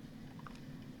Congress.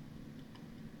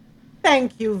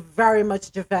 Thank you very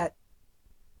much, Javette.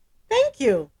 Thank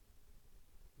you.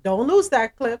 Don't lose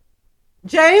that clip.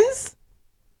 James?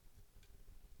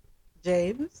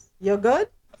 James, you're good?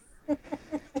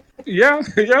 Yeah,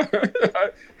 yeah,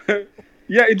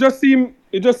 yeah. It just seem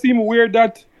weird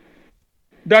that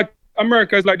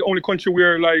America is like the only country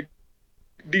where like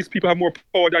these people have more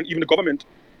power than even the government,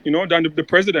 than the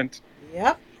president.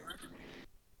 Yep.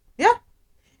 Yeah.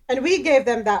 And we gave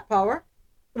them that power.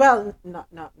 Well,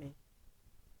 not me.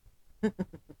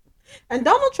 And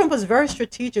Donald Trump was very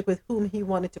strategic with whom he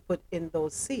wanted to put in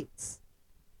those seats.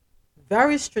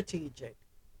 Very strategic.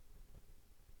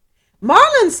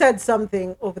 Marlon said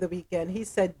something over the weekend. He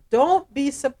said, "Don't be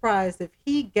surprised if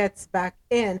he gets back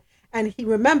in." And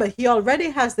remember, he already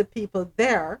has the people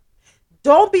there.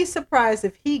 Don't be surprised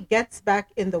if he gets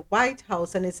back in the White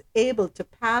House and is able to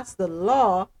pass the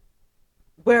law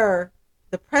where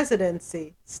the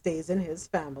presidency stays in his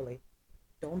family.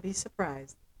 Don't be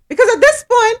surprised. Because at this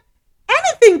point,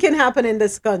 anything can happen in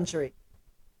this country.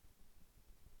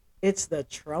 It's the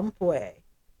Trump way.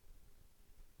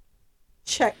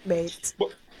 Checkmate.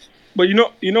 But you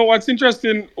know what's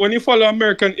interesting when you follow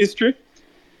American history,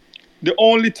 the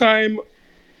only time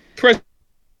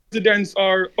presidents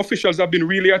or officials have been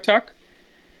really attacked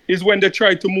is when they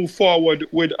try to move forward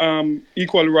with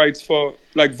equal rights for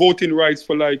like voting rights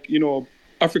for like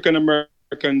African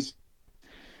Americans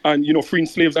and freeing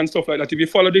slaves and stuff like that. If you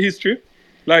follow the history,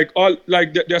 like all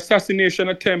like the assassination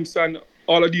attempts and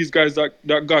all of these guys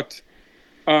that got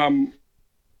um,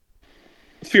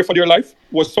 fear for their life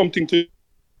was something to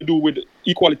do with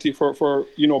equality for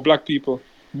black people.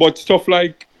 But stuff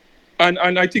like and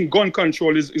I think gun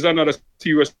control is another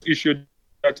serious issue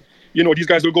that these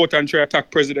guys will go out and try to attack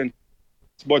presidents.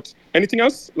 But anything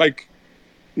else, like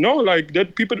no, like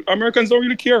that people Americans don't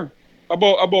really care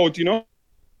about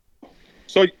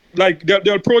So like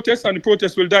they'll protest and the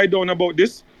protest will die down about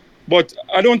this. But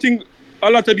I don't think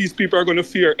a lot of these people are going to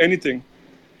fear anything.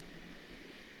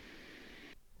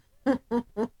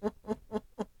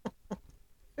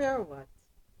 Fair what?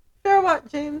 Fair what,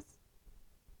 James?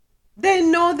 They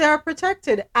know they're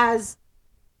protected, as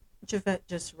Javette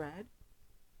just read.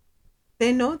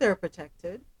 They know they're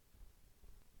protected.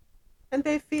 And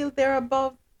they feel they're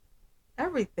above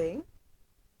everything.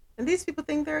 And these people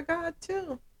think they're God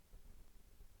too.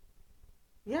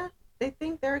 Yeah, they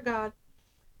think they're God.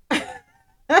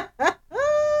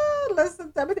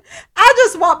 Listen to me. I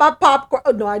just want my popcorn.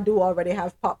 Oh, no, I do already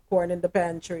have popcorn in the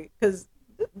pantry because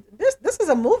this is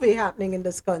a movie happening in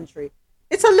this country.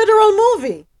 It's a literal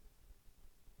movie.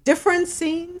 Different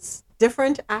scenes,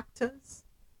 different actors.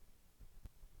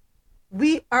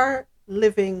 We are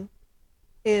living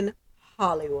in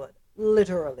Hollywood,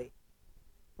 literally.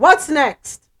 What's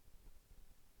next?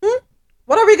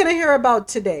 What are we going to hear about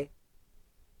today?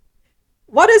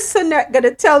 What is Sonette going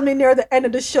to tell me near the end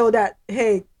of the show that,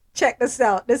 hey, check this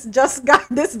out. This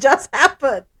just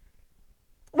happened.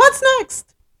 What's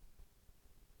next?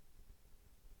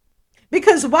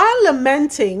 Because while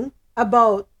lamenting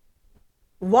about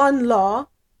one law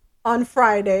on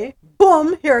Friday,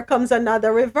 boom, here comes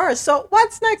another reverse. So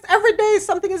what's next? Every day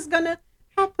something is going to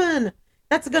happen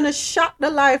that's going to shock the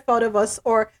life out of us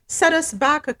or set us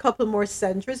back a couple more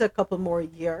centuries, a couple more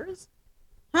years.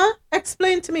 Huh?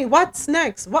 Explain to me what's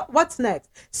next. What's next?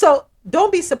 So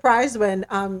don't be surprised when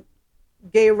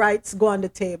gay rights go on the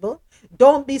table.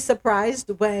 Don't be surprised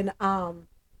when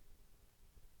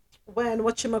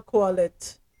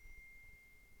whatchamacallit,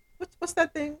 what's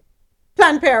that thing?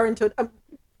 Planned Parenthood.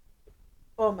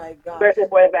 Oh my God. Versus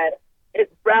Board of Ed.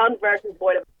 It's Brown versus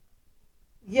Board of Ed.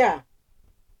 Yeah.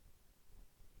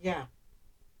 Yeah.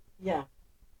 Yeah.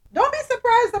 Don't be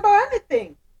surprised about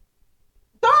anything.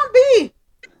 Don't be.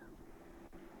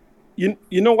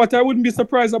 You know what I wouldn't be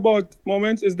surprised about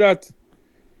moments is that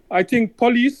I think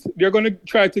police, they're going to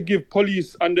try to give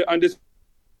police and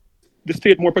the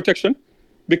state more protection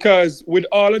because with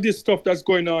all of this stuff that's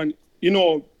going on,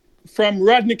 from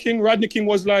Rodney King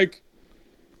was like,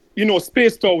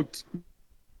 spaced out.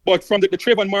 But from the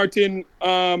Trayvon Martin,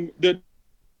 the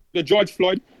George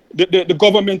Floyd, the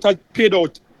government has paid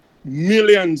out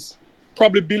millions,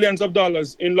 probably billions of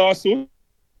dollars in lawsuits.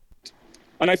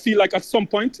 And I feel like at some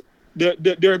point,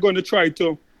 they're going to try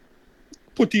to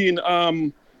put in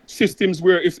systems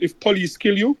where if police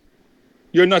kill you,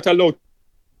 you're not allowed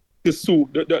to sue.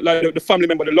 The family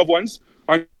member, the loved ones,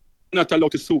 are not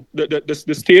allowed to sue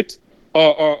the state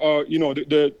or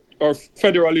or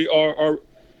federally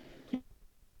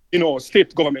or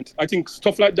state government. I think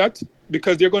stuff like that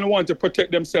because they're going to want to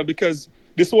protect themselves because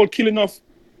this whole killing of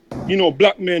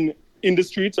black men in the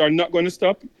streets are not going to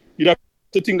stop. You have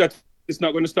to think that it's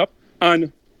not going to stop.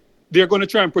 And they're going to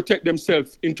try and protect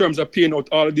themselves in terms of paying out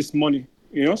all of this money.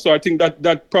 So I think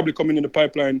that probably coming in the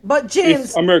pipeline. But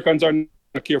James, if Americans are not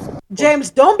careful. James,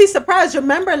 don't be surprised.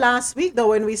 Remember last week though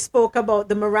when we spoke about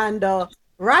the Miranda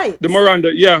rights. The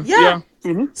Miranda, yeah.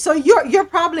 Mm-hmm. So you're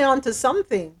probably onto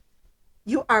something.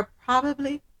 You are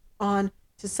probably on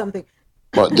to something.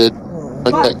 But did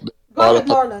protect the Go ahead,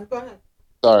 Marlon. Go ahead.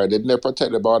 Sorry, didn't they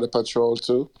protect the border patrol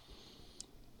too?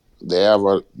 They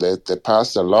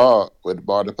passed a law with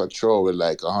border patrol with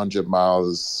like 100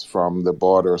 miles from the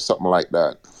border or something like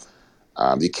that.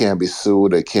 You can't be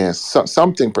sued. They can't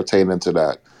something pertaining to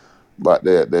that. But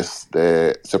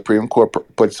the Supreme Court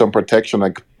put some protection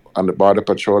on the border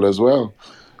patrol as well.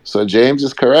 So James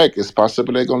is correct. It's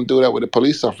possible they're going to do that with the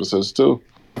police officers too.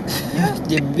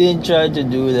 They've been trying to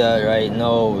do that right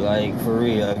now, like for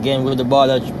real. Again, with the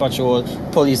border patrol,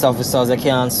 police officers, they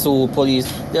can't sue police.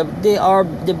 They've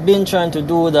been trying to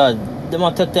do that. They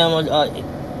might take them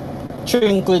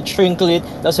trinkle it.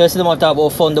 That's why I say they might talk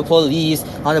about fund the police,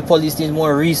 and the police need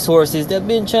more resources. They've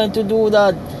been trying to do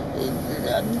that.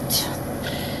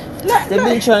 They've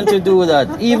been trying to do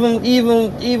that. Even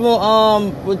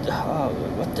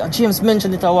with James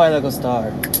mentioned it a while ago,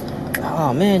 Star.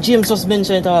 Oh man, James just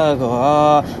mentioned it a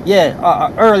while ago.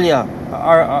 Earlier.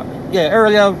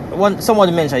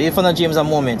 Somebody mentioned it. If not James a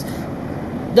moment.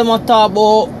 Them a talk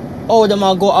about how them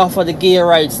a go after the gay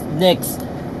rights next.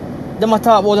 Them a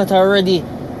talk about that already.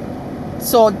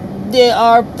 So they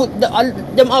are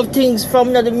them have things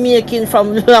from the making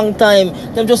from long time.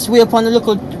 Them just wait upon the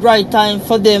local right time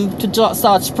for them to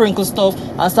start sprinkle stuff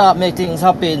and start make things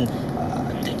happen.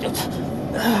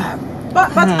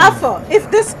 But Alpha,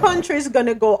 if this country is going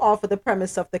to go off of the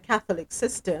premise of the Catholic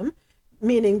system,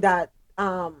 meaning that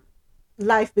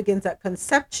life begins at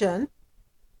conception,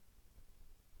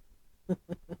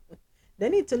 they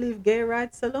need to leave gay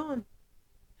rights alone.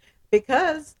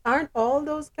 Because aren't all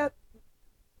those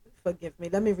forgive me,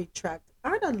 let me retract.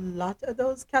 Aren't a lot of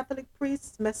those Catholic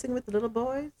priests messing with little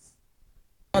boys?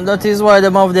 And that is why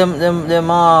them have them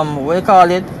what you call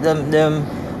it?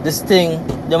 This thing,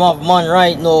 them have man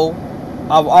right now.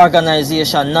 Of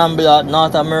organization, NAMBLA,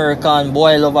 North American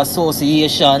Boy Love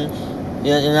Association,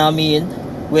 you know what I mean?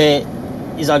 Where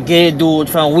is a gay dude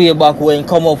from way back when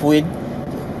come up with,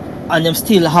 and them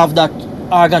still have that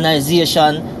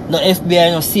organization, no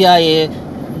FBI, no CIA,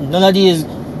 none of these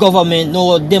government,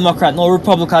 no Democrat, no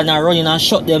Republican are running and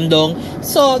shut them down.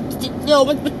 So,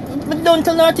 but don't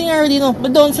tell nothing already,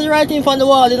 but don't say the right thing from the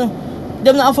wall, Them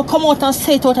not have to come out and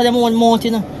say it out of them own mouth,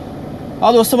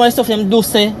 Although some of the stuff them do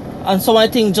say, and some of the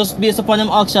things just based upon them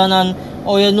action and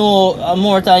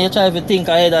more time you try to think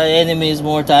ahead of the enemies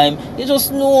more time. You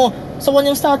just know. So when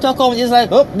them start to come, it's like,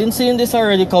 been seeing this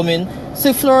already coming.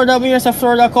 See Florida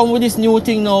come with this new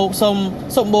thing now, something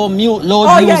about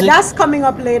loud music. Yeah, that's coming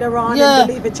up later on. Yeah. In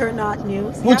Believe It or Not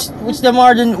news. Which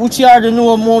are the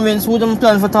new moments who them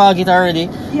plan for target already.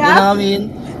 Yeah. You know what I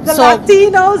mean? The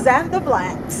Latinos and the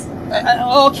blacks.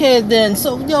 Okay then,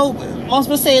 so must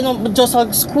be saying just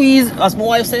squeeze, as my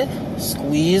wife say,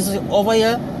 squeeze over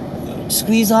here,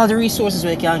 squeeze all the resources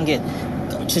we can get.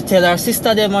 She tell her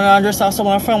sister them and understand some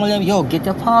of her family them, get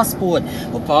your passport.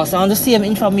 We pass on the same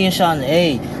information.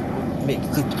 Hey,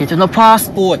 get your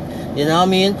passport. You know what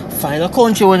I mean? Find a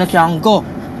country where you can go.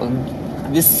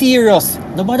 Be serious.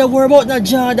 Nobody worry about the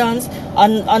Jordans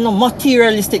and no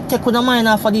materialistic. Take on the mind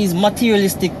off of these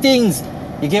materialistic things.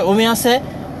 You get what I say?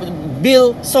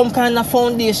 Build some kind of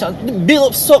foundation. Build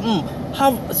up something.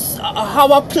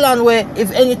 Have a plan where if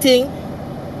anything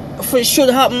if it should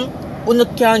happen, you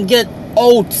can get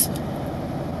out.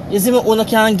 You see me? You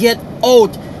can get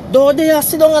out. Though they are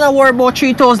sit down and worry about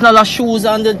 $3,000 shoes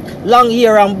and the long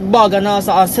hair and bag and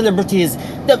also and celebrities.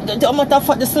 The matter of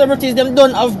fact, the celebrities them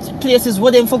don't have places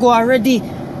where them for go already.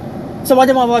 Some of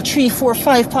them have a 3, 4,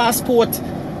 5 passport.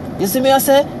 You see me I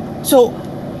say? So,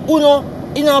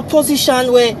 in a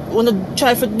position where you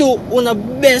try to do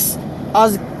best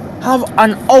as have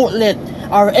an outlet,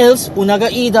 or else you go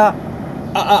either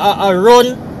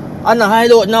run and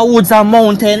hide out in the woods and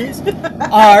mountains,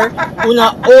 or you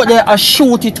out there and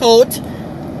shoot it out.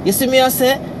 You see me I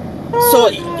say? So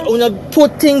you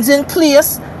put things in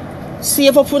place,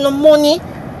 save up the money,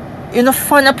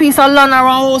 find a piece of land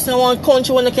around house in one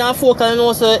country when you can afford, and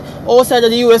also outside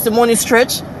of the US the money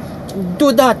stretch.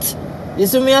 Do that. You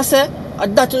see me I say?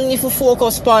 And that you need to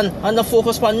focus on, and not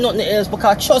focus on nothing else,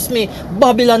 because trust me,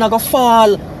 Babylon go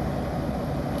fall.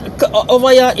 Over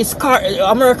here,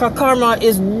 America karma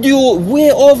is due,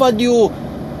 way overdue,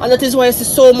 and that is why I see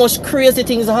so much crazy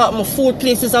things happen. Food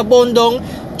places are burned down,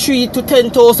 3,000 to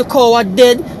 10,000 cows are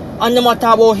dead, and no matter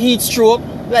about heat stroke,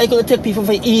 like you take people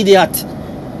for idiot.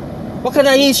 What kind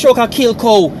of heat stroke a kill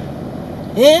cow?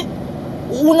 Eh?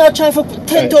 We're not trying for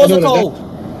 10,000 cow.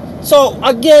 So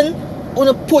again,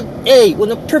 wanna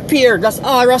prepare. That's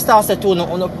all Rasta said to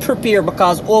wanna prepare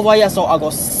because over here so I go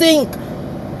sink.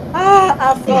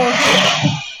 Afro.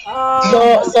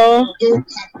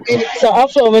 So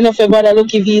Afro, when if bother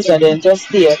looking visa then just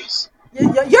stay.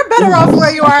 You're better off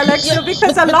where you are, Alexia,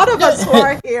 because a lot of us who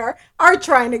are here are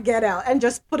trying to get out and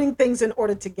just putting things in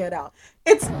order to get out.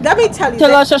 Let me tell you.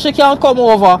 Tell her she can come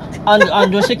over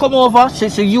and when she come over, she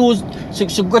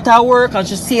go to work and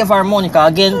she save her money.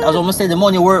 Cause again, as I say, the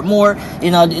money work more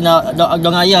in a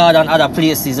yard and other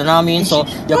places. You know what I mean? So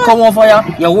you come over here,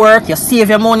 you work, you save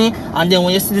your money, and then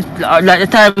when you see the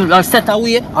time set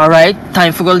away, all right,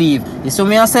 time for go leave. You see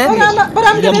what I say? But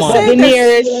I'm gonna say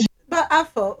this. But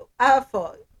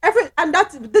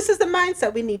this is the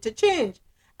mindset we need to change.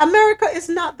 America is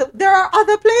not there are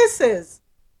other places.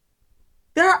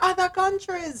 There are other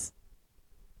countries.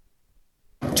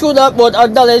 True that, but a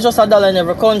dollar is just a dollar in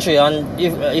every country, and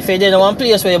if you're in one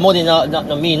place where your money not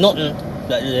mean nothing,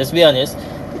 let's be honest,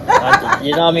 and,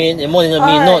 you know what I mean, your money don't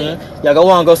mean nothing, you're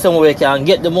going to go somewhere where you can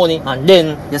get the money, and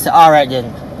then you say, alright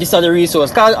then, these are the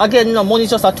resources. Because again, you know, money is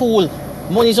just a tool.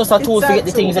 Money is just a tool to get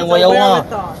the things and what you want.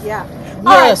 Yeah. Yeah,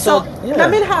 Alright, so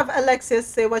let me have Alexia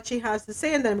say what she has to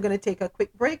say, and then I'm going to take a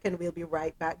quick break, and we'll be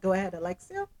right back. Go ahead,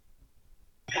 Alexia.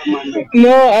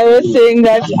 No, I was saying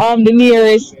that the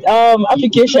nearest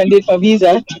application date for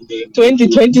visa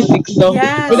 2026. So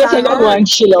yes, we just have to go and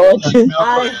chill out. I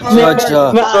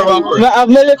have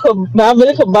my little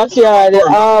backyard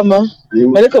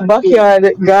my little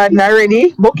backyard garden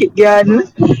already, bucket garden.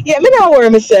 Yeah, me not worry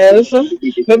myself. I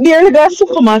barely got a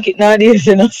supermarket nowadays,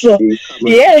 you know. So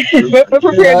yeah, we're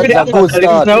prepared for the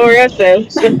apocalypse. Don't worry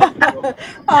yourself.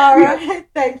 All right,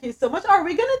 thank you so much. Are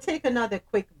we gonna take another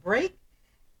quick break?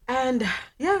 And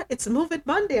yeah, it's Move It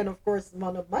Monday, and of course,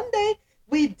 on Monday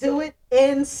we do it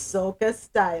in soca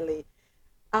style.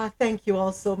 Thank you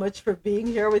all so much for being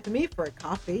here with me for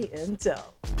Coffee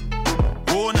Intel.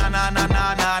 Oh na na na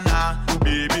na na na,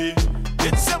 baby,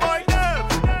 it's your boy Dev.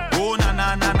 Oh na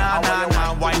na na na na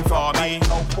na, wine for me.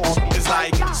 It's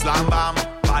like slam bam,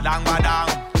 badang badang.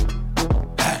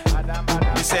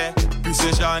 You say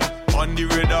precision on the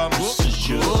rhythm.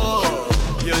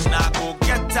 You're not go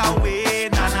get away,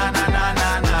 na na na na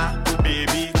na na,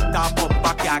 baby. Tap up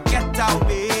back, ya get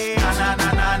away, na na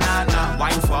na na na na.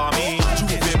 Wine for me,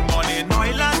 juve money,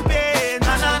 oil and pay,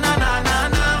 na na na na na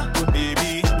na,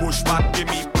 baby. Push back, give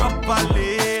me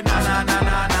properly, na na na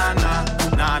na na na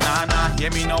na na na.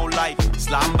 Hear me now like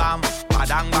slam bam,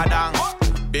 badang badang,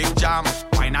 big jam,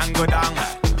 wine and go down.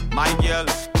 My girl,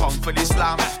 come for the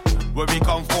slam, where we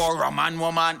come for rum and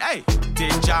woman. Hey,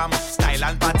 take jam, style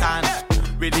and pattern.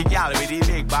 With the gal, with the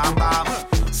big bam bam.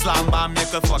 Slam bam, you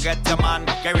can forget your man.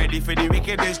 Get ready for the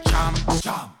wickedest jam.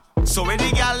 So with the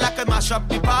gal, I can mash up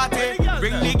the party.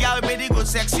 Bring the gal with the good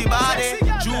sexy body.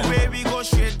 Juve, we go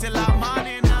straight till the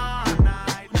morning.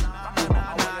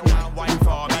 Wine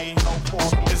for me.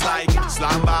 It's like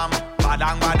slam bam,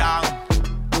 badang badang.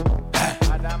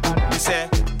 You say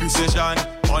precision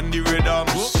on the rhythm.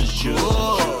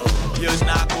 You're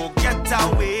not go get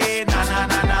away. Na na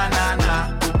na na na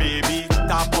na, baby.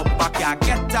 Tap up back, ya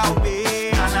get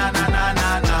away. Na na na na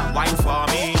na na, wine for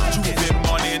me. Juve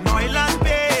money, oil and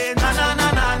pay. Na na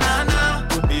na na na na,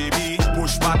 baby.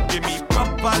 Push back, give me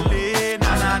properly.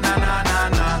 Na na na na na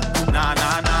na na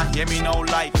na na. Hear me now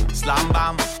like slam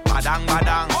bam, badang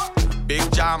badang, big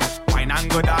jam, wine and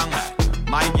go down.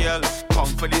 My girl,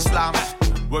 come for the slam,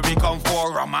 where we come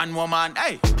for rum and woman.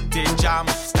 Hey, take jam,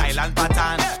 style and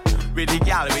pattern. With the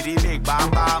gal, with the big bam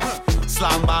bam.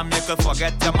 Slam bam, you can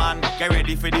forget your man. Get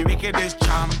ready for the wickedest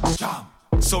jam.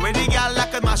 So with the gal, I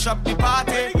can mash up the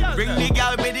party. Bring the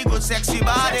gal with the good sexy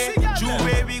body.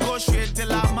 Juve, we go straight till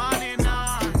the morning.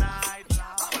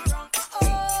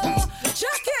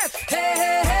 Check it. Hey,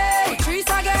 hey, hey. Trees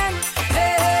again.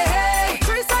 Hey, hey, hey.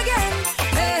 Trees again.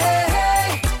 Hey, hey,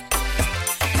 hey.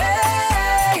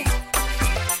 Hey,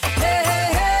 hey,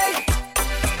 hey.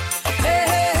 Hey,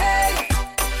 hey, hey.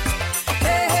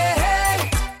 Hey, hey, hey.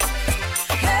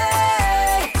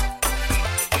 Hey.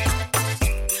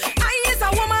 I is a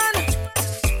woman.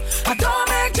 I don't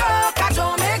make joke. I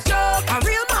don't make joke. A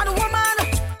real man woman.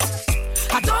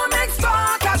 I don't make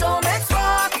sport. I don't make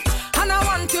sport. And I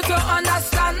want you to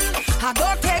understand. I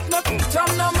don't take nothing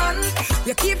from no man.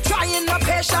 You keep trying no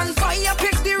patience, but you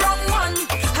pick the wrong one.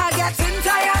 I getting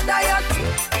tired of you.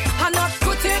 I'm not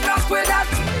putting up with that.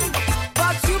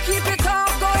 But you keep it up,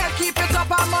 go ahead, keep it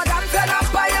up. I'm more than fed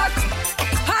up by it.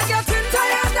 I getting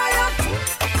tired of you.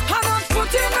 I'm not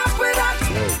putting up with that.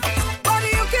 But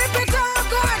you keep it up,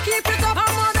 go ahead, keep it up. I'm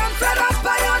more than fed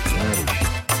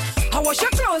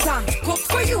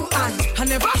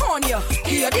never horn you.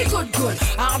 Hear the good.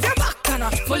 I have your back and I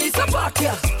fully support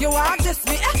you. You want this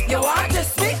me, you want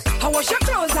this me. I wash your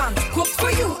clothes and cook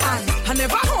for you and I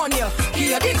never horn you.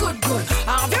 Hear the good. I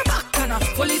have your back and I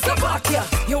fully support you.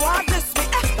 You want this me,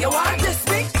 you want this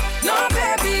me. No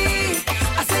baby,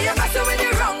 I say you're messing with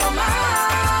the wrong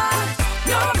woman.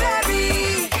 No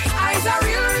baby, I's a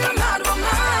real mad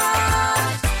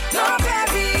woman. No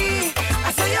baby,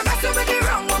 I say you're messing with the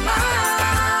wrong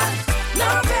woman. No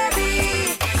baby,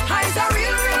 I's a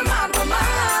real mad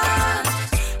woman.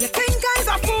 You think I's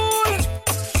a fool?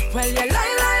 Well you lie.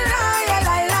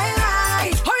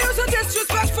 Oh, you're so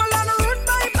disrespectful and rude.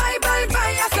 Bye.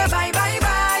 I say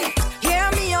bye. Hear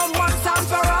me out once and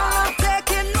for all. I'm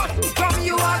taking nothing from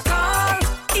you at all.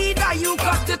 Either you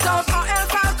cut it out or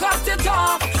else I'll cut it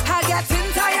off. I getting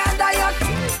tired of you.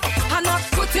 I'm not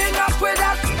putting up with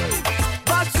that.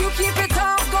 But you keep it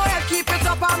up, go ahead, keep it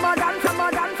up. I'm more than.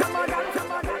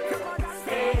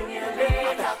 Stay in your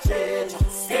lane, I change.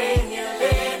 Stay in your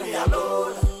lane, me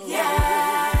alone.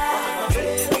 Yeah.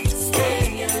 Stay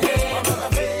in your lane,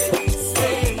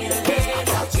 stay in your lane,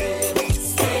 I change.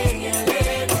 Stay in your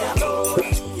lane, me alone.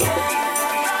 Yeah.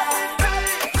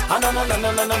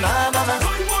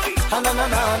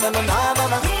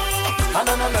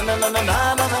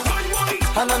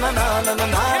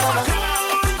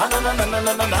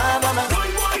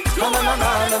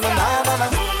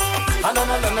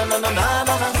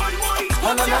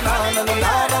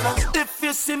 If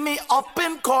you see me up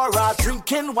in Cora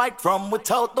drinking white rum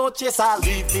without no chaser,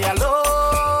 leave me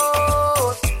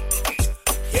alone.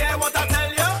 Hear what I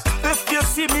tell you? If you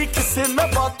see me kissing my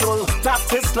bottle,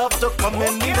 that is love to come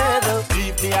in the middle.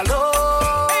 Leave me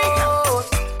alone.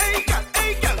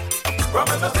 Hey girl, rum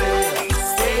in my vein,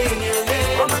 stay in your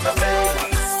lane. Rum in my vein,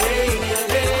 stay in your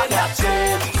lane. I got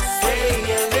change, stay in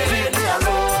your lane. Leave me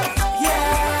alone.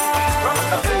 Yeah. Rum in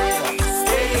my vein,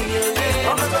 stay in your lane.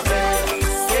 Rum in my vein,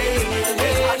 stay in your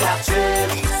lane. I got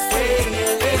change, stay in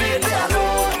your lane. Leave me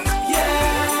alone.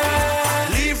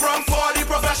 Yeah. Leave rum for the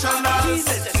professionals.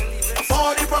 For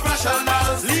the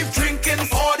professionals. Leave drinking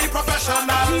for the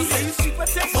professionals.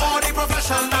 For the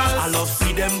professionals. I love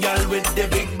see them girl with the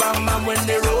big bam and when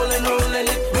they rolling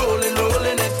it.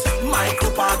 Micro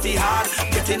party hard,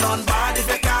 getting on bad. If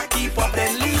you can't keep up,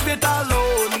 then leave it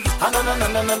alone.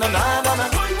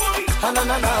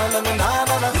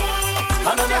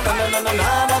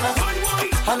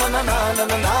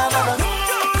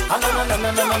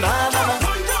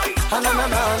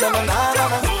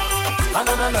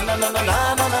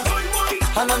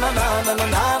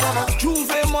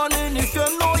 Juve morning, if you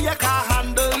know you can't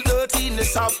handle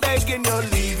dirtiness, I'm begging you,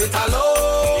 leave it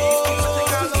alone.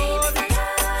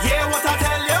 Hear what I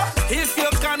tell you? If you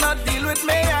cannot deal with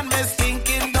me and me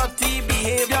stinking dirty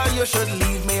behavior, you should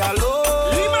leave me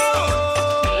alone. Leave me alone.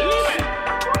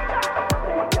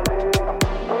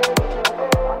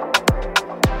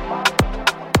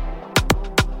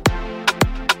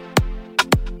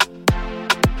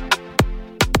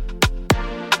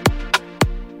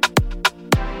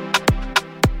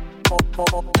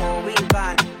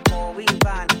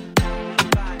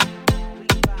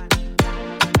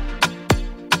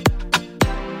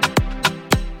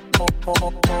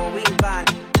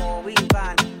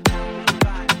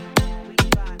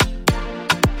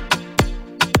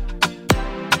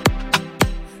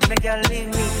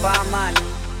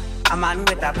 A man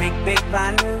with a big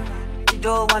van. She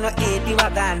don't wanna eat the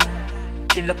wagon.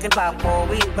 She looking for a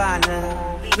four-wheel van.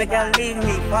 Make her leave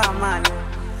me for a man.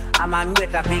 A man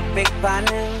with a big van.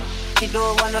 She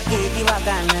don't wanna eat the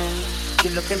wagon. She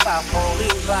looking for a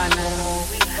four-wheel van.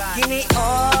 Give me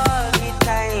all the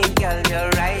time, girl, you're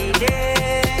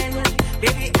riding.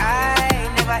 Baby, I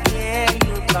never hear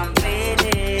you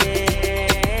complaining.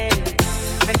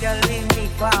 Make her leave me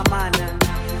for a man.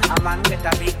 A man with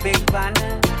a big van.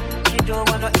 She don't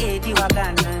wanna eat the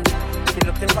wagon. She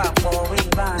looking for a four-wheel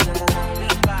van.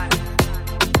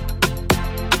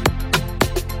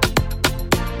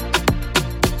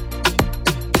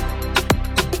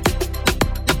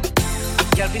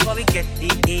 Just before we get the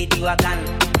AD wagon,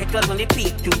 it was only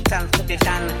P2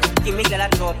 transportation. Give me girl, I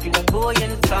thought you were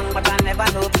going strong, but I never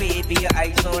know, baby, your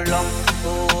eyes so long.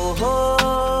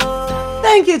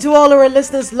 Thank you to all our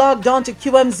listeners logged on to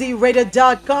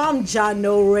QMZRadio.com,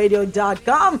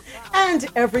 JahknoRadio.com, and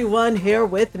everyone here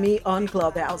with me on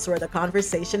Clubhouse where the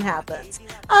conversation happens.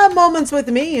 Moments with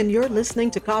me, and you're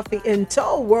listening to Coffee in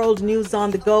Tow, world news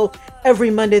on the go, every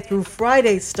Monday through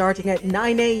Friday starting at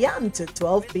 9 a.m. to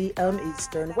 12 p.m.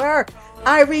 Eastern, where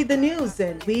I read the news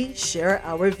and we share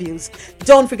our views.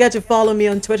 Don't forget to follow me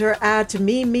on Twitter at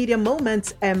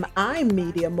MeMediaMoments, MI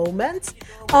Media Moments,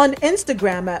 on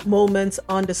Instagram at Moments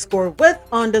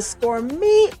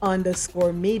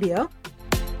moments_with_me_media.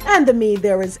 And the me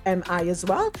there is MI as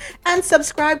well. And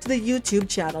subscribe to the YouTube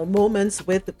channel Moments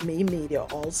with Me Media,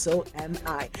 also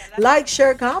MI. Like,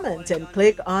 share, comment, and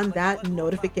click on that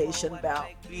notification bell.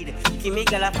 It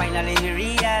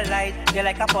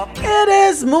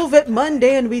is Move It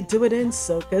Monday, and we do it in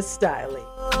soca styling.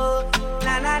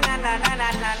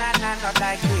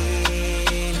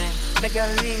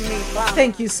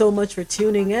 Thank you so much for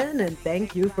tuning in, and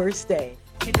thank you for staying.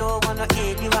 And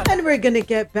we're going to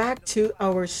get back to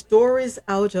our stories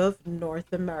out of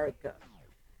North America.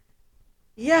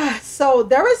 Yeah, so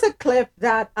there is a clip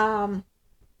that I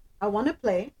want to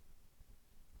play.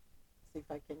 See if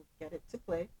I can get it to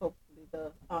play. Hopefully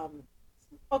the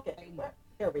okay,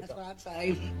 here we go. Let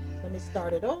me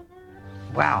start it over.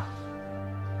 Wow.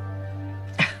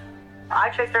 I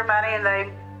take their money and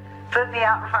they put me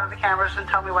out in front of the cameras and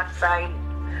tell me what to say.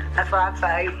 That's what I'd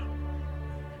say.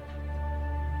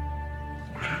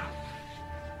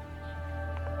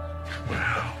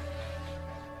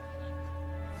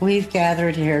 We've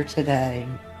gathered here today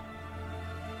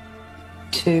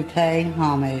to pay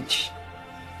homage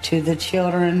to the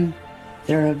children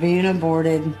that are being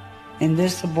aborted in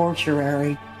this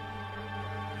abortuary.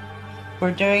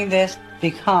 We're doing this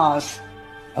because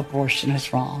abortion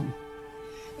is wrong.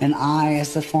 And I,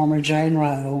 as the former Jane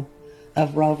Roe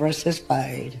of Roe versus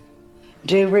Wade,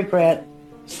 do regret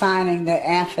signing the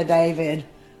affidavit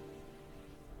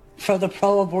for the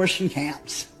pro-abortion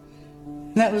camps.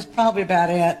 That was probably about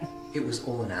it. It was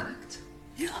all an act.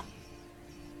 Yeah.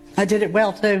 I did it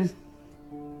well, too.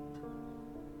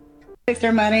 Take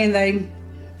their money and they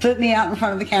put me out in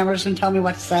front of the cameras and tell me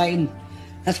what to say.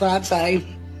 That's what I'd say.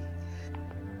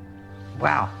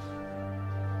 Wow.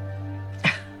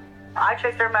 I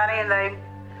take their money and they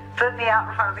put me out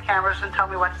in front of the cameras and tell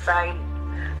me what to say.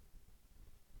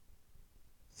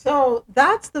 So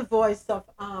that's the voice of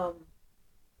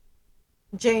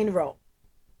Jane Roe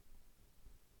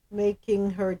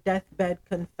making her deathbed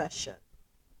confession.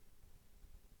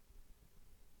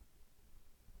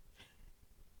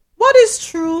 What is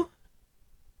true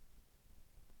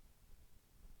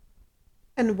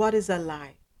and what is a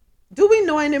lie? Do we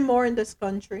know anymore in this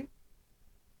country?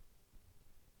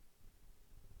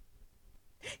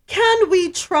 Can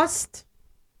we trust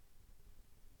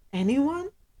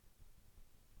anyone?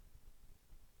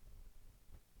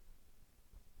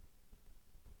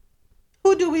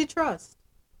 Who do we trust?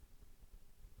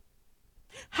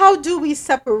 How do we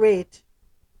separate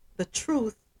the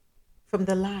truth from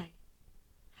the lie?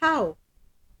 How?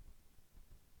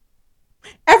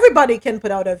 Everybody can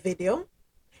put out a video.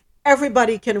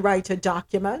 Everybody can write a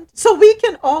document. So we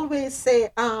can always say,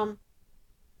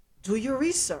 do your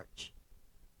research.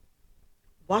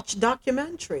 Watch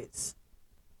documentaries.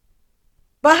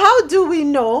 But how do we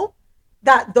know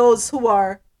that those who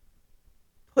are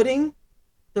putting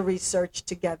the research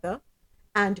together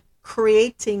and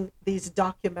creating these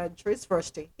documentaries for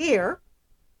us to hear,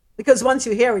 because once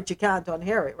you hear it, you can't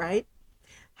unhear it, right?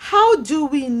 How do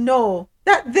we know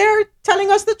that they're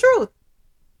telling us the truth?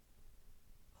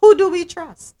 Who do we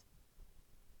trust?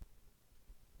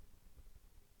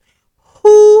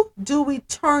 Who do we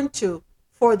turn to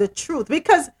for the truth?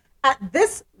 Because at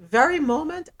this very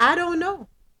moment, I don't know.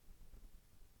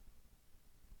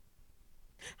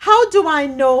 How do I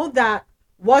know that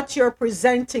what you're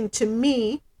presenting to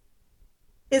me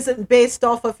isn't based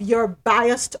off of your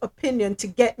biased opinion to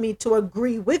get me to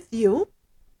agree with you?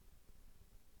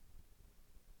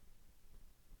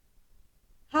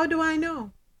 How do I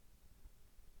know?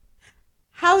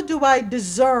 How do I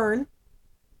discern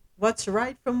what's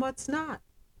right from what's not?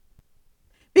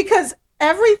 Because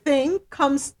everything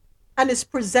comes and is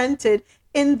presented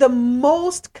in the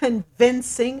most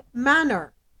convincing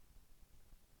manner.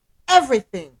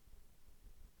 Everything.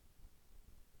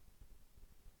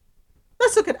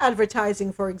 Let's look at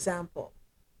advertising, for example.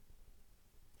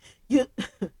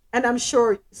 And I'm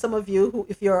sure some of you who,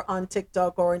 if you're on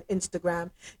TikTok or on Instagram,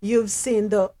 you've seen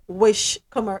the Wish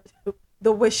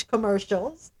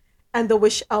commercials and the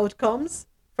Wish outcomes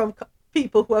from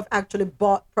people who have actually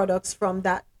bought products from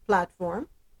that platform.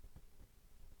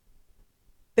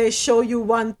 They show you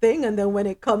one thing, and then when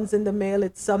it comes in the mail,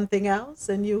 it's something else,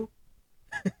 and you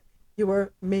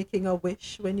were making a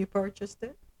wish when you purchased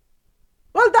it.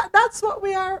 Well, that's what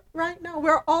we are right now.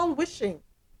 We're all wishing.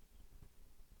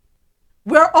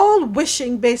 We're all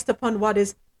wishing based upon what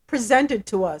is presented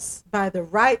to us by the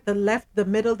right, the left, the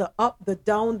middle, the up, the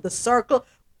down, the circle.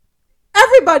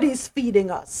 Everybody's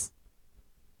feeding us.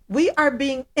 We are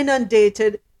being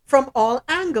inundated from all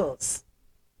angles.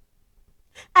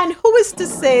 And who is to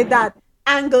say that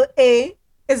angle A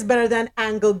is better than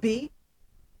angle B?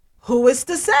 Who is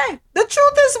to say? The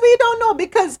truth is, we don't know,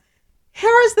 because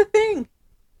here's the thing.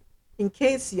 In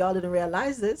case y'all didn't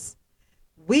realize this,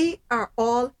 we are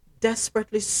all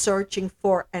desperately searching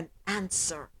for an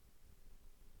answer.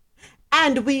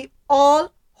 And we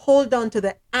all hold on to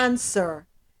the answer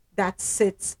that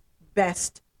sits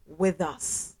best with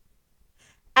us.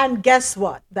 And guess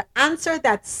what? The answer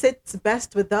that sits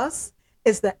best with us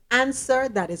is the answer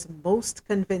that is most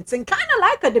convincing. Kind of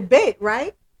like a debate,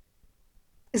 right?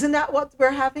 Isn't that what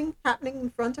we're having happening in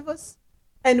front of us?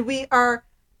 And we are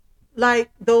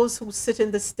like those who sit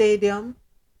in the stadium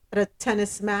at a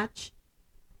tennis match,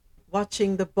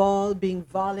 watching the ball being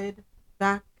volleyed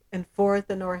back and forth,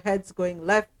 and our heads going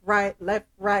left, right, left,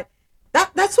 right.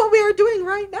 That's what we are doing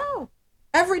right now,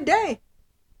 every day.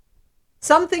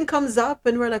 Something comes up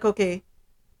and we're like, okay,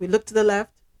 we look to the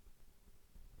left.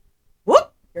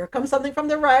 Whoop, here comes something from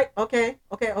the right. Okay.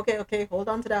 Hold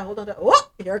on to that.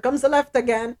 Whoop, here comes the left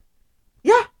again.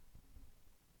 Yeah.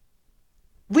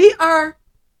 We are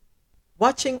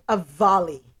watching a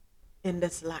volley in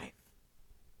this life.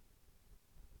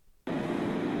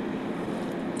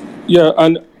 Yeah,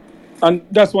 and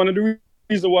that's one of the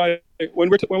reasons why when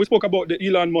we spoke about the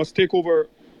Elon Musk takeover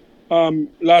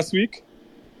last week,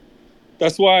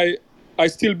 that's why I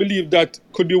still believe that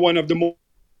could be one of the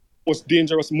most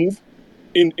dangerous move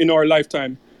in our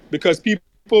lifetime, because people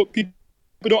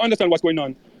don't understand what's going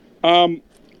on.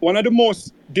 One of the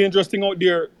most dangerous thing out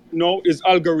there now is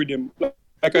algorithm.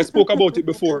 Like I spoke about it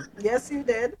before. Yes, you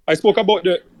did. I spoke about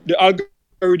the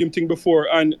algorithm thing before,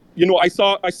 and I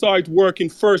saw it working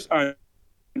firsthand,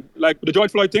 like the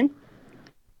George Floyd thing.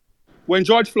 When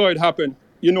George Floyd happened,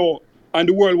 and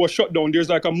the world was shut down, there's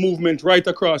like a movement right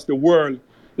across the world.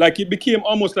 Like it became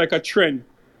almost like a trend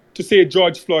to say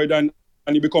George Floyd, and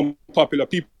it become popular.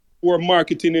 People were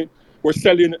marketing it, were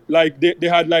selling, like they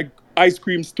had like ice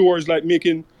cream stores, like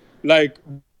making like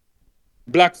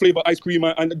black flavor ice cream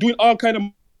and doing all kind of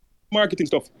marketing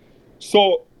stuff.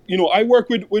 So, I work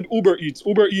with Uber Eats.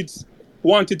 Uber Eats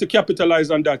wanted to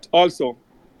capitalize on that also.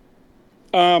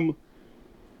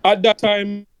 At that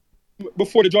time,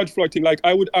 before the George Floyd thing, like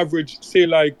I would average, say,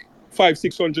 like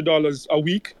 $500-$600 a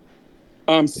week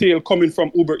sale coming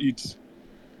from Uber Eats.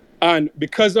 And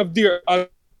because of their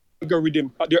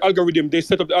algorithm, they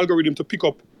set up the algorithm to pick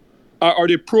up, or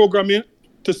they program it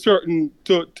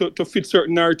to fit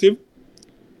certain narrative.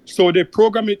 So they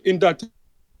program it in that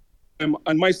time,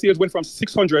 and my sales went from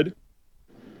 600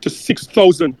 to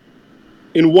 6,000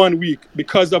 in 1 week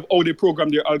because of how they program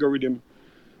their algorithm.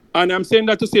 And I'm saying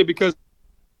that to say, because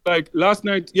like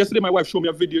yesterday, my wife showed me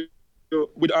a video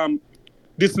with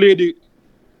this lady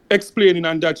explaining,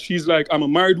 and that she's like, I'm a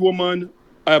married woman,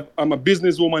 I'm a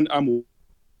businesswoman, I'm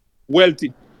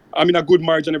wealthy, I'm in a good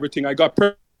marriage and everything. I got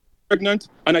pregnant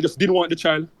and I just didn't want the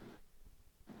child,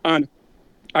 and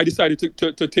I decided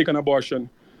to take an abortion.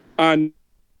 And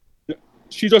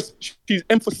she's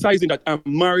emphasizing that I'm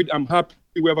married, I'm happy,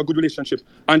 we have a good relationship.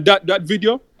 And that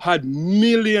video had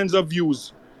millions of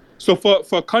views. So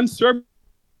for conservative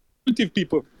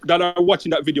people that are watching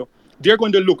that video, they're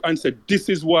going to look and say, this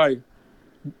is why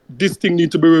this thing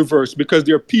needs to be reversed, because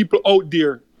there are people out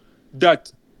there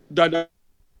that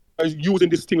are using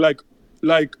this thing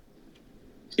like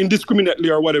indiscriminately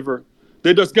or whatever.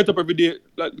 They just get up every day,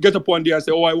 get up one day and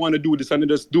say, oh, I want to do this, and they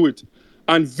just do it.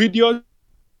 And videos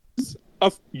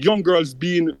of young girls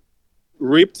being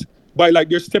raped by like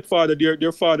their stepfather,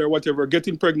 their father, whatever,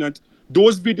 getting pregnant,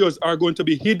 those videos are going to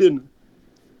be hidden,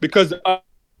 because the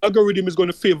algorithm is going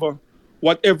to favor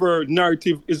whatever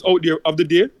narrative is out there of the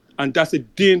day. And that's a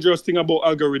dangerous thing about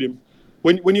algorithm.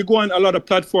 When you go on a lot of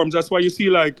platforms, that's why you see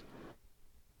like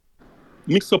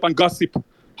mix up and gossip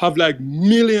have like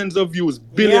millions of views,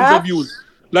 billions of views.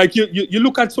 Like you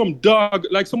look at some dog,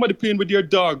 like somebody playing with their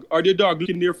dog or their dog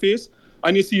licking their face,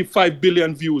 and you see 5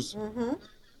 billion views. Mm-hmm.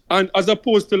 And as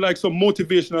opposed to like some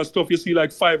motivational stuff, you see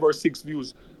like 5 or 6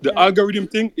 views. The algorithm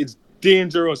thing is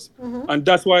dangerous. Mm-hmm. And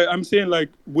that's why I'm saying, like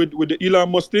with the Elon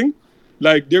Musk thing,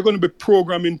 like they're going to be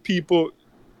programming people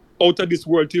out of this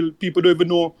world till people don't even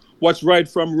know what's right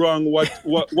from wrong,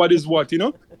 what is what,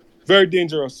 Very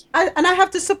dangerous. And I have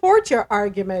to support your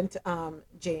argument,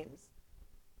 James.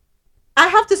 I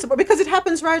have to support, because it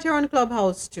happens right here on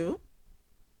Clubhouse too.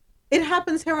 It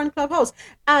happens here on Clubhouse.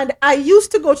 And I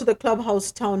used to go to the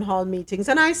Clubhouse town hall meetings,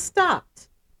 and I stopped.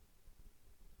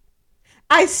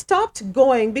 I stopped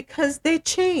going because they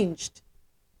changed.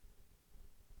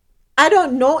 I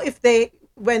don't know if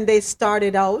when they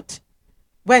started out,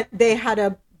 when they had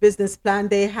a business plan,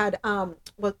 they had oh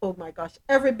my gosh,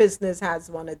 every business has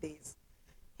one of these.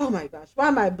 Oh my gosh, why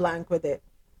am I blank with it?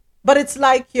 but it's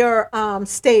like your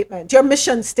statement, your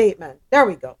mission statement. There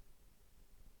we go.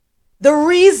 The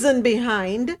reason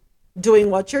behind doing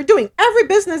what you're doing. Every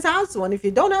business has one. If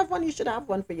you don't have one, you should have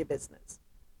one for your business.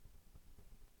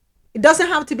 It doesn't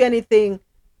have to be anything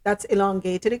that's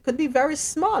elongated. It could be very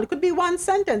small. It could be one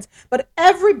sentence. But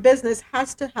every business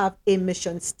has to have a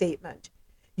mission statement.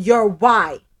 Your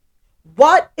why.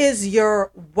 What is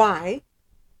your why?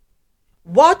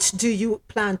 What do you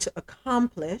plan to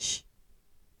accomplish?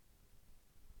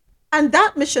 And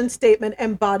that mission statement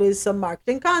embodies some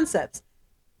marketing concepts.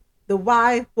 The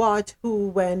why, what, who,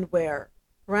 when, where,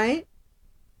 right?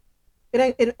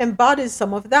 It embodies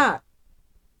some of that.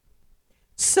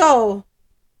 So,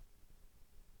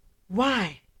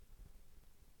 why?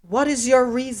 What is your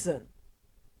reason?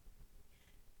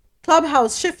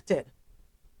 Clubhouse shifted.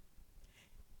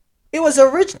 It was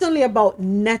originally about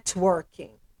networking,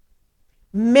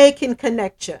 making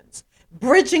connections,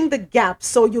 bridging the gap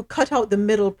so you cut out the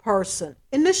middle person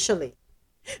initially,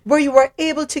 where you were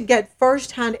able to get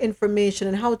firsthand information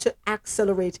on how to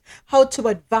accelerate, how to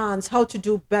advance, how to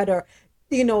do better,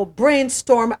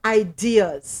 brainstorm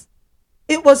ideas.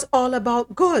 It was all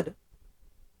about good.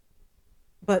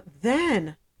 But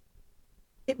then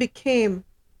it became,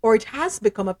 or it has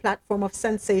become, a platform of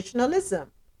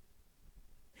sensationalism.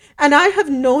 And I have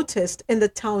noticed in the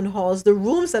town halls, the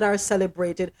rooms that are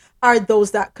celebrated are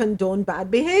those that condone bad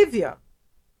behavior.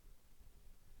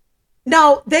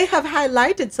 Now, they have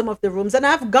highlighted some of the rooms, and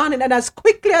I've gone in, and as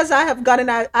quickly as I have gone in,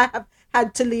 I have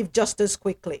had to leave just as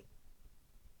quickly.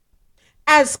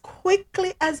 As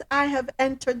quickly as I have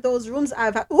entered those rooms,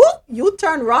 I've had, you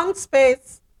turn wrong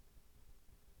space.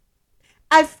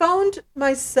 I found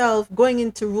myself going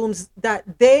into rooms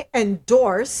that they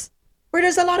endorse where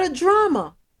there's a lot of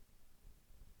drama.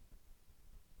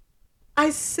 I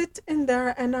sit in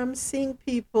there and I'm seeing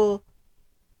people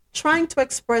trying to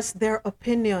express their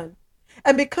opinion.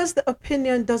 And because the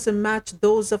opinion doesn't match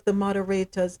those of the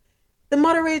moderators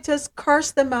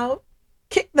curse them out,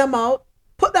 kick them out,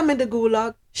 put them in the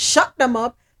gulag, shut them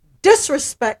up,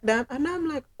 disrespect them. And I'm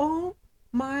like, oh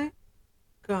my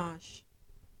gosh.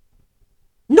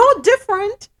 No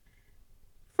different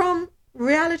from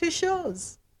reality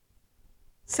shows.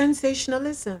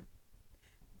 Sensationalism.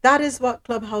 That is what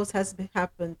Clubhouse has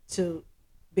happened to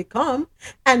become.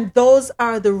 And those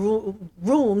are the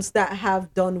rooms that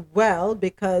have done well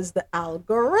because the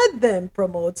algorithm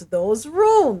promotes those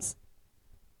rooms.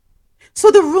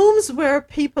 So the rooms where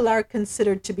people are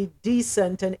considered to be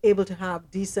decent and able to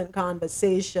have decent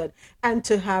conversation and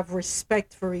to have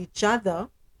respect for each other,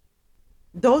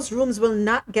 those rooms will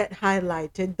not get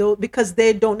highlighted though, because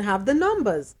they don't have the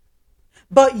numbers.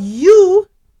 But you,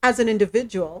 as an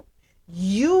individual,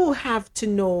 you have to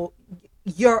know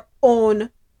your own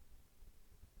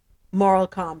moral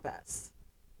compass.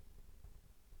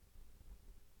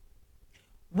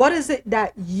 What is it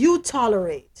that you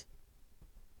tolerate?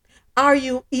 Are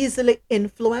you easily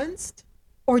influenced,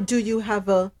 or do you have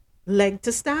a leg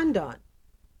to stand on?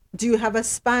 Do you have a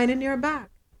spine in your back?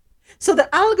 So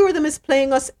the algorithm is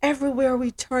playing us everywhere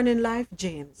we turn in life,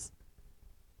 James.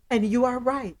 And you are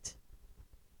right.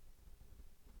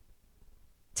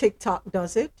 TikTok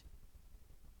does it.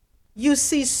 You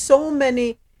see so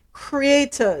many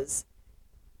creators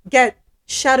get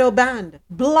shadow banned,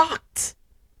 blocked.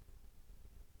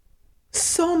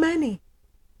 So many.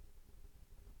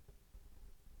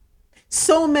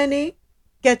 So many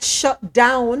get shut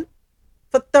down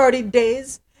for 30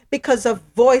 days because of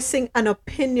voicing an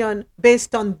opinion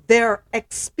based on their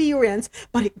experience,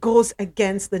 but it goes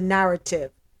against the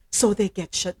narrative. So they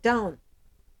get shut down.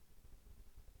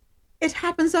 It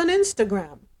happens on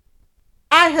Instagram.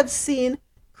 I have seen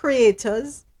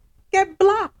creators get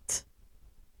blocked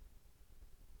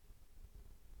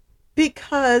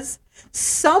because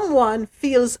someone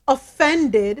feels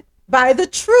offended by the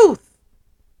truth.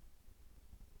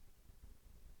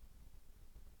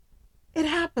 It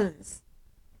happens.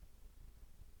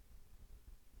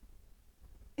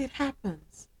 It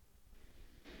happens.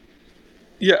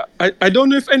 Yeah, I don't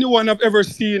know if anyone have ever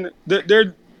seen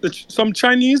some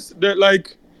Chinese that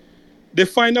like they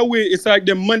find a way. It's like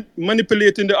they're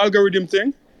manipulating the algorithm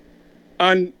thing,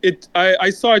 and I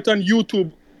saw it on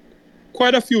YouTube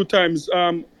quite a few times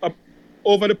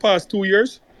over the past 2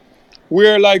 years,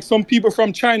 where like some people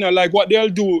from China, like what they'll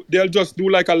do, they'll just do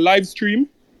like a live stream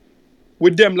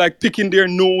with them like picking their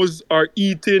nose or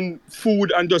eating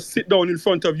food and just sit down in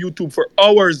front of YouTube for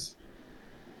hours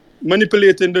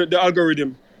manipulating the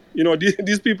algorithm.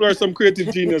 These people are some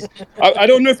creative genius. I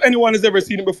don't know if anyone has ever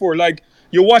seen it before. Like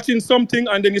you're watching something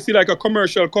and then you see like a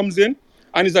commercial comes in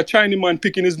and it's a Chinese man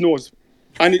picking his nose.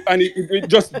 and it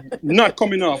just not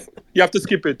coming off. You have to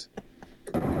skip it.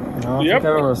 I don't think Yep. I've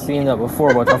ever seen that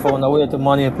before, but I found a way to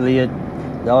manipulate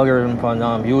the algorithm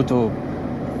on YouTube.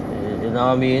 You know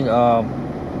what I mean?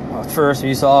 At first, we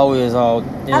used to always, before.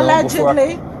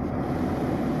 Allegedly.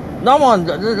 No, man.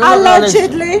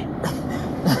 Allegedly.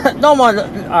 No, man.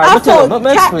 All right, let me tell you. Let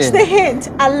me Catch explain. the hint.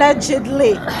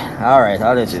 Allegedly. All right,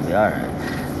 allegedly. All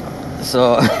right.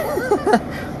 So,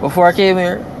 before I came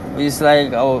here, we used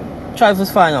to try to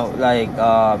find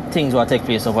out things what take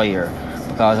place over here,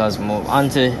 because as my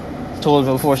auntie told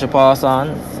me before she passed on,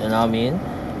 you know what I mean,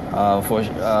 before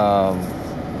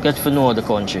get to know the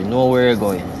country, know where you're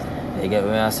going. You get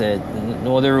me? I said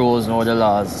know the rules, know the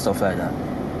laws, stuff like that.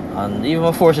 And even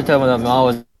before she tell me that, I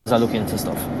always look into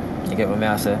stuff. You get me?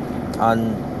 I say,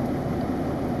 and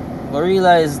I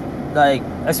realized,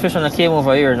 especially when I came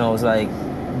over here, now, it's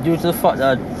due to the fact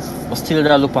that I still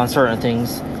there look on certain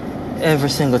things every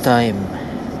single time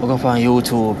I go up on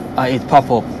YouTube and it pop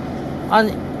up, and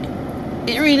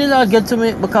it really not get to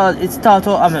me, because it started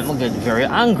to make me get very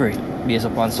angry based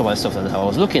upon some of the stuff that I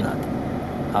was looking at.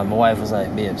 And my wife was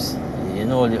like, babes, you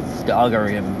know the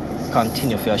algorithm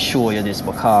continue to show you this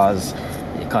because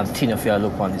it continue to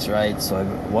look on this, right? So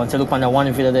once you look on that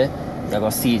one video there, you're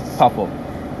gonna see it pop up.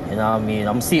 You know what I mean?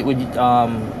 I'm seeing it with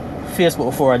Facebook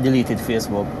before I deleted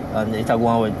Facebook, and it go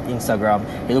on with Instagram.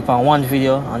 You look on one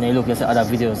video and you look at other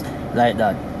videos like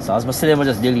that. So as I said, I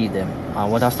just delete them.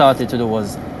 And what I started to do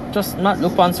was just not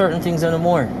look on certain things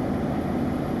anymore.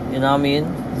 You know what I mean?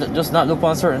 Just not look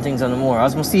on certain things anymore.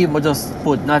 As I see, I just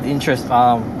put not interest.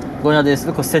 Going to this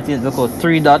little setting, little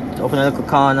three dot up in a little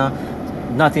corner.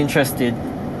 Not interested.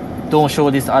 Don't show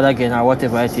this ad again or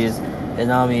whatever it is. You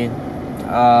know what I mean?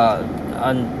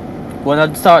 And when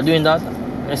I start doing that,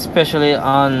 especially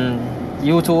on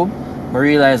YouTube, I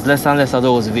realize less and less of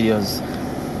those videos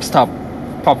stop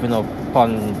popping up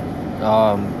on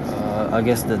I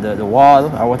guess the wall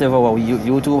or whatever what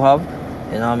YouTube have.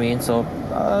 You know what I mean? So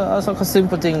that's like a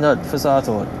simple thing that for start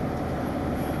out.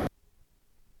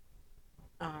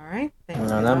 All right. Thank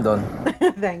you. And I'm done.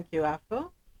 Thank you,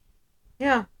 Afro.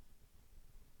 Yeah.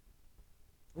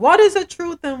 What is a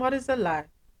truth and what is a lie?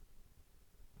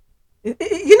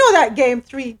 You know that game,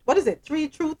 what is it? 3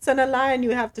 truths and a lie, and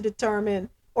you have to determine,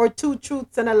 or 2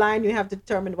 truths and a lie, and you have to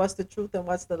determine what's the truth and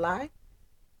what's the lie?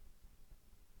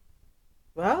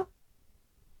 Well,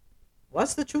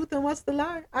 what's the truth and what's the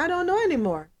lie? I don't know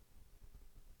anymore.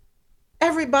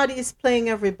 Everybody is playing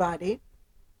everybody.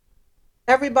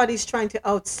 Everybody's trying to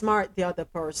outsmart the other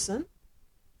person.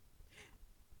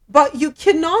 But you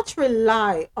cannot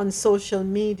rely on social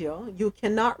media. You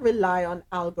cannot rely on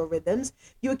algorithms.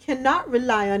 You cannot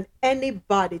rely on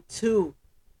anybody to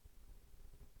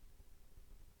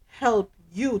help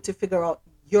you to figure out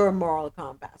your moral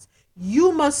compass.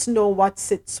 You must know what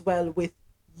sits well with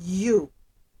you.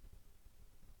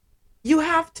 You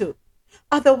have to.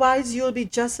 Otherwise, you'll be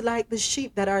just like the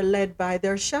sheep that are led by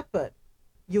their shepherd.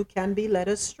 You can be led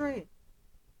astray.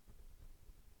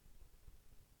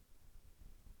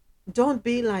 Don't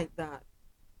be like that.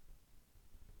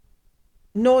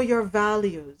 Know your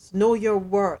values. Know your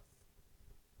worth.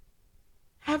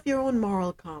 Have your own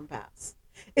moral compass.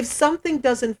 If something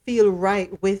doesn't feel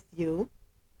right with you,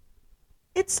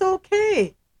 it's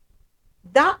okay.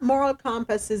 That moral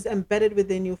compass is embedded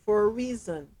within you for a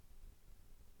reason.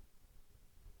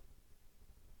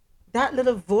 That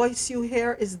little voice you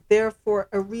hear is there for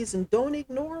a reason. Don't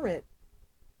ignore it.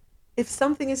 If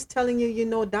something is telling you, you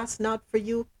know, that's not for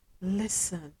you,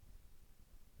 listen.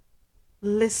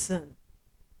 Listen.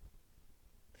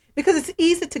 Because it's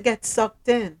easy to get sucked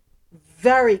in.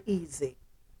 Very easy.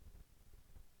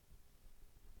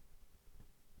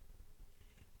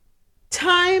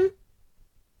 Time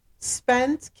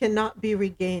spent cannot be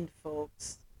regained,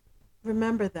 folks.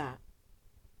 Remember that.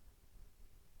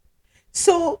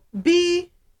 So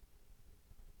be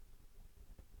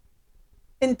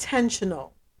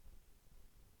intentional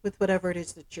with whatever it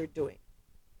is that you're doing.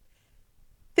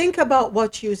 Think about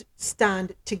what you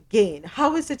stand to gain.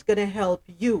 How is it going to help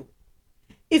you?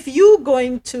 If you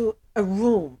going to a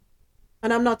room,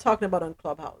 and I'm not talking about on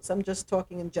Clubhouse, I'm just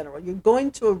talking in general. You're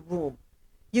going to a room,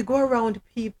 you go around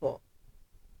people.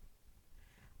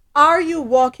 Are you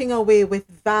walking away with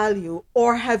value,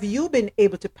 or have you been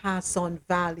able to pass on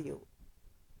value?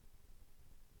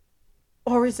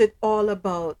 Or is it all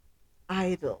about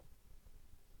idle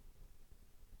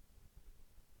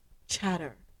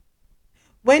chatter?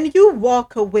 When you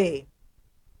walk away,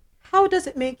 how does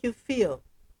it make you feel?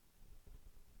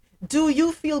 Do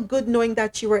you feel good knowing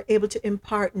that you were able to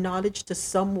impart knowledge to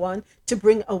someone, to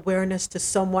bring awareness to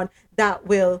someone that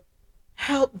will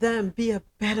help them be a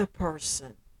better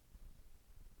person?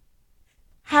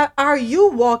 How are you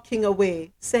walking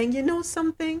away saying, you know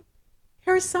something?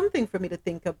 Here's something for me to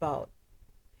think about.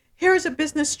 Here's a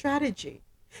business strategy.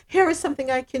 Here is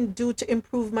something I can do to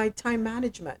improve my time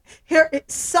management. Here is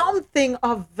something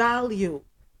of value.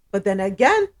 But then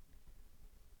again,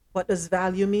 what does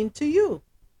value mean to you?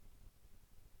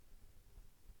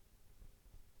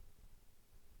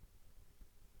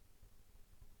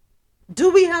 Do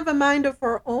we have a mind of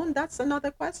our own? That's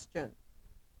another question.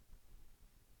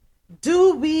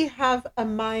 Do we have a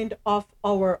mind of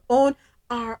our own?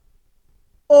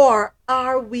 Or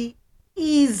are we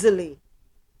easily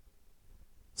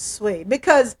swayed?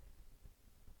 Because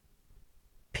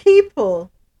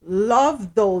people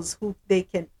love those who they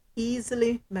can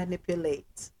easily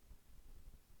manipulate.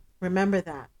 Remember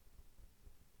that.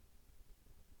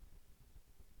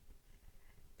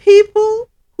 People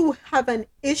who have an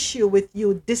issue with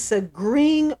you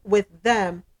disagreeing with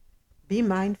them, be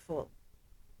mindful.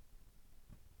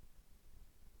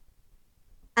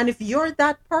 And if you're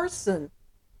that person,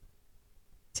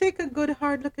 take a good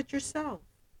hard look at yourself.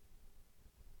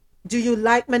 Do you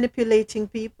like manipulating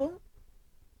people?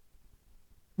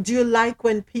 Do you like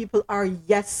when people are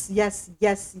yes, yes,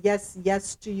 yes, yes,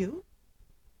 yes to you?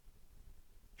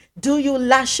 Do you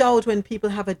lash out when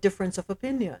people have a difference of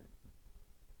opinion?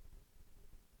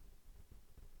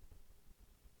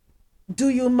 Do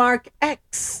you mark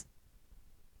X?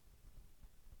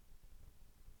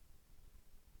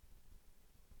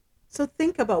 So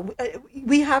think about,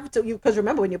 we have to, because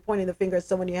remember when you're pointing the finger at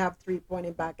someone, you have three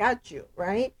pointing back at you,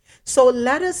 right? So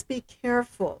let us be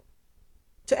careful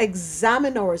to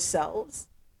examine ourselves,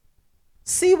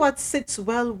 see what sits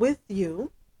well with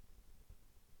you,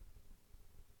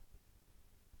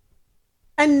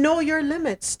 and know your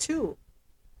limits too.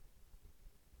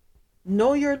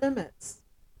 Know your limits,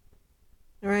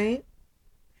 right?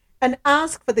 And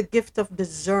ask for the gift of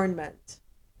discernment.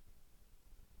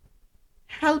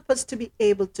 Help us to be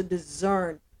able to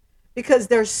discern, because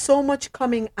there's so much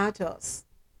coming at us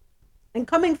and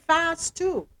coming fast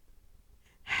too.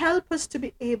 Help us to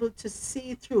be able to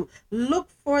see through. Look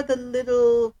for the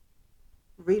little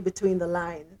read between the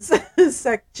lines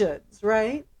sections,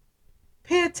 right?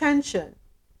 Pay attention.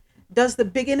 Does the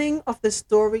beginning of the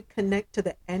story connect to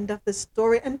the end of the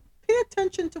story? And pay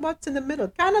attention to what's in the middle.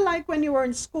 Kind of like when you were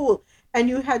in school and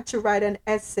you had to write an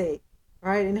essay,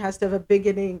 right? And it has to have a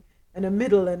beginning and a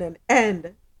middle and an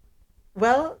end.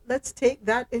 Well, let's take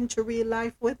that into real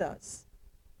life with us.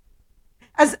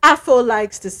 As Afo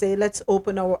likes to say, let's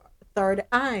open our third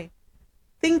eye.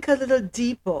 Think a little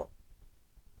deeper.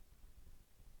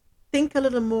 Think a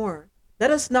little more. Let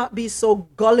us not be so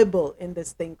gullible in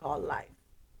this thing called life.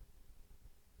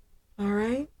 All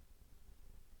right?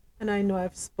 And I know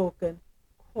I've spoken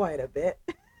quite a bit.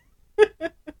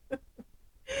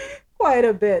 Quite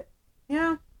a bit.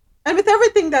 Yeah. And with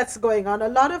everything that's going on, a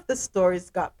lot of the stories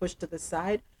got pushed to the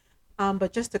side.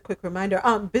 But just a quick reminder,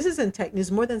 business and tech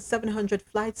news, more than 700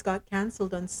 flights got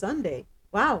canceled on Sunday.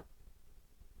 Wow.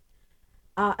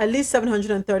 At least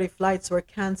 730 flights were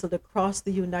canceled across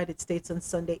the United States on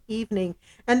Sunday evening.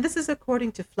 And this is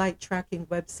according to flight tracking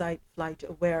website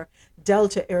FlightAware.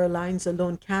 Delta Airlines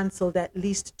alone canceled at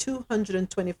least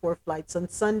 224 flights on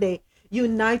Sunday.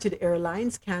 United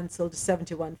Airlines canceled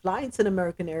 71 flights and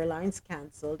American Airlines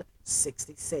canceled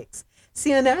 66.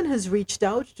 CNN has reached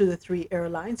out to the three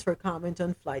airlines for comment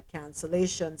on flight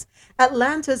cancellations.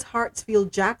 Atlanta's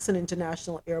Hartsfield-Jackson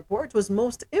International Airport was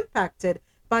most impacted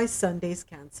by Sunday's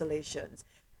cancellations.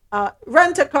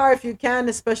 Rent a car if you can,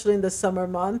 especially in the summer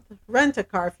month. Rent a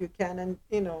car if you can, and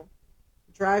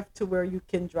drive to where you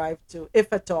can drive to,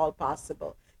 if at all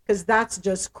possible, because that's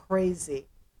just crazy.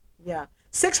 Yeah.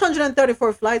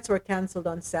 634 flights were canceled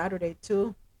on Saturday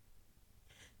too.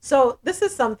 So this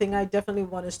is something I definitely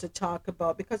want us to talk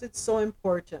about because it's so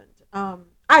important.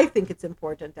 I think it's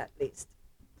important, at least.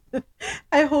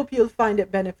 I hope you'll find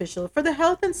it beneficial. For the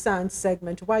health and science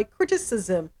segment, why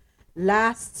criticism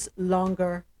lasts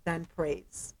longer than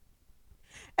praise.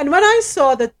 And when I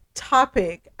saw the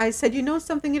topic, I said, you know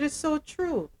something, it is so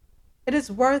true. It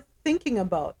is worth thinking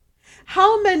about.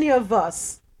 How many of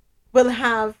us will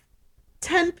have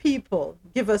 10 people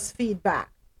give us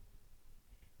feedback?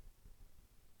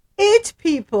 8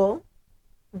 people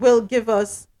will give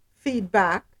us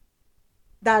feedback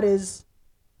that is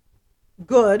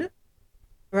good,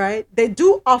 right? They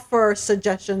do offer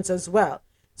suggestions as well.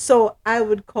 So I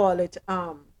would call it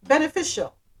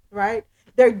beneficial, right?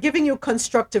 They're giving you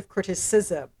constructive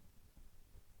criticism.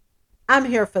 I'm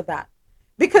here for that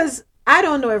because I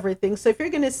don't know everything. So if you're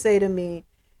going to say to me,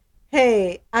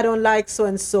 hey, I don't like so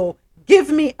and so, Give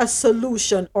me a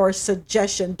solution or a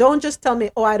suggestion. Don't just tell me,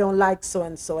 oh, I don't like so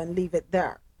and so, and leave it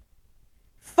there.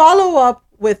 Follow up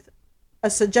with a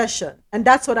suggestion. And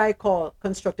that's what I call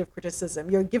constructive criticism.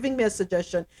 You're giving me a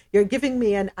suggestion, you're giving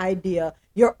me an idea,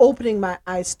 you're opening my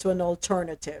eyes to an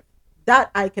alternative.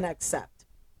 That I can accept.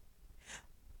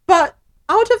 But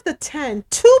out of the 10,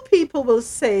 2 people will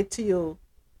say to you,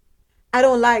 I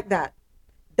don't like that.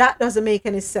 That doesn't make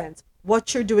any sense.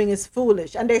 What you're doing is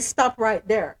foolish. And they stop right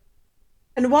there.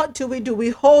 And what do? We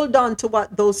hold on to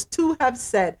what those 2 have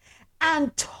said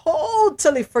and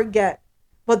totally forget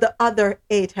what the other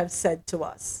 8 have said to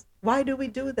us. Why do we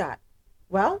do that?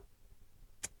 Well,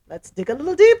 let's dig a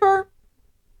little deeper.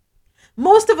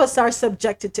 Most of us are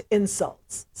subjected to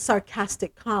insults,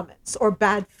 sarcastic comments, or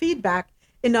bad feedback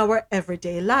in our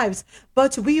everyday lives,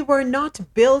 but we were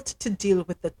not built to deal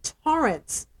with the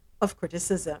torrents of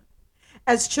criticism.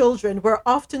 As children, we're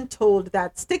often told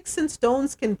that sticks and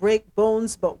stones can break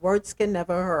bones, but words can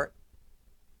never hurt.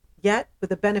 Yet,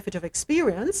 with the benefit of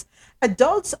experience,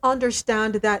 adults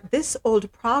understand that this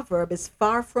old proverb is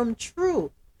far from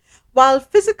true. While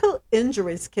physical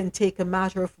injuries can take a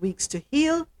matter of weeks to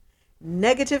heal,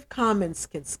 negative comments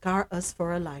can scar us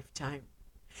for a lifetime.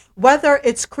 Whether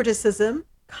it's criticism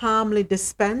calmly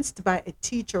dispensed by a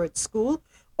teacher at school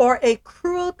or a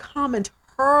cruel comment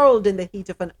hurled in the heat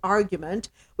of an argument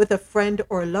with a friend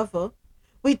or lover,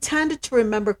 we tend to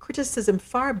remember criticism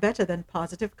far better than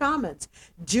positive comments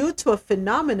due to a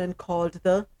phenomenon called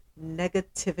the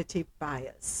negativity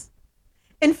bias.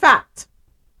 In fact,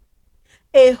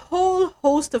 a whole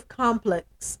host of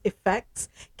complex effects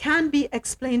can be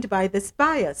explained by this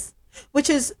bias, which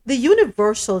is the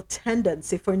universal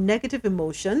tendency for negative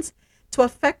emotions to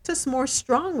affect us more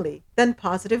strongly than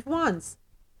positive ones.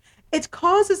 It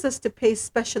causes us to pay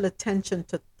special attention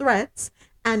to threats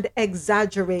and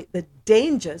exaggerate the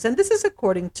dangers. And this is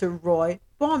according to Roy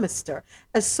Baumeister,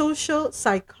 a social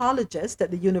psychologist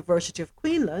at the University of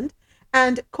Queensland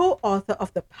and co-author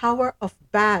of The Power of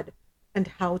Bad and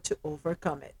How to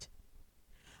Overcome It.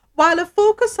 While a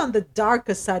focus on the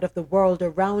darker side of the world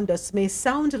around us may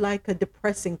sound like a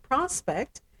depressing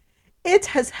prospect, it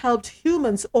has helped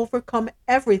humans overcome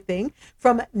everything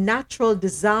from natural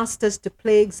disasters to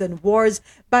plagues and wars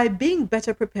by being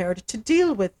better prepared to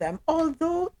deal with them,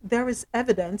 although there is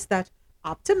evidence that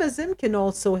optimism can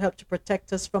also help to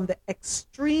protect us from the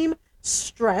extreme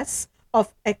stress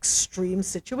of extreme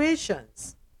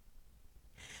situations.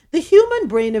 The human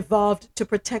brain evolved to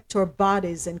protect our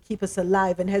bodies and keep us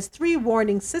alive and has 3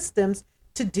 warning systems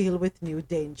to deal with new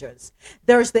dangers.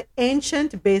 There's the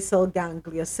ancient basal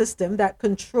ganglia system that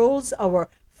controls our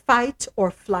fight or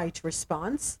flight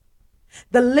response,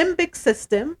 the limbic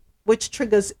system, which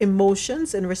triggers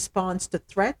emotions in response to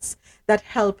threats that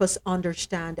help us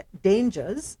understand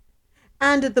dangers,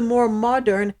 and the more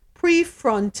modern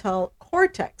prefrontal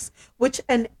cortex, which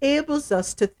enables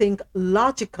us to think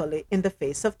logically in the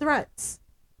face of threats.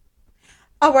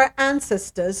 Our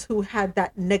ancestors who had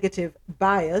that negative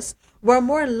bias were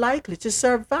more likely to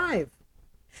survive.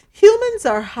 Humans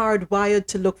are hardwired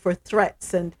to look for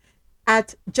threats, and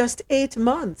at just 8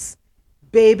 months,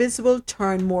 babies will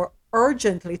turn more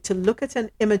urgently to look at an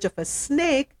image of a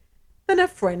snake than a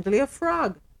friendlier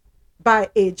frog. By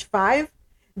age 5,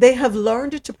 they have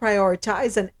learned to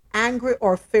prioritize an angry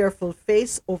or fearful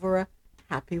face over a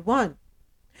happy one.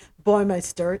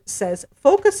 Baumeister says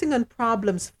focusing on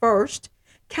problems first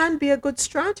can be a good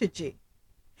strategy.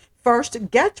 First,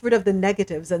 get rid of the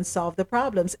negatives and solve the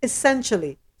problems.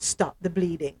 Essentially, stop the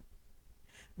bleeding.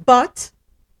 But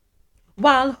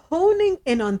while honing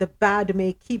in on the bad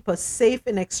may keep us safe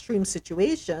in extreme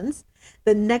situations,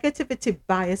 the negativity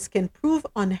bias can prove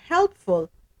unhelpful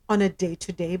on a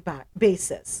day-to-day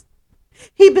basis.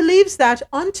 He believes that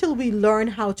until we learn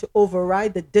how to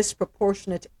override the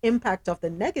disproportionate impact of the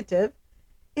negative,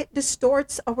 it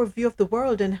distorts our view of the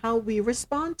world and how we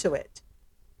respond to it.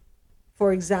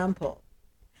 For example,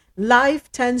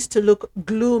 life tends to look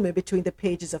gloomy between the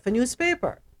pages of a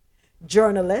newspaper.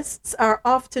 Journalists are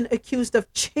often accused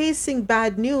of chasing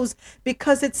bad news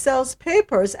because it sells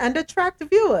papers and attracts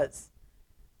viewers.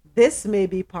 This may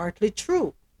be partly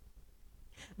true.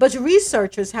 But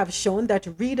researchers have shown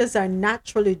that readers are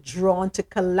naturally drawn to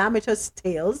calamitous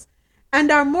tales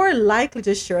and are more likely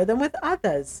to share them with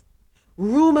others.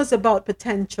 Rumors about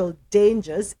potential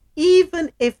dangers,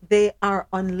 even if they are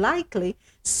unlikely,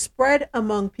 spread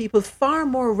among people far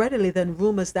more readily than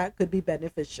rumors that could be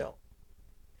beneficial.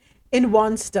 In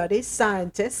one study,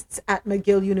 scientists at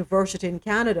McGill University in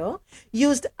Canada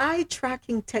used eye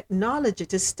tracking technology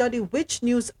to study which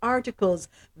news articles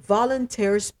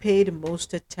volunteers paid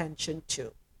most attention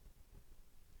to.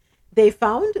 They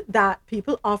found that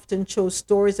people often chose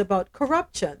stories about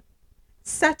corruption,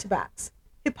 setbacks,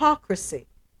 hypocrisy,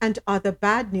 and other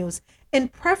bad news in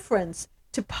preference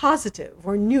to positive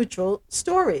or neutral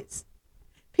stories.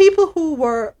 People who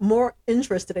were more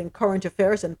interested in current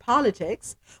affairs and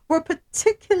politics were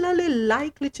particularly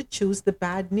likely to choose the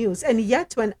bad news. And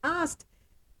yet, when asked,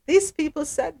 these people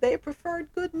said they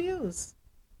preferred good news.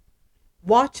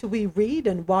 What we read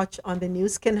and watch on the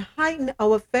news can heighten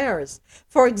our fears.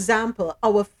 For example,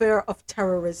 our fear of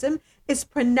terrorism is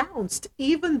pronounced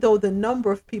even though the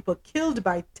number of people killed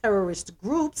by terrorist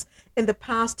groups in the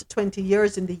past 20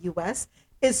 years in the US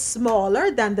is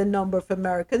smaller than the number of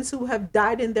Americans who have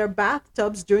died in their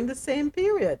bathtubs during the same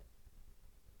period.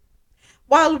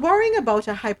 While worrying about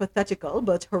a hypothetical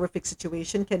but horrific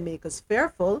situation can make us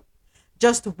fearful,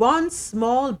 just one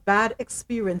small bad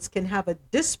experience can have a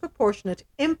disproportionate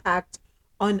impact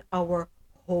on our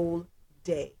whole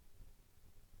day.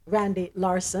 Randy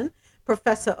Larson,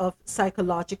 professor of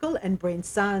psychological and brain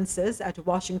sciences at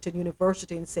Washington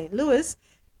University in St. Louis,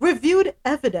 reviewed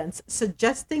evidence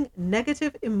suggesting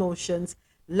negative emotions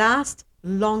last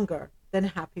longer than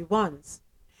happy ones.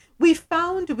 We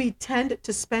found we tend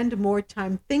to spend more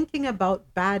time thinking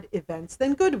about bad events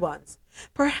than good ones,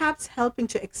 perhaps helping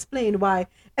to explain why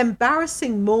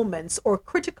embarrassing moments or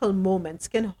critical moments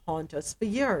can haunt us for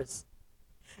years.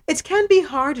 It can be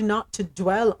hard not to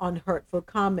dwell on hurtful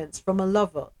comments from a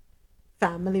lover,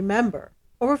 family member,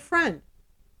 or a friend.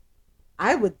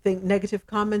 I would think negative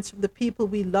comments from the people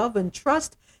we love and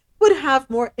trust would have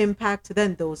more impact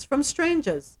than those from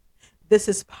strangers. This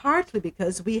is partly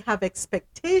because we have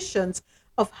expectations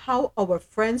of how our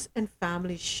friends and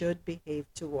family should behave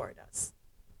toward us.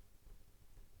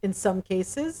 In some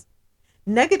cases,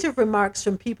 negative remarks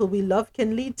from people we love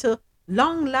can lead to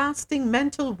long lasting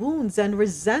mental wounds and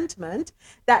resentment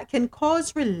that can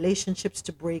cause relationships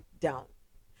to break down.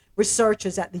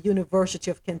 Researchers at the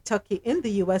University of Kentucky in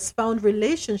the US found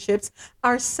relationships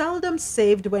are seldom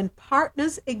saved when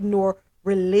partners ignore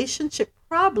relationship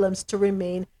problems to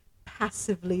remain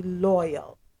passively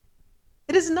loyal.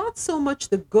 It is not so much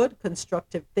the good,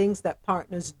 constructive things that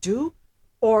partners do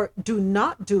or do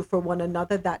not do for one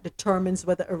another that determines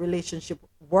whether a relationship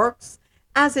works,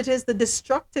 as it is the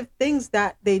destructive things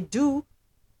that they do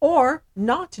or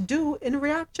not do in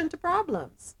reaction to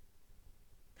problems.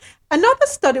 Another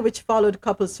study, which followed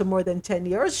couples for more than 10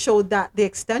 years, showed that the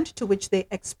extent to which they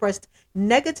expressed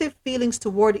negative feelings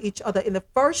toward each other in the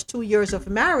first 2 years of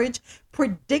marriage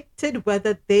predicted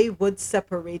whether they would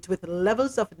separate, with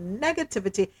levels of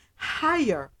negativity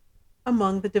higher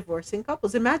among the divorcing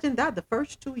couples. Imagine that, the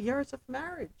first 2 years of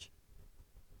marriage.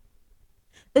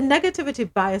 The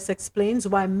negativity bias explains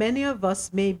why many of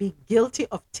us may be guilty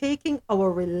of taking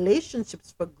our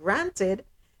relationships for granted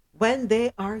when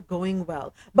they are going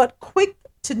well, but quick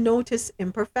to notice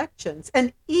imperfections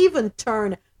and even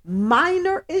turn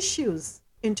minor issues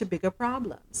into bigger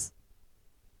problems.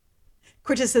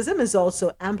 Criticism is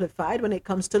also amplified when it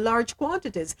comes to large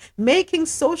quantities, making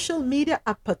social media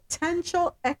a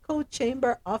potential echo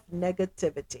chamber of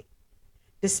negativity.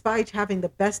 Despite having the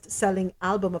best-selling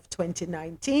album of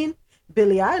 2019,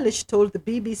 Billie Eilish told the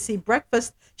BBC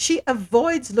Breakfast she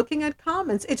avoids looking at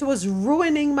comments. It was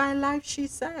ruining my life, she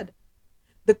said.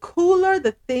 The cooler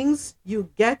the things you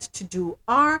get to do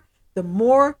are, the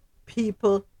more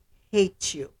people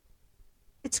hate you.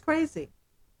 It's crazy.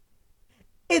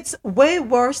 It's way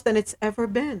worse than it's ever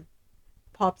been.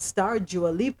 Pop star Dua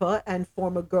Lipa and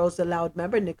former Girls Aloud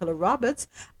member Nicola Roberts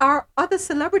are other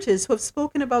celebrities who have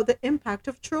spoken about the impact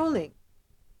of trolling.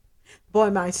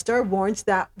 Boymeister warns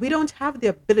that we don't have the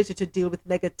ability to deal with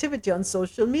negativity on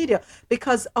social media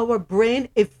because our brain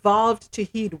evolved to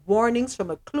heed warnings from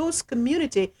a close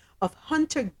community of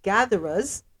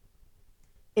hunter-gatherers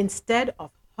instead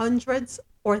of hundreds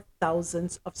or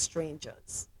thousands of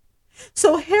strangers.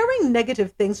 So hearing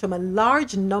negative things from a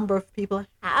large number of people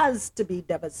has to be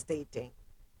devastating.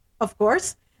 Of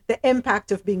course, the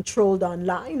impact of being trolled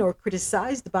online or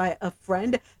criticized by a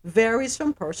friend varies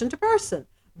from person to person.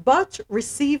 But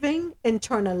receiving,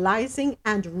 internalizing,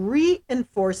 and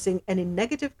reinforcing any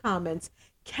negative comments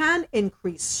can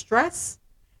increase stress,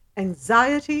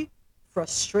 anxiety,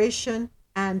 frustration,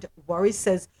 and worry,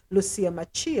 says Lucia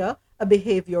Machia, a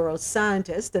behavioral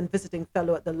scientist and visiting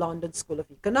fellow at the London School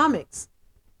of Economics.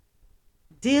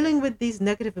 Dealing with these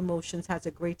negative emotions has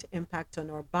a great impact on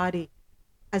our body,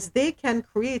 as they can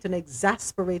create and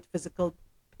exasperate physical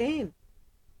pain,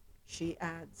 she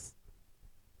adds.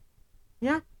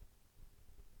 Yeah.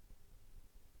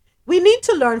 We need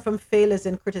to learn from failures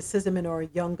and criticism in our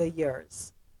younger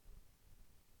years.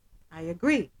 I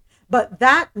agree. But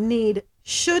that need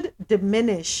should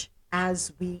diminish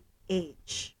as we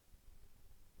age.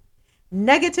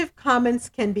 Negative comments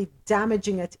can be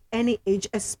damaging at any age,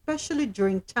 especially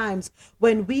during times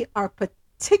when we are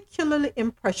particularly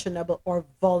impressionable or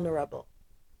vulnerable.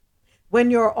 When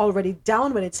you're already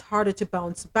down, when it's harder to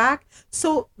bounce back.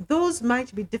 So, those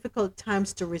might be difficult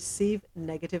times to receive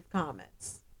negative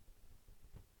comments.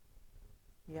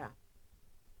 Yeah.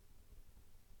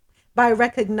 By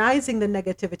recognizing the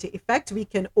negativity effect, we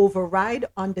can override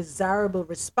undesirable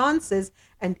responses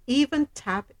and even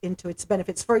tap into its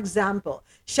benefits. For example,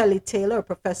 Shelley Taylor, a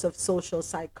professor of social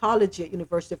psychology at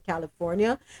University of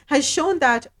California, has shown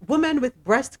that women with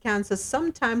breast cancer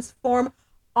sometimes form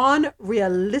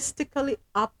unrealistically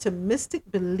optimistic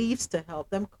beliefs to help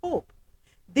them cope.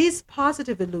 These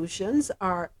positive illusions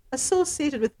are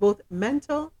associated with both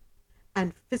mental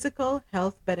and physical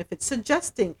health benefits,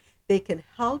 suggesting they can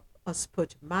help us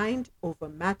put mind over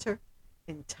matter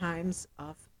in times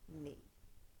of need.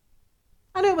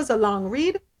 I know it was a long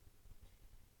read.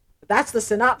 But that's the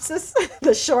synopsis,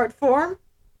 the short form.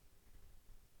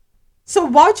 So,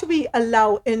 what we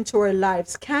allow into our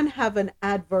lives can have an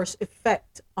adverse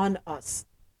effect on us.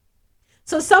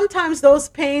 So, sometimes those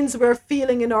pains we're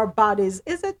feeling in our bodies,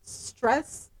 is it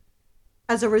stress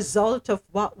as a result of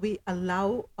what we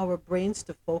allow our brains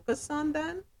to focus on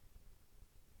then?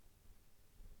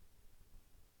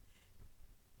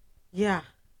 Yeah.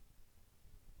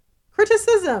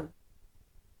 Criticism.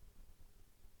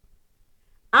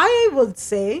 I would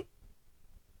say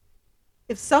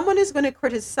if someone is going to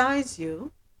criticize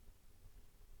you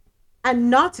and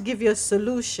not give you a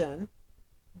solution,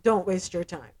 don't waste your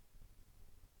time.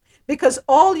 Because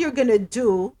all you're going to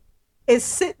do is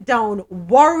sit down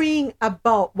worrying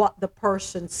about what the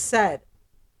person said.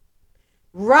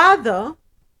 Rather,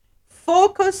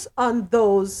 focus on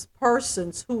those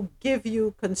persons who give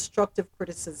you constructive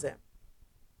criticism.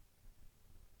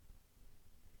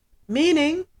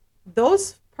 Meaning,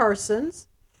 those persons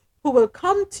who will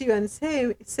come to you and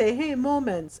say, hey,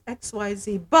 Moments,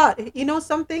 XYZ, but you know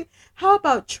something? How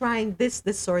about trying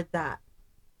this, or that?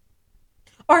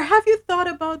 Or have you thought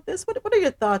about this? What are your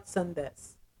thoughts on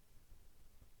this?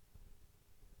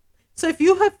 So if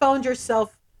you have found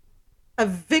yourself a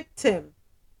victim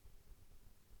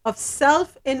of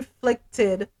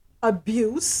self-inflicted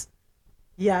abuse,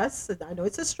 yes, I know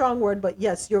it's a strong word, but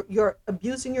yes, you're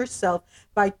abusing yourself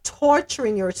by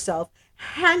torturing yourself,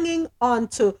 hanging on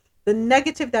to the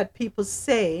negative that people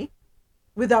say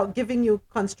without giving you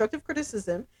constructive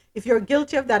criticism. If you're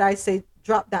guilty of that, I say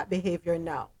drop that behavior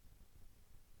now.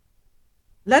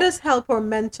 Let us help our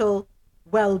mental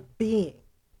well-being.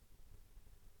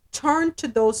 Turn to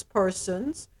those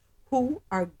persons who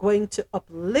are going to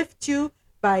uplift you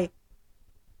by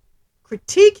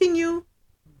critiquing you,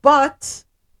 but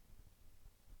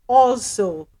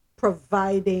also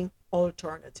providing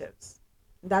alternatives.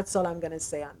 That's all I'm going to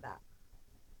say on that.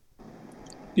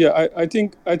 Yeah, I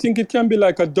think it can be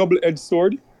like a double-edged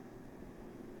sword.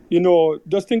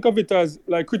 Just think of it as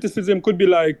like criticism could be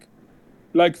like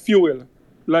fuel.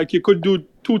 Like you could do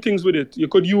two things with it. You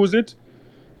could use it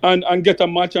and get a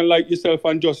match and light yourself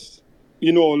and just,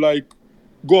 like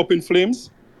go up in flames.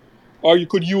 Or you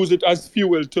could use it as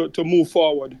fuel to move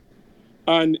forward.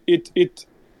 And it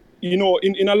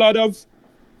in a lot of,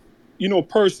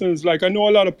 persons, like I know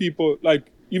a lot of people,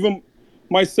 like even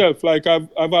myself, like I've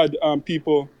had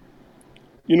people,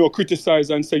 criticize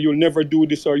and say you'll never do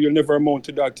this or you'll never amount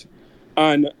to that.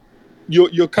 And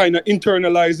you kind of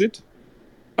internalize it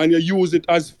and you use it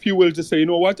as fuel to say, you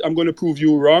know what, I'm going to prove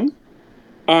you wrong.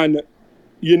 And,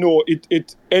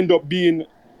 it end up being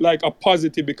like a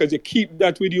positive because you keep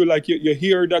that with you, like you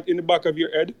hear that in the back of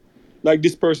your head, like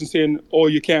this person saying, oh,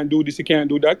 you can't do this, you can't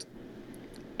do that.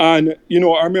 And,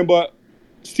 I remember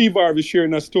Steve Harvey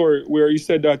sharing a story where he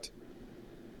said that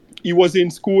he was in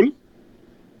school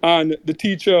and the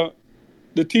teacher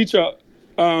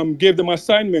gave them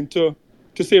assignment to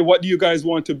say, what do you guys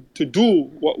want to do?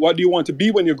 What do you want to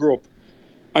be when you grow up?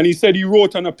 And he said he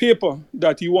wrote on a paper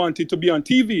that he wanted to be on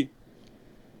TV.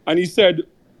 And he said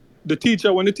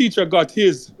when the teacher got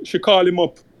his, she called him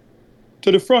up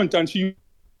to the front and the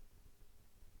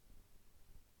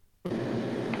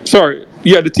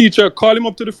teacher called him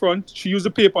up to the front. She used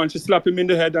the paper and she slapped him in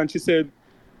the head and she said,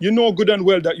 you know good and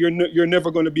well that you're never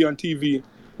going to be on TV.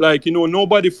 Like,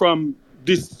 nobody from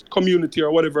this community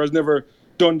or whatever has never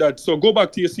done that. So go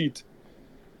back to your seat.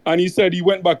 And he said he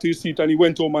went back to his seat and he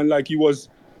went home and like he was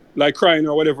like crying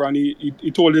or whatever. And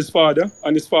he told his father,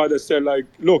 and his father said like,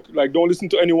 look, like don't listen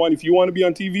to anyone. If you want to be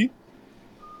on TV,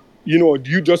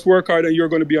 you just work hard and you're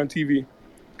going to be on TV.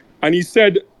 And he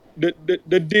said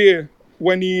the day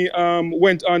when he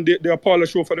went on the Apollo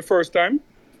show for the first time,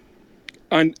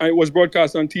 and it was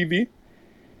broadcast on TV.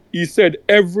 He said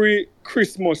every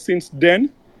Christmas since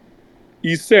then,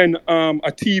 he sent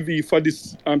a TV for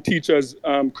this teacher's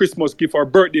Christmas gift or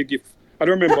birthday gift. I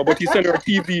don't remember, but he sent her a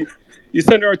TV. He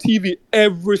sent her a TV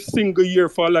every single year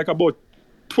for like about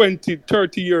 20,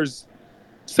 30 years.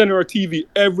 Send her a TV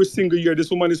every single year. This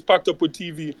woman is packed up with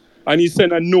TV, and he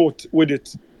sent a note with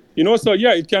it. So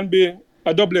yeah, it can be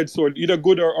a double-edged sword, either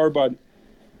good or bad.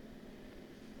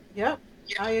 Yep,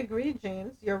 I agree,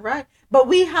 James. You're right. But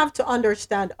we have to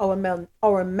understand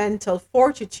our mental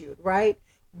fortitude, right?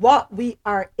 What we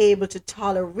are able to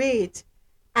tolerate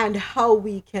and how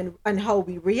we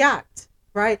react,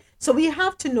 right? So we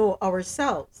have to know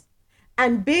ourselves.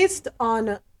 And based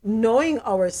on knowing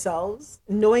ourselves,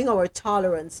 knowing our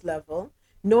tolerance level,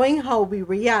 knowing how we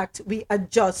react, we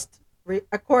adjust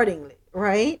accordingly,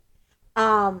 right?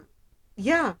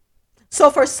 Yeah. So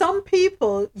for some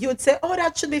people, you would say, oh,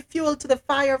 that should be fuel to the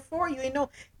fire for you.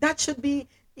 That should be,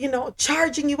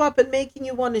 charging you up and making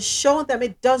you want to show them.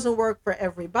 It doesn't work for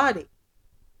everybody.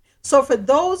 So for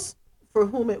those for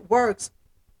whom it works,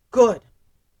 good.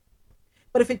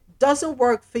 But if it doesn't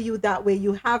work for you that way,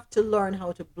 you have to learn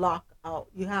how to block out.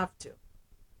 You have to.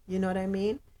 You know what I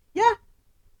mean? Yeah.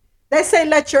 They say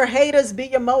let your haters be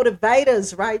your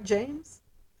motivators, right, James?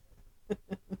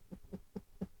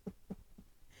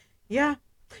 Yeah.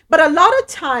 But a lot of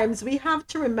times we have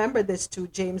to remember this too,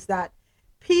 James, that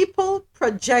people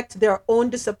project their own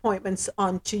disappointments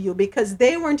onto you because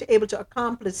they weren't able to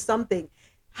accomplish something.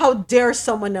 How dare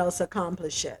someone else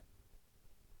accomplish it?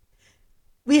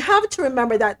 We have to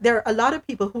remember that there are a lot of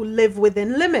people who live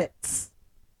within limits.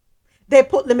 They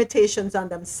put limitations on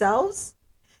themselves.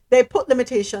 They put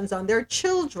limitations on their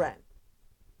children.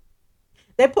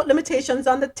 They put limitations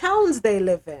on the towns they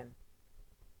live in.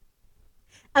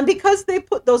 And because they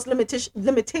put those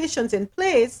limitations in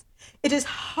place, it is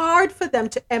hard for them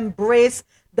to embrace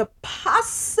the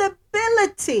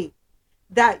possibility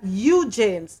that you,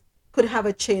 James, could have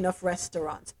a chain of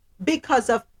restaurants because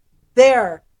of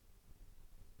their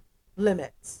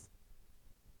limits.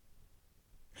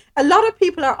 A lot of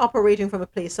people are operating from a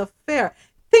place of fear.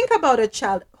 Think about a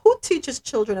child. Who teaches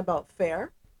children about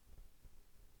fear?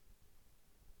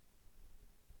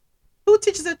 Who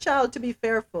teaches a child to be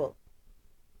fearful?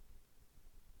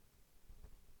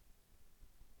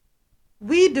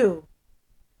 We do.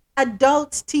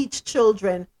 Adults teach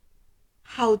children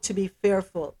how to be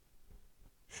fearful.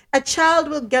 A child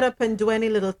will get up and do any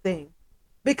little thing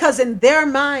because in their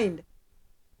mind,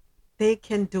 they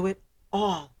can do it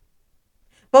all.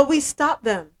 But we stop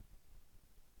them.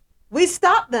 We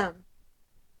stop them.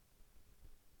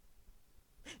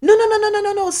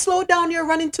 No. Slow down. You're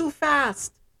running too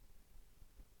fast.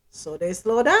 So they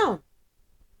slow down.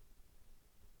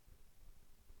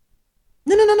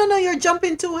 No, you're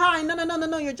jumping too high.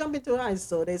 No, you're jumping too high.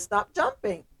 So they stop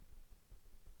jumping.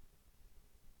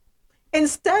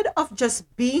 Instead of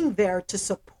just being there to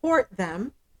support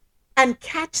them and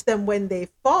catch them when they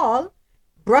fall,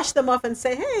 brush them off and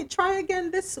say, hey, try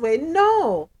again this way.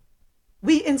 No.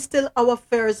 We instill our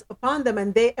fears upon them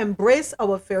and they embrace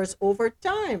our fears over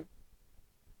time.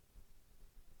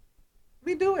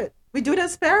 We do it. We do it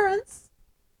as parents.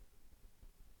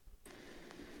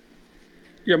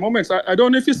 Yeah, Moments. I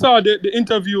don't know if you saw the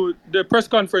interview, the press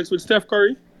conference with Steph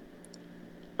Curry.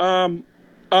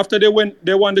 After they won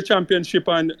the championship,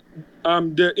 and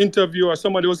the interviewer,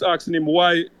 somebody was asking him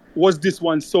why was this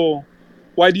one so,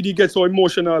 why did he get so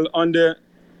emotional on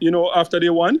after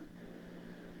they won?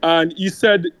 And he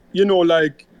said,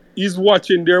 like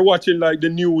they're watching like the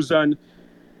news, and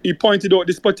he pointed out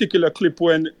this particular clip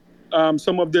when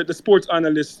some of the sports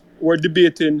analysts were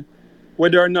debating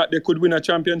whether or not they could win a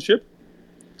championship.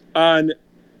 And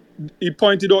he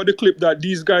pointed out the clip that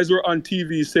these guys were on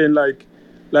TV saying like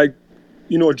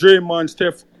Draymond,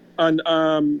 Steph, and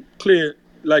Clay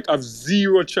have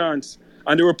zero chance,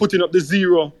 and they were putting up the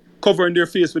zero, covering their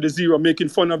face with the zero, making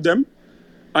fun of them.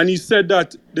 And he said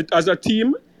that as a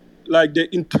team, they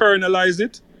internalize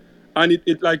it, and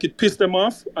it pissed them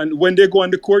off. And when they go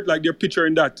on the court, they're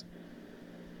picturing that.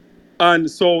 And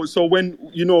so when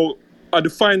at the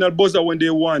final buzzer when they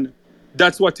won,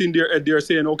 that's what in their head they're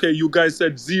saying. Okay, you guys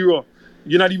said zero.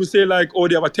 You're not even saying they have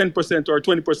a 10% or a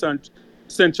 20%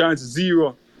 chance,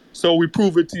 zero. So we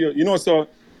prove it to you. So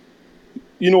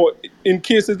in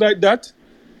cases like that,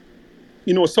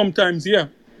 sometimes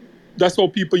that's how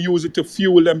people use it to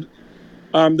fuel them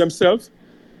themselves.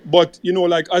 But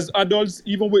as adults,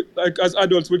 even as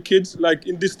adults with kids,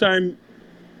 in this time,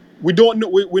 we don't know.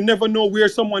 We never know where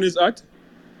someone is at.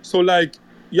 So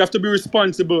you have to be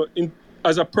responsible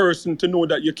as a person to know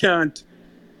that you can't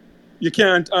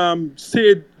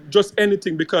say just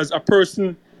anything, because a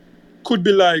person could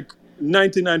be like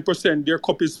 99% their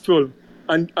cup is full,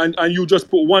 and you just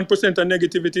put 1% of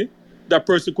negativity, that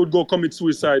person could go commit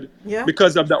suicide Yeah.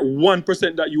 because of that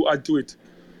 1% that you add to it.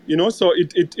 So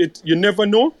it you never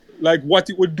know like what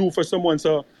it would do for someone.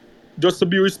 So just to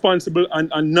be responsible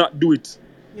and not do it.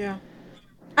 Yeah.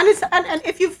 And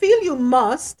if you feel you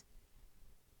must,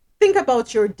 think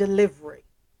about your delivery,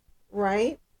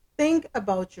 right? Think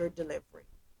about your delivery.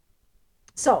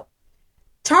 So,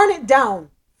 turn it down.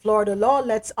 Florida law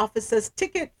lets officers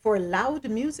ticket for loud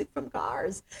music from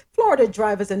cars. Florida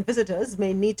drivers and visitors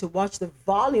may need to watch the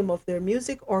volume of their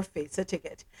music or face a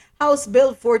ticket. House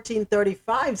Bill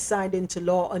 1435, signed into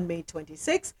law on May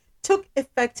 26, took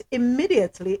effect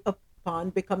immediately upon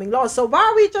becoming law. So why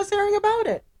are we just hearing about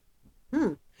it?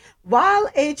 While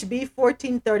HB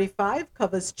 1435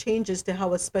 covers changes to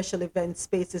how a special event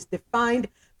space is defined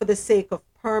for the sake of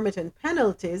permit and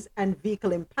penalties and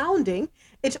vehicle impounding,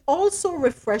 it also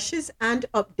refreshes and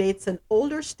updates an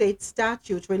older state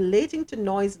statute relating to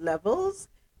noise levels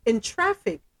in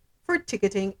traffic for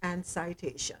ticketing and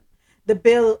citation. The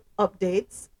bill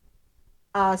updates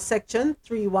Section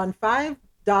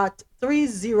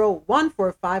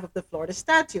 315.30145 of the Florida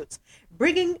statutes,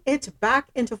 bringing it back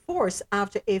into force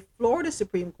after a Florida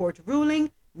Supreme Court ruling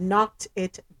knocked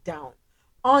it down.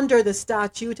 Under the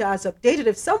statute as updated,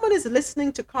 if someone is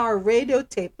listening to car radio,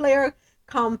 tape player,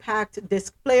 compact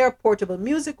disc player, portable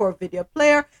music or video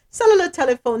player, cellular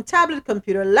telephone, tablet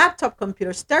computer, laptop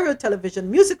computer, stereo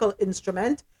television, musical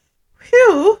instrument,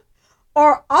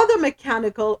 or other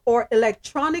mechanical or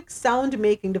electronic sound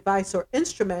making device or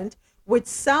instrument which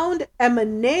sound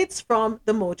emanates from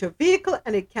the motor vehicle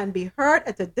and it can be heard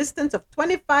at a distance of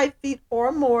 25 feet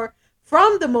or more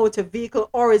from the motor vehicle,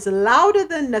 or is louder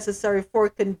than necessary for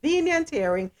convenient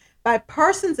hearing by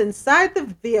persons inside the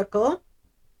vehicle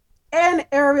and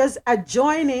areas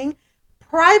adjoining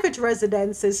private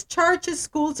residences, churches,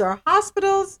 schools, or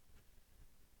hospitals,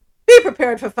 be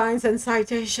prepared for fines and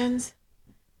citations.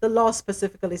 The law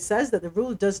specifically says that the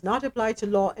rule does not apply to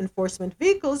law enforcement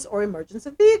vehicles or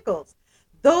emergency vehicles.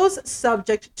 Those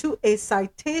subject to a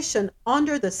citation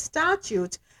under the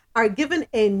statute are given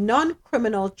a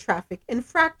non-criminal traffic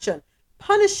infraction,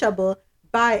 punishable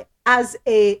by as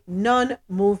a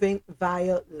non-moving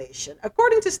violation,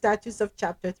 according to statutes of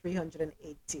Chapter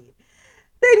 318.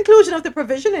 The inclusion of the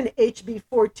provision in HB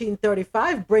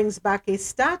 1435 brings back a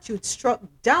statute struck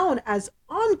down as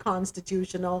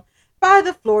unconstitutional by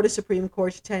the Florida Supreme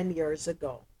Court 10 years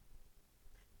ago.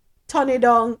 Turn it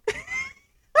down.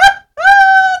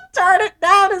 Turn it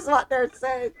down is what they're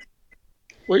saying.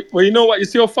 Well, you know what? You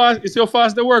see how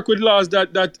fast they work with laws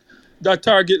that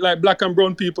target like black and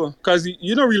brown people, because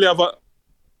you don't really have a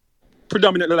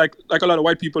predominantly like a lot of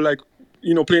white people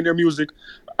playing their music.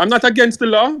 I'm not against the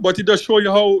law, but it does show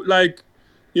you how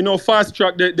fast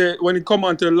track they when it come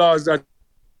onto laws that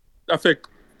affect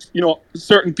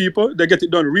certain people, they get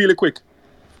it done really quick.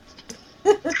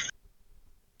 What's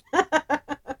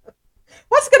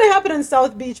going to happen in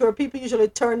South Beach where people usually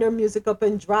turn their music up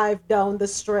and drive down the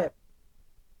strip?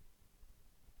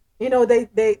 They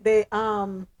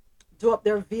do up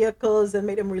their vehicles and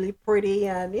make them really pretty,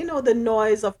 and the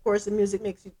noise, of course, the music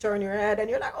makes you turn your head and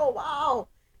you're like, oh wow,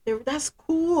 that's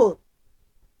cool.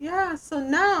 Yeah, so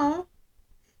now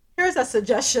here's a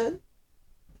suggestion.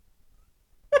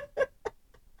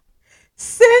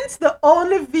 Since the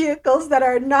only vehicles that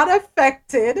are not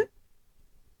affected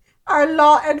are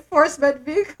law enforcement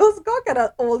vehicles, go get an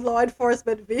old law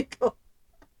enforcement vehicle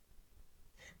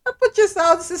and put your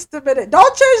sound system in it.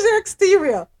 Don't change the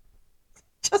exterior.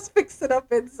 Just fix it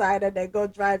up inside and then go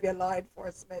drive your law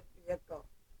enforcement vehicle.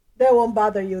 They won't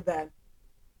bother you then.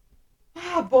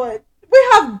 But we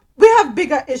have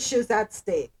bigger issues at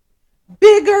stake.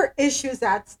 Bigger issues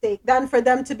at stake than for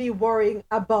them to be worrying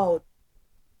about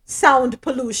sound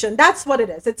pollution. That's what it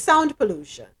is. It's sound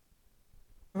pollution.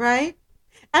 Right?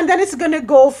 And then it's going to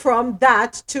go from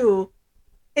that to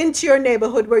into your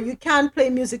neighborhood where you can't play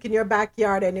music in your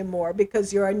backyard anymore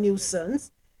because you're a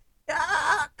nuisance.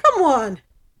 Come on.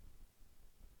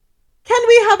 Can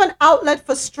we have an outlet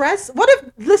for stress? What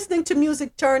if listening to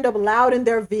music turned up loud in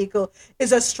their vehicle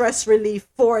is a stress relief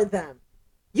for them?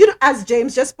 As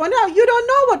James just pointed out, you don't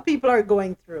know what people are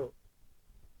going through.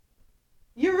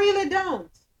 You really don't.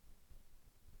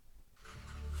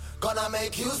 Gonna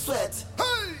make you sweat.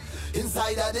 Hey!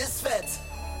 Inside of this fet.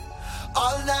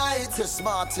 All night, Chris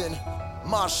Martin,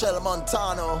 Marshall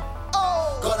Montano.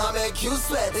 Oh! Gonna make you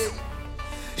sweat.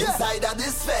 Inside of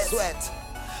this fet. Sweat.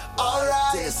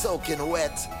 Alright. Till it's soaking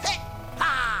wet. Hey!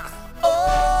 Ha!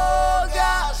 Oh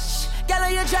gosh. Girl,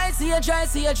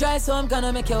 See you dry, so I'm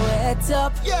gonna make you wet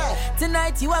up. Yeah.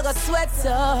 Tonight you are gonna sweat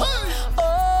up.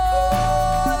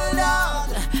 Oh, Lord.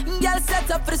 Girl, set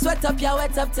up for the sweat up, you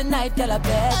wet up tonight, girl, I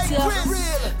bet you.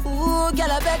 Ooh,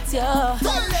 girl, I bet you.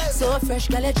 So fresh,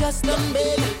 girl, you just done,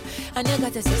 baby. And you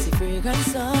got a sexy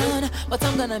fragrance on. But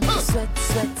I'm gonna make you sweat.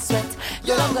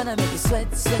 Girl, I'm gonna make you sweat.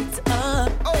 I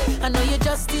know you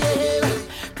just here.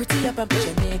 Pretty up and put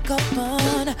your makeup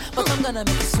on. But I'm gonna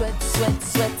make you sweat.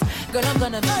 Girl, I'm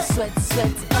gonna make you sweat.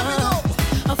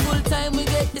 A full time we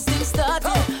get this thing started.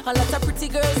 A lot of pretty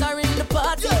girls are in the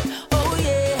party. Oh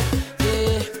yeah.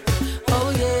 Oh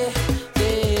yeah.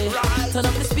 Turn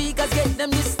up the speakers, get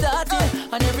them this started.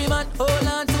 And every man hold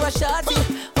on to a shorty.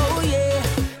 Oh yeah.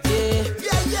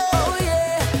 Oh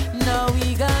yeah. Now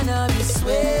we gonna be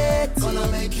sweating. Gonna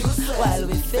make you sweat while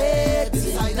we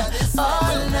fetting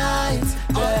all night,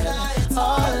 girl,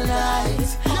 all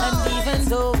night. And even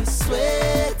though we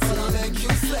sweating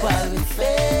while we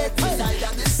fetting,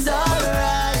 it's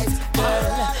alright,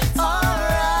 girl,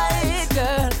 alright,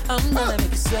 girl. I'm gonna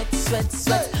make you sweat.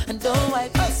 And don't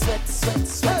wipe your sweat.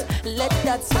 Let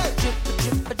that sweat drip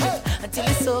until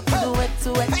it's soaking wet,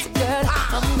 girl.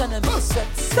 I'm gonna make you sweat.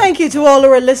 Thank you to all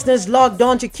our listeners logged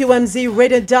on to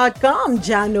QMZRadio.com,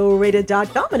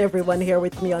 JanoRadio.com, and everyone here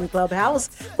with me on Clubhouse,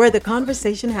 where the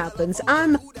conversation happens.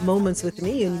 I'm Moments with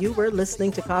Me, and you were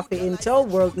listening to Coffee in Tow,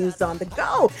 World News on the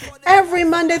Go, every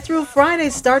Monday through Friday,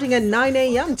 starting at 9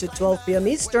 a.m. to 12 p.m.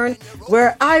 Eastern,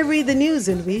 where I read the news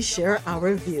and we share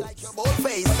our views.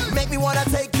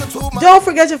 Don't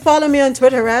forget to follow me on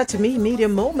Twitter at Me Media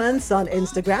Moments. On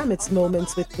Instagram, it's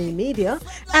Moments with Me Media.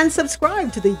 And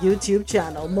subscribe to the YouTube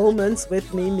channel, Moments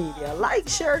with Me Media. Like,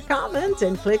 share, comment,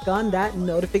 and click on that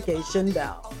notification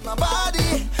bell.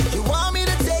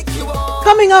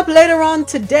 Coming up later on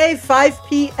today, 5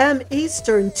 p.m.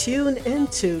 Eastern, tune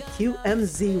into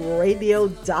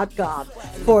QMZRadio.com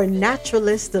for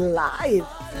Naturalist Live.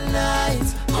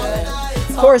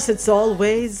 Of course, it's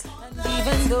always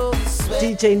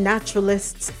DJ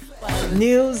Naturalist's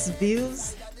news,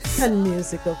 views, and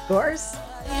music, of course.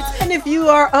 And if you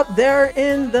are up there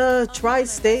in the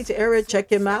tri-state area,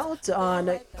 check him out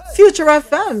on Future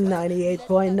FM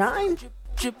 98.9.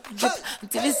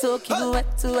 Until it's soaking wet,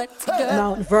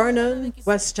 Mount Vernon,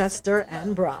 Westchester,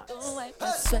 and Bronx.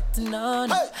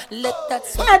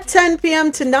 At 10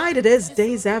 p.m. tonight, it is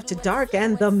Days After Dark,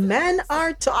 and the men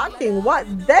are talking what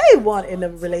they want in a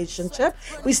relationship.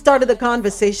 We started the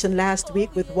conversation last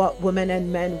week with what women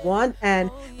and men want, and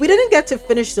we didn't get to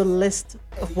finish the list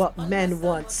of what men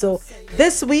want. So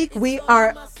this week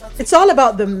it's all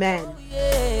about the men,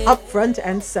 up front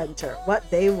and center, what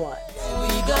they want.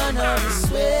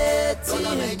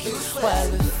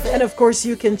 And of course,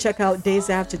 you can check out Days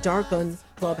After Dark on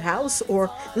Clubhouse or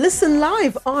listen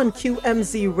live on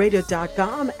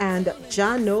QMZRadio.com and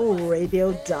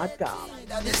JanoRadio.com.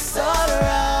 It's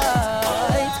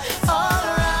alright,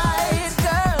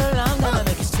 girl. I'm gonna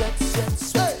make you sweat.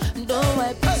 Don't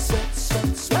wipe your sweat.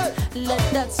 Let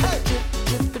that sweat drip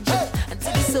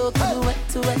until it's soaking wet.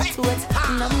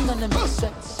 And I'm gonna make you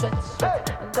sweat.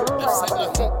 Don't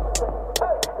wipe your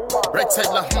Right side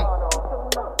la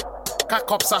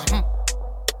Cock up sa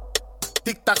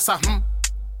Tic tac sa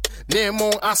Nemo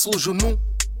à sous genou.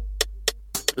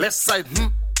 Left side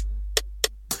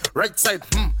Right side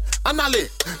En allez.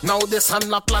 Now descend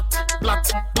la plate.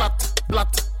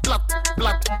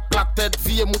 Tête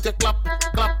vie moute clap.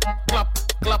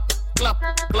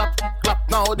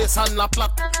 Now descend la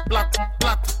plate.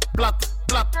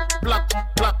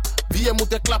 Vie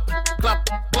moute clap. Clap.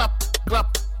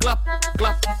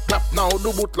 Now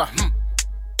do boot la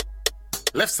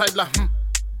Left side la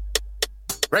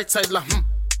Right side la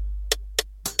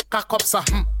Cock up sa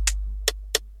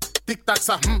Tic tac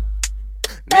sa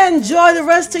Enjoy the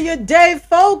rest of your day,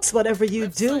 folks. Whatever you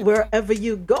do, wherever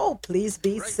you go, please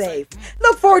be safe.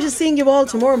 Look forward to seeing you all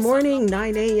tomorrow morning,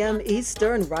 9 a.m.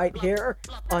 Eastern, right here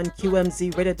on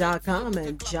QMZRadio.com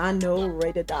and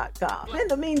JanoRadio.com. In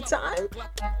the meantime,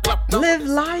 live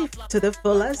life to the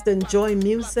fullest. Enjoy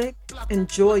music.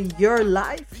 Enjoy your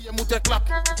life.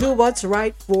 Do what's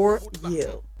right for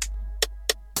you.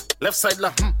 Left side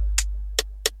la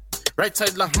Right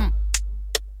side la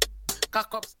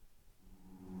Cock up.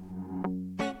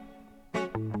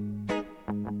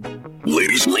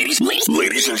 Ladies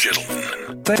and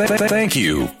gentlemen, thank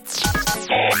you.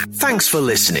 Thanks for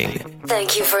listening.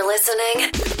 Thank you for listening.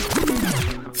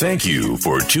 Thank you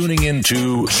for tuning in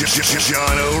to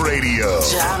Jano Radio.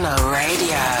 Jano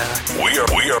Radio.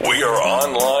 We are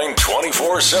online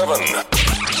 24/7.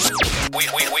 We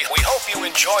hope you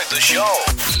enjoyed the show.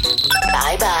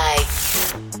 Bye bye.